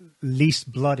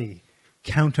 least bloody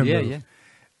counter move.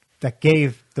 That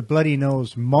gave the bloody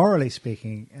nose, morally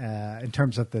speaking, in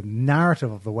terms of the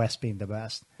narrative of the West being the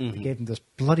best. Mm-hmm. They gave them this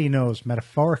bloody nose,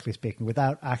 metaphorically speaking,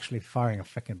 without actually firing a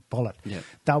freaking bullet. Yeah.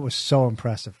 That was so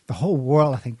impressive. The whole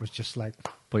world, I think, was just like...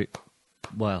 that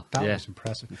was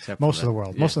impressive. Most of the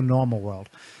world. Most of the normal world.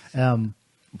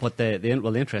 But the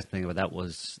interesting thing about that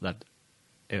was that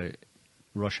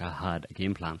Russia had a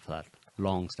game plan for that.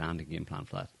 Long-standing game plan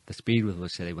for that. The speed with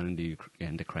which they went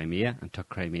into Crimea and took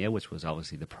Crimea, which was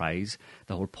obviously the prize.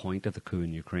 The whole point of the coup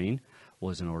in Ukraine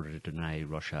was in order to deny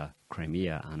Russia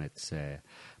Crimea and its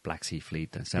Black Sea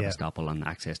fleet and Sevastopol and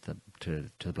access to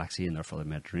the Black Sea and therefore the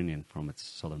Mediterranean from its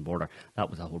southern border.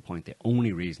 That was the whole point. The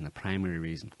only reason, the primary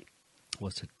reason,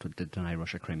 was to deny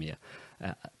Russia Crimea.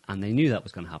 And they knew that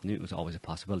was going to happen. It was always a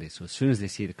possibility. So as soon as they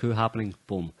see the coup happening,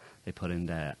 boom, they put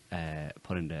into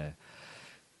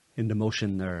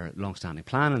motion their long-standing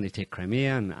plan, and they take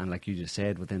Crimea, and like you just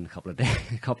said, within a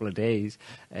couple of days,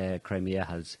 Crimea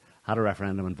has had a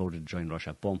referendum and voted to join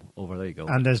Russia. Boom, over there you go.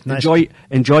 And there's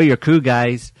enjoy your coup,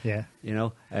 guys. Yeah,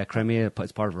 Crimea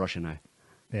is part of Russia now.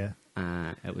 Yeah,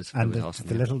 it was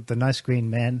awesome. The nice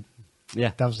green men.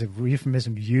 Yeah, that was a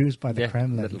euphemism used by the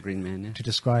Kremlin, little green men, to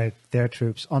describe their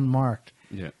troops unmarked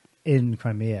in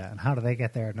Crimea. And how do they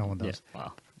get there? No one does. Yeah.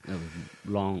 Wow. It was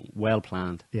long, well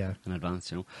planned in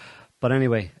advance, But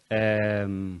anyway,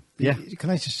 Can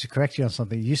I just correct you on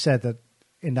something? You said that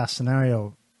in that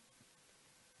scenario,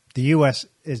 the US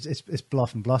is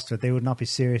bluff and bluster. They would not be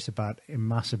serious about a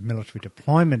massive military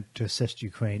deployment to assist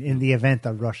Ukraine in the event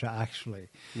that Russia actually.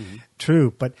 Mm-hmm.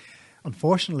 True, but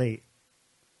unfortunately,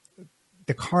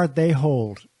 the card they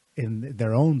hold in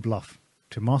their own bluff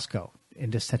to Moscow in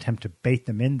this attempt to bait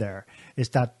them in there is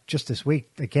that just this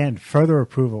week, again, further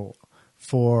approval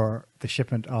for the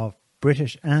shipment of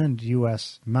British and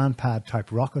US Manpad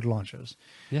type rocket launchers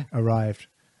arrived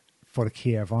for the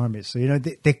Kiev armies. So,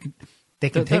 They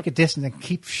can take a distance and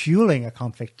keep fueling a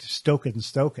conflict, stoke it and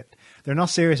stoke it. They're not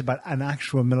serious about an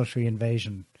actual military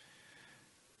invasion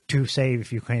to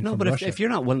save Ukraine from Russia. No, but if you're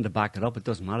not willing to back it up, it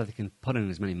doesn't matter. They can put in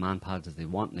as many manpads as they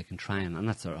want, and they can try and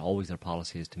that's always their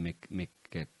policy, is to make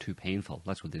it too painful.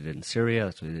 That's what they did in Syria.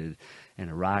 That's what they did in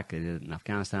Iraq. They did it in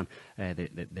Afghanistan.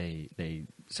 They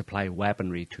supply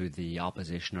weaponry to the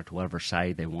opposition or to whatever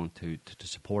side they want to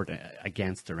support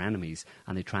against their enemies,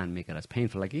 and they try and make it as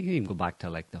painful. Like, you can even go back to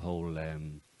like the whole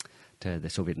to the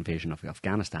Soviet invasion of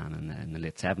Afghanistan in the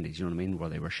late 70s. You know what I mean? Where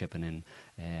they were shipping in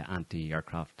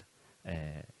anti-aircraft.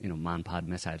 Manpad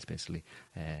missiles, basically,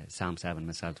 SAM-7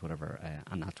 missiles, whatever,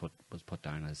 and that's what was put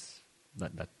down as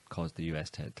that caused the US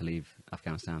to leave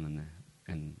Afghanistan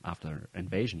in after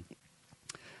invasion.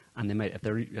 And they might,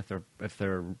 if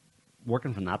they're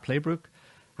working from that playbook,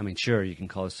 I mean, sure, you can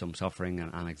cause some suffering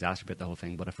and exacerbate the whole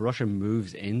thing. But if Russia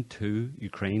moves into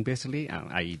Ukraine, basically,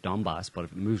 i.e. Donbass, but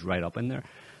if it moves right up in there,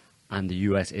 and the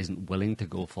US isn't willing to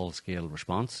go full scale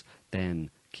response, then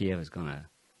Kiev is going to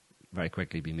very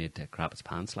quickly be made to crap its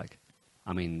pants. Like,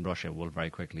 I mean, Russia will very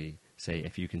quickly say,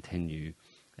 if you continue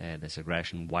this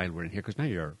aggression while we're in here, because now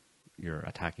you're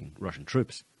attacking Russian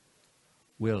troops,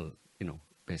 we'll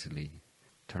basically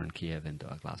turn Kiev into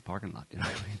a glass parking lot. You know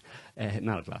what I mean?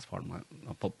 Not a glass parking lot,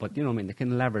 but you know what I mean. They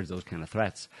can leverage those kind of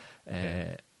threats.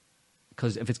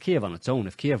 Because if it's Kiev on its own,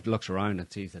 if Kiev looks around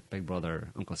and sees that Big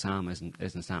Brother Uncle Sam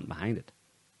isn't standing behind it,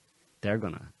 they're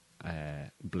gonna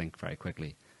blink very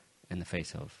quickly in the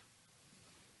face of.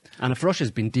 And if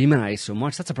Russia's been demonized so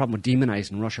much, that's a problem with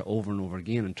demonizing Russia over and over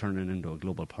again and turning it into a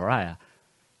global pariah.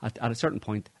 At a certain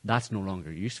point, that's no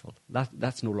longer useful.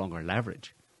 That's no longer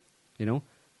leverage. You know,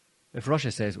 if Russia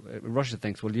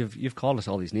thinks, well, you've called us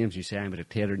all these names, you say I'm a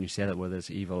dictator, and you say that we're this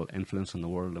evil influence on the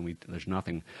world, and there's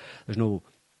no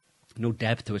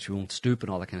depth to which we won't stoop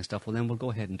and all that kind of stuff. Well, then we'll go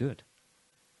ahead and do it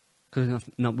because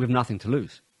we have nothing to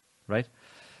lose, right?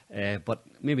 But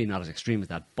maybe not as extreme as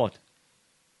that, but.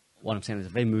 What I'm saying is,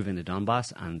 if they move into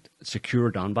Donbass and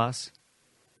secure Donbass,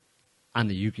 and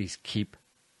the Ukis keep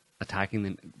attacking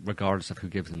them regardless of who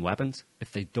gives them weapons,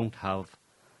 if they don't have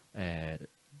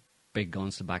big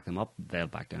guns to back them up, they'll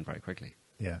back down very quickly.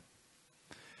 Yeah.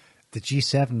 The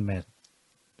G7 met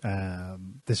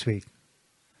this week.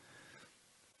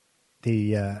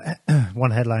 The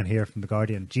one headline here from The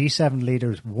Guardian: G7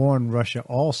 leaders warn Russia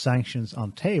all sanctions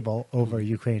on table over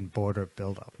Ukraine border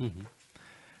build-up. Mm-hmm.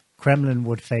 Kremlin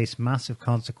would face massive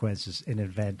consequences in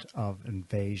event of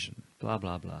invasion. Blah,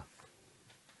 blah, blah.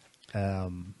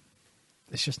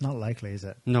 It's just not likely, is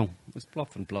it? No, it's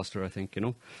bluff and bluster, I think,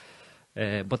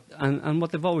 But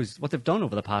what they've done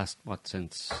over the past,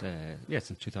 since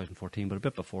 2014, but a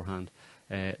bit beforehand,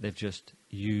 they've just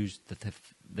used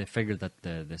they figured that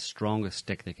the strongest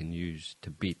stick they can use to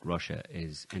beat Russia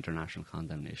is international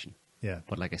condemnation. Yeah.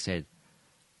 But like I said,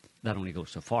 that only goes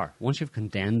so far. Once you've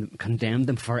condemned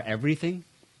them for everything,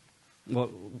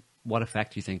 what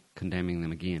effect do you think condemning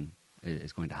them again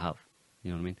is going to have? You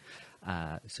know what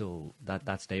I mean? So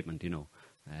that statement,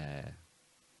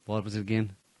 what was it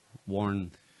again?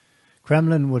 Warn.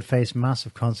 Kremlin would face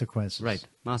massive consequences. Right,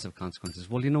 massive consequences.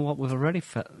 Well, you know what? We've already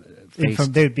faced...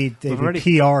 They'd be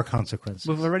PR consequences.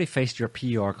 We've already faced your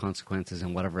PR consequences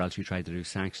and whatever else you tried to do,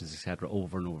 sanctions, etc.,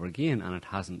 over and over again, and it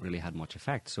hasn't really had much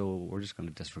effect. So we're just going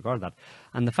to disregard that.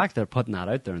 And the fact they're putting that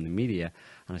out there in the media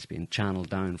and it's being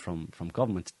channeled down from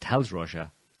governments tells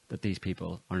Russia that these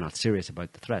people are not serious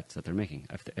about the threats that they're making.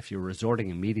 If you're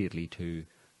resorting immediately to,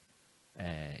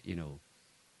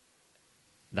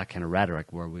 that kind of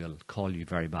rhetoric where we'll call you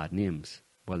very bad names,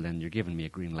 well, then you're giving me a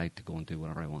green light to go and do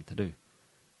whatever I want to do,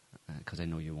 because I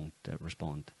know you won't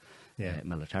respond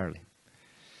militarily.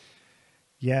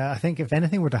 Yeah, I think if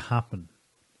anything were to happen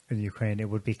in Ukraine, it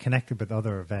would be connected with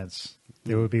other events.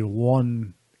 There would be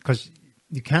one, because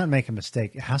you can't make a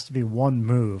mistake. It has to be one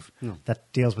move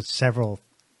that deals with several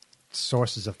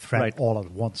sources of threat all at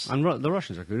once. And the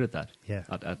Russians are good at that. Yeah,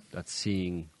 at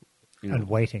seeing. And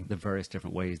waiting. The various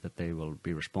different ways that they will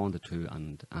be responded to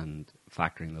and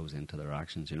factoring those into their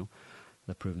actions,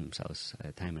 They've proven themselves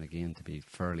time and again to be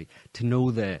to know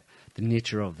the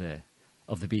nature of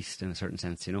the beast in a certain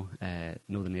sense, know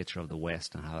the nature of the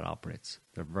West and how it operates.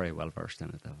 They're very well versed in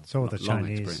it. So the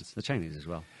Chinese. Experience. The Chinese as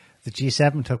well. The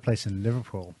G7 took place in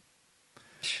Liverpool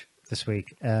this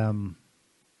week.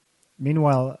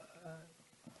 Meanwhile,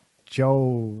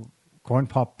 Joe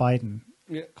Cornpop Biden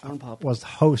was the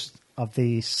host of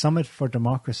the Summit for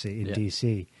Democracy in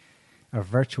DC, a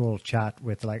virtual chat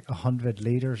with like 100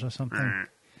 leaders or something.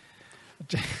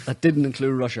 That didn't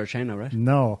include Russia or China, right?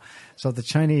 No. So the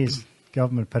Chinese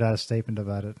government put out a statement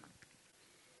about it.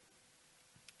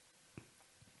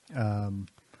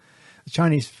 The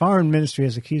Chinese Foreign Ministry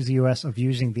has accused the US of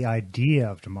using the idea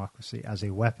of democracy as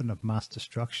a weapon of mass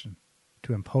destruction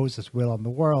to impose its will on the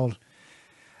world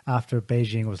after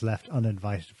Beijing was left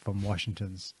uninvited from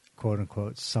Washington's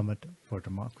quote-unquote summit for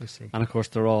democracy. And of course,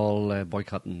 they're all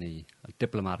boycotting the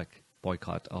diplomatic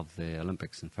boycott of the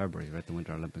Olympics in February, right? The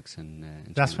Winter Olympics in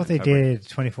That's China what in they February. did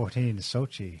 2014 in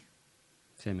Sochi.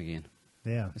 Same again.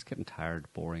 Yeah. It's getting tired,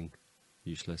 boring,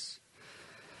 useless.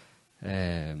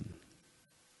 Yeah,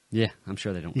 I'm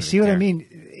sure they don't. You really see what care. I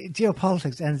mean?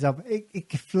 Geopolitics ends up,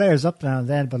 it flares up now and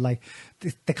then, but like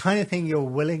the kind of thing you're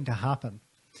willing to happen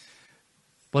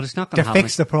But it's not going to to happen.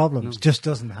 fix the problems just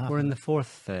doesn't happen. We're in the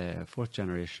fourth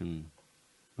generation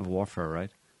of warfare, right?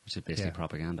 Which is basically Yeah.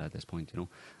 propaganda at this point,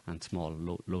 and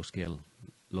small, low scale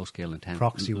intensity,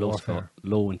 Proxy warfare.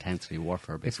 low intensity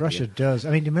warfare. If Basically, Russia does,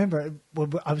 I mean, remember,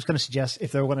 I was going to suggest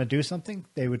if they were going to do something,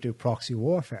 they would do proxy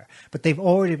warfare. But they've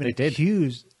already been They did.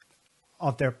 accused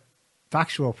of their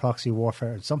factual proxy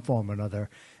warfare in some form or another,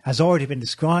 has already been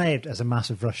described as a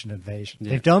massive Russian invasion.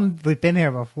 Yeah. We've been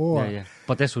here before. Yeah.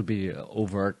 But this would be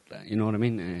overt. You know what I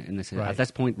mean? In this, Right. At this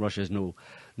point, Russia has no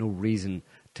reason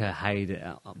to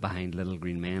hide behind little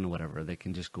green men or whatever. They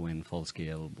can just go in full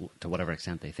scale to whatever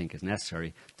extent they think is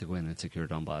necessary to go in and secure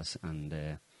Donbass and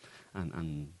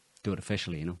do it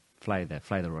officially. Fly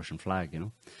the Russian flag.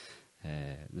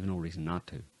 There's no reason not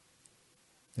to.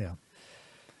 Yeah.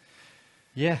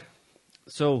 Yeah.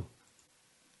 So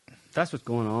that's what's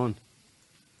going on.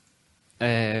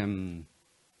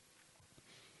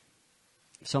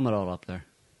 Sum it all up there.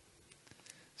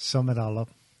 Sum it all up.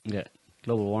 Yeah.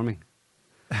 Global warming.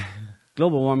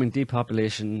 Global warming,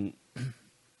 depopulation,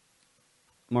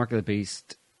 mark of the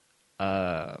beast,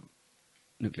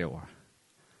 nuclear war.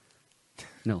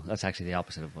 No, that's actually the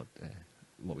opposite of what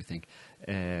we think.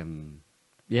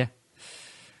 Yeah.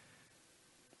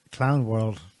 Clown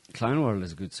world. Clown world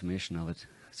is a good summation of it.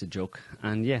 It's a joke.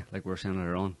 And yeah, like we were saying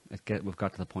earlier on, we've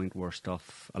got to the point where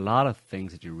a lot of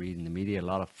things that you read in the media, a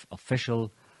lot of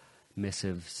official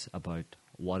missives about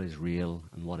what is real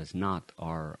and what is not,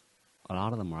 a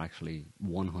lot of them are actually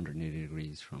 180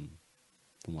 degrees from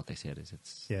what they say it is.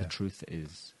 The truth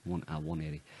is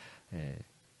 180.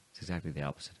 It's exactly the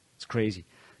opposite. It's crazy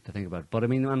to think about. But I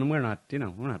mean, and we're not, it's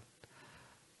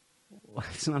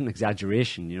not an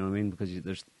exaggeration, you know what I mean? Because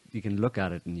you can look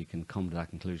at it and you can come to that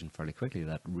conclusion fairly quickly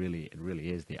that it really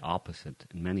is the opposite,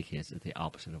 in many cases, the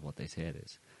opposite of what they say it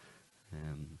is.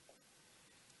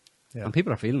 And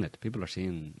people are feeling it. People are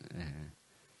seeing,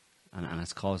 and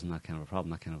it's causing that kind of a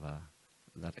problem,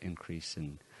 that increase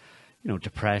in,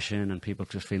 depression and people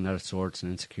just feeling out of sorts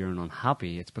and insecure and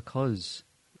unhappy. It's because,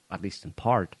 at least in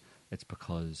part, it's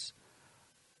because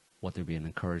what they're being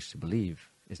encouraged to believe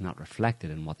is not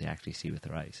reflected in what they actually see with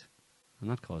their eyes. And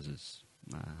that causes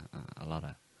a lot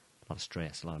of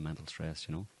stress, a lot of mental stress,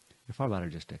 You're far better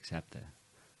just to accept the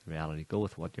reality. Go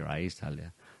with what your eyes tell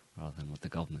you rather than what the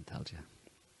government tells you.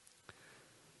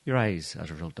 Your eyes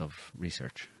as a result of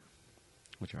research,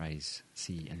 what your eyes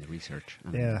see in the research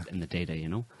and in the data,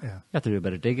 You have to do a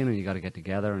bit of digging and you got to get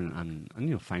together and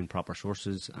find proper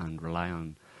sources and rely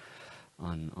on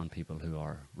people who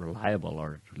are reliable,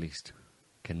 or at least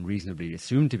can reasonably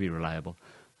assume to be reliable.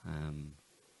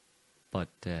 But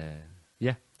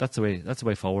that's the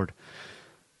way forward.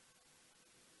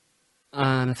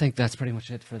 And I think that's pretty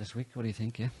much it for this week. What do you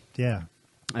think? Yeah.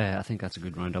 I think that's a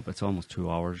good roundup. It's almost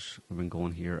 2 hours we've been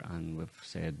going here, and we've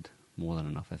said more than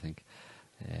enough, I think,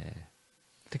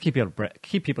 to keep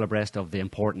people abreast of the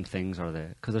important things,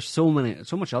 because there's so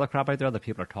much other crap out there that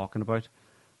people are talking about,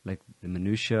 like the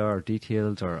minutiae or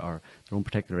details or their own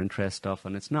particular interest stuff,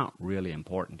 and it's not really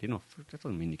important. That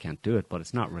doesn't mean you can't do it, but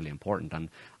it's not really important. And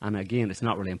again, it's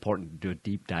not really important to do a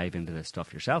deep dive into this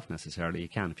stuff yourself necessarily. You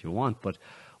can if you want, but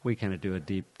we kind of do a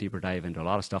deeper dive into a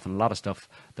lot of stuff, and a lot of stuff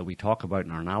that we talk about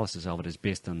in our analysis of it is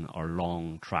based on our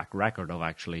long track record of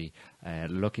actually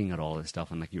looking at all this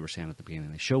stuff. And like you were saying at the beginning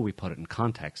of the show, we put it in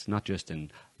context, not just in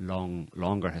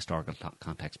longer historical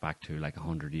context back to like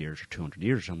 100 years or 200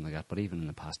 years or something like that, but even in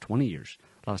the past 20 years.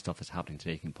 A lot of stuff that's happening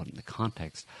today can put in the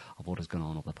context of what has gone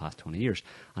on over the past 20 years.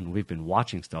 And we've been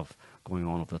watching stuff going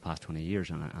on over the past 20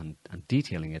 years and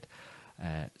detailing it.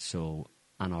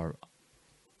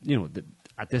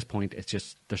 At this point, it's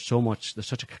just there's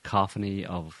such a cacophony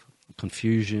of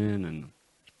confusion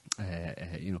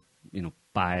and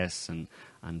bias and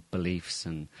beliefs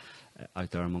and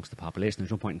out there amongst the population.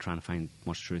 There's no point in trying to find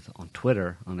much truth on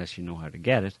Twitter unless you know how to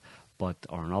get it, or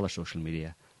on other social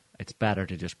media. It's better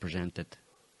to just present it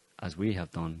as we have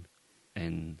done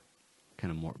in kind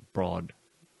of more broad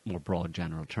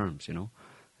general terms.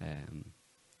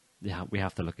 we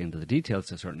have to look into the details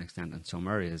to a certain extent in some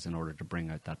areas in order to bring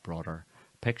out that broader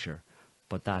picture.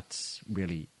 But that's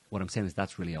really, what I'm saying is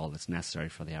that's really all that's necessary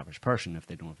for the average person. If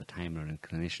they don't have the time or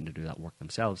inclination to do that work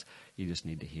themselves, you just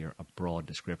need to hear a broad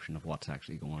description of what's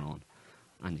actually going on.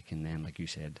 And you can then, like you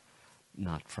said,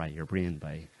 not fry your brain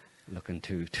by looking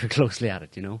too closely at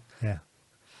it, you know? Yeah.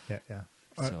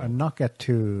 So, and not get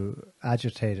too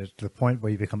agitated to the point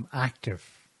where you become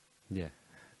active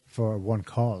for one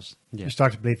cause. Yeah. You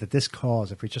start to believe that this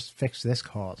cause, if we just fix this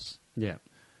cause,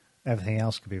 everything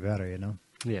else could be better, you know?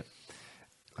 Yeah.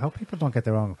 I hope people don't get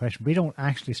the wrong impression. We don't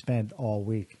actually spend all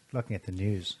week looking at the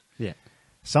news. Yeah.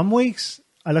 Some weeks,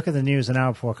 I look at the news an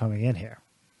hour before coming in here.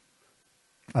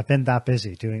 I've been that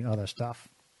busy doing other stuff.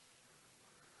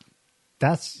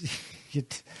 That's...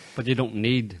 But you don't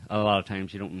need, a lot of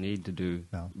times, you don't need to do,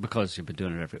 because you've been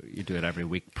doing it you do it every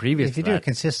week previous if you to do that, it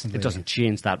consistently, it doesn't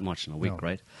change that much in a week,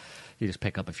 right? You just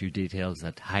pick up a few details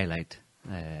that highlight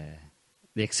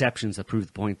the exceptions that prove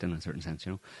the point in a certain sense,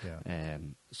 you know?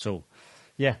 So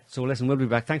listen, we'll be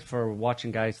back. Thanks for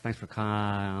watching, guys. Thanks for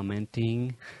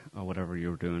commenting, or whatever you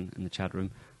were doing in the chat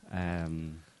room.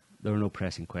 There were no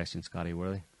pressing questions, Scotty,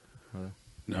 were they?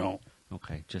 No.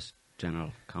 Okay, just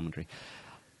general commentary.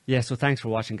 Yeah, so thanks for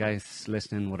watching, guys,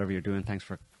 listening, whatever you're doing. Thanks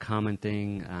for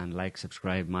commenting and like,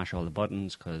 subscribe, mash all the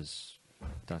buttons, because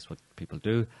that's what people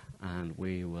do. And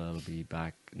we will be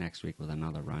back next week with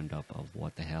another roundup of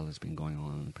what the hell has been going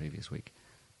on in the previous week.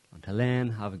 Until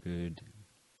then, have a good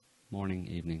morning,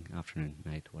 evening, afternoon,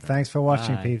 night, whatever. Thanks for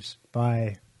watching, peeps.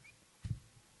 Bye.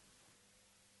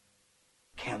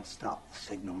 Can't stop the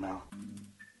signal now.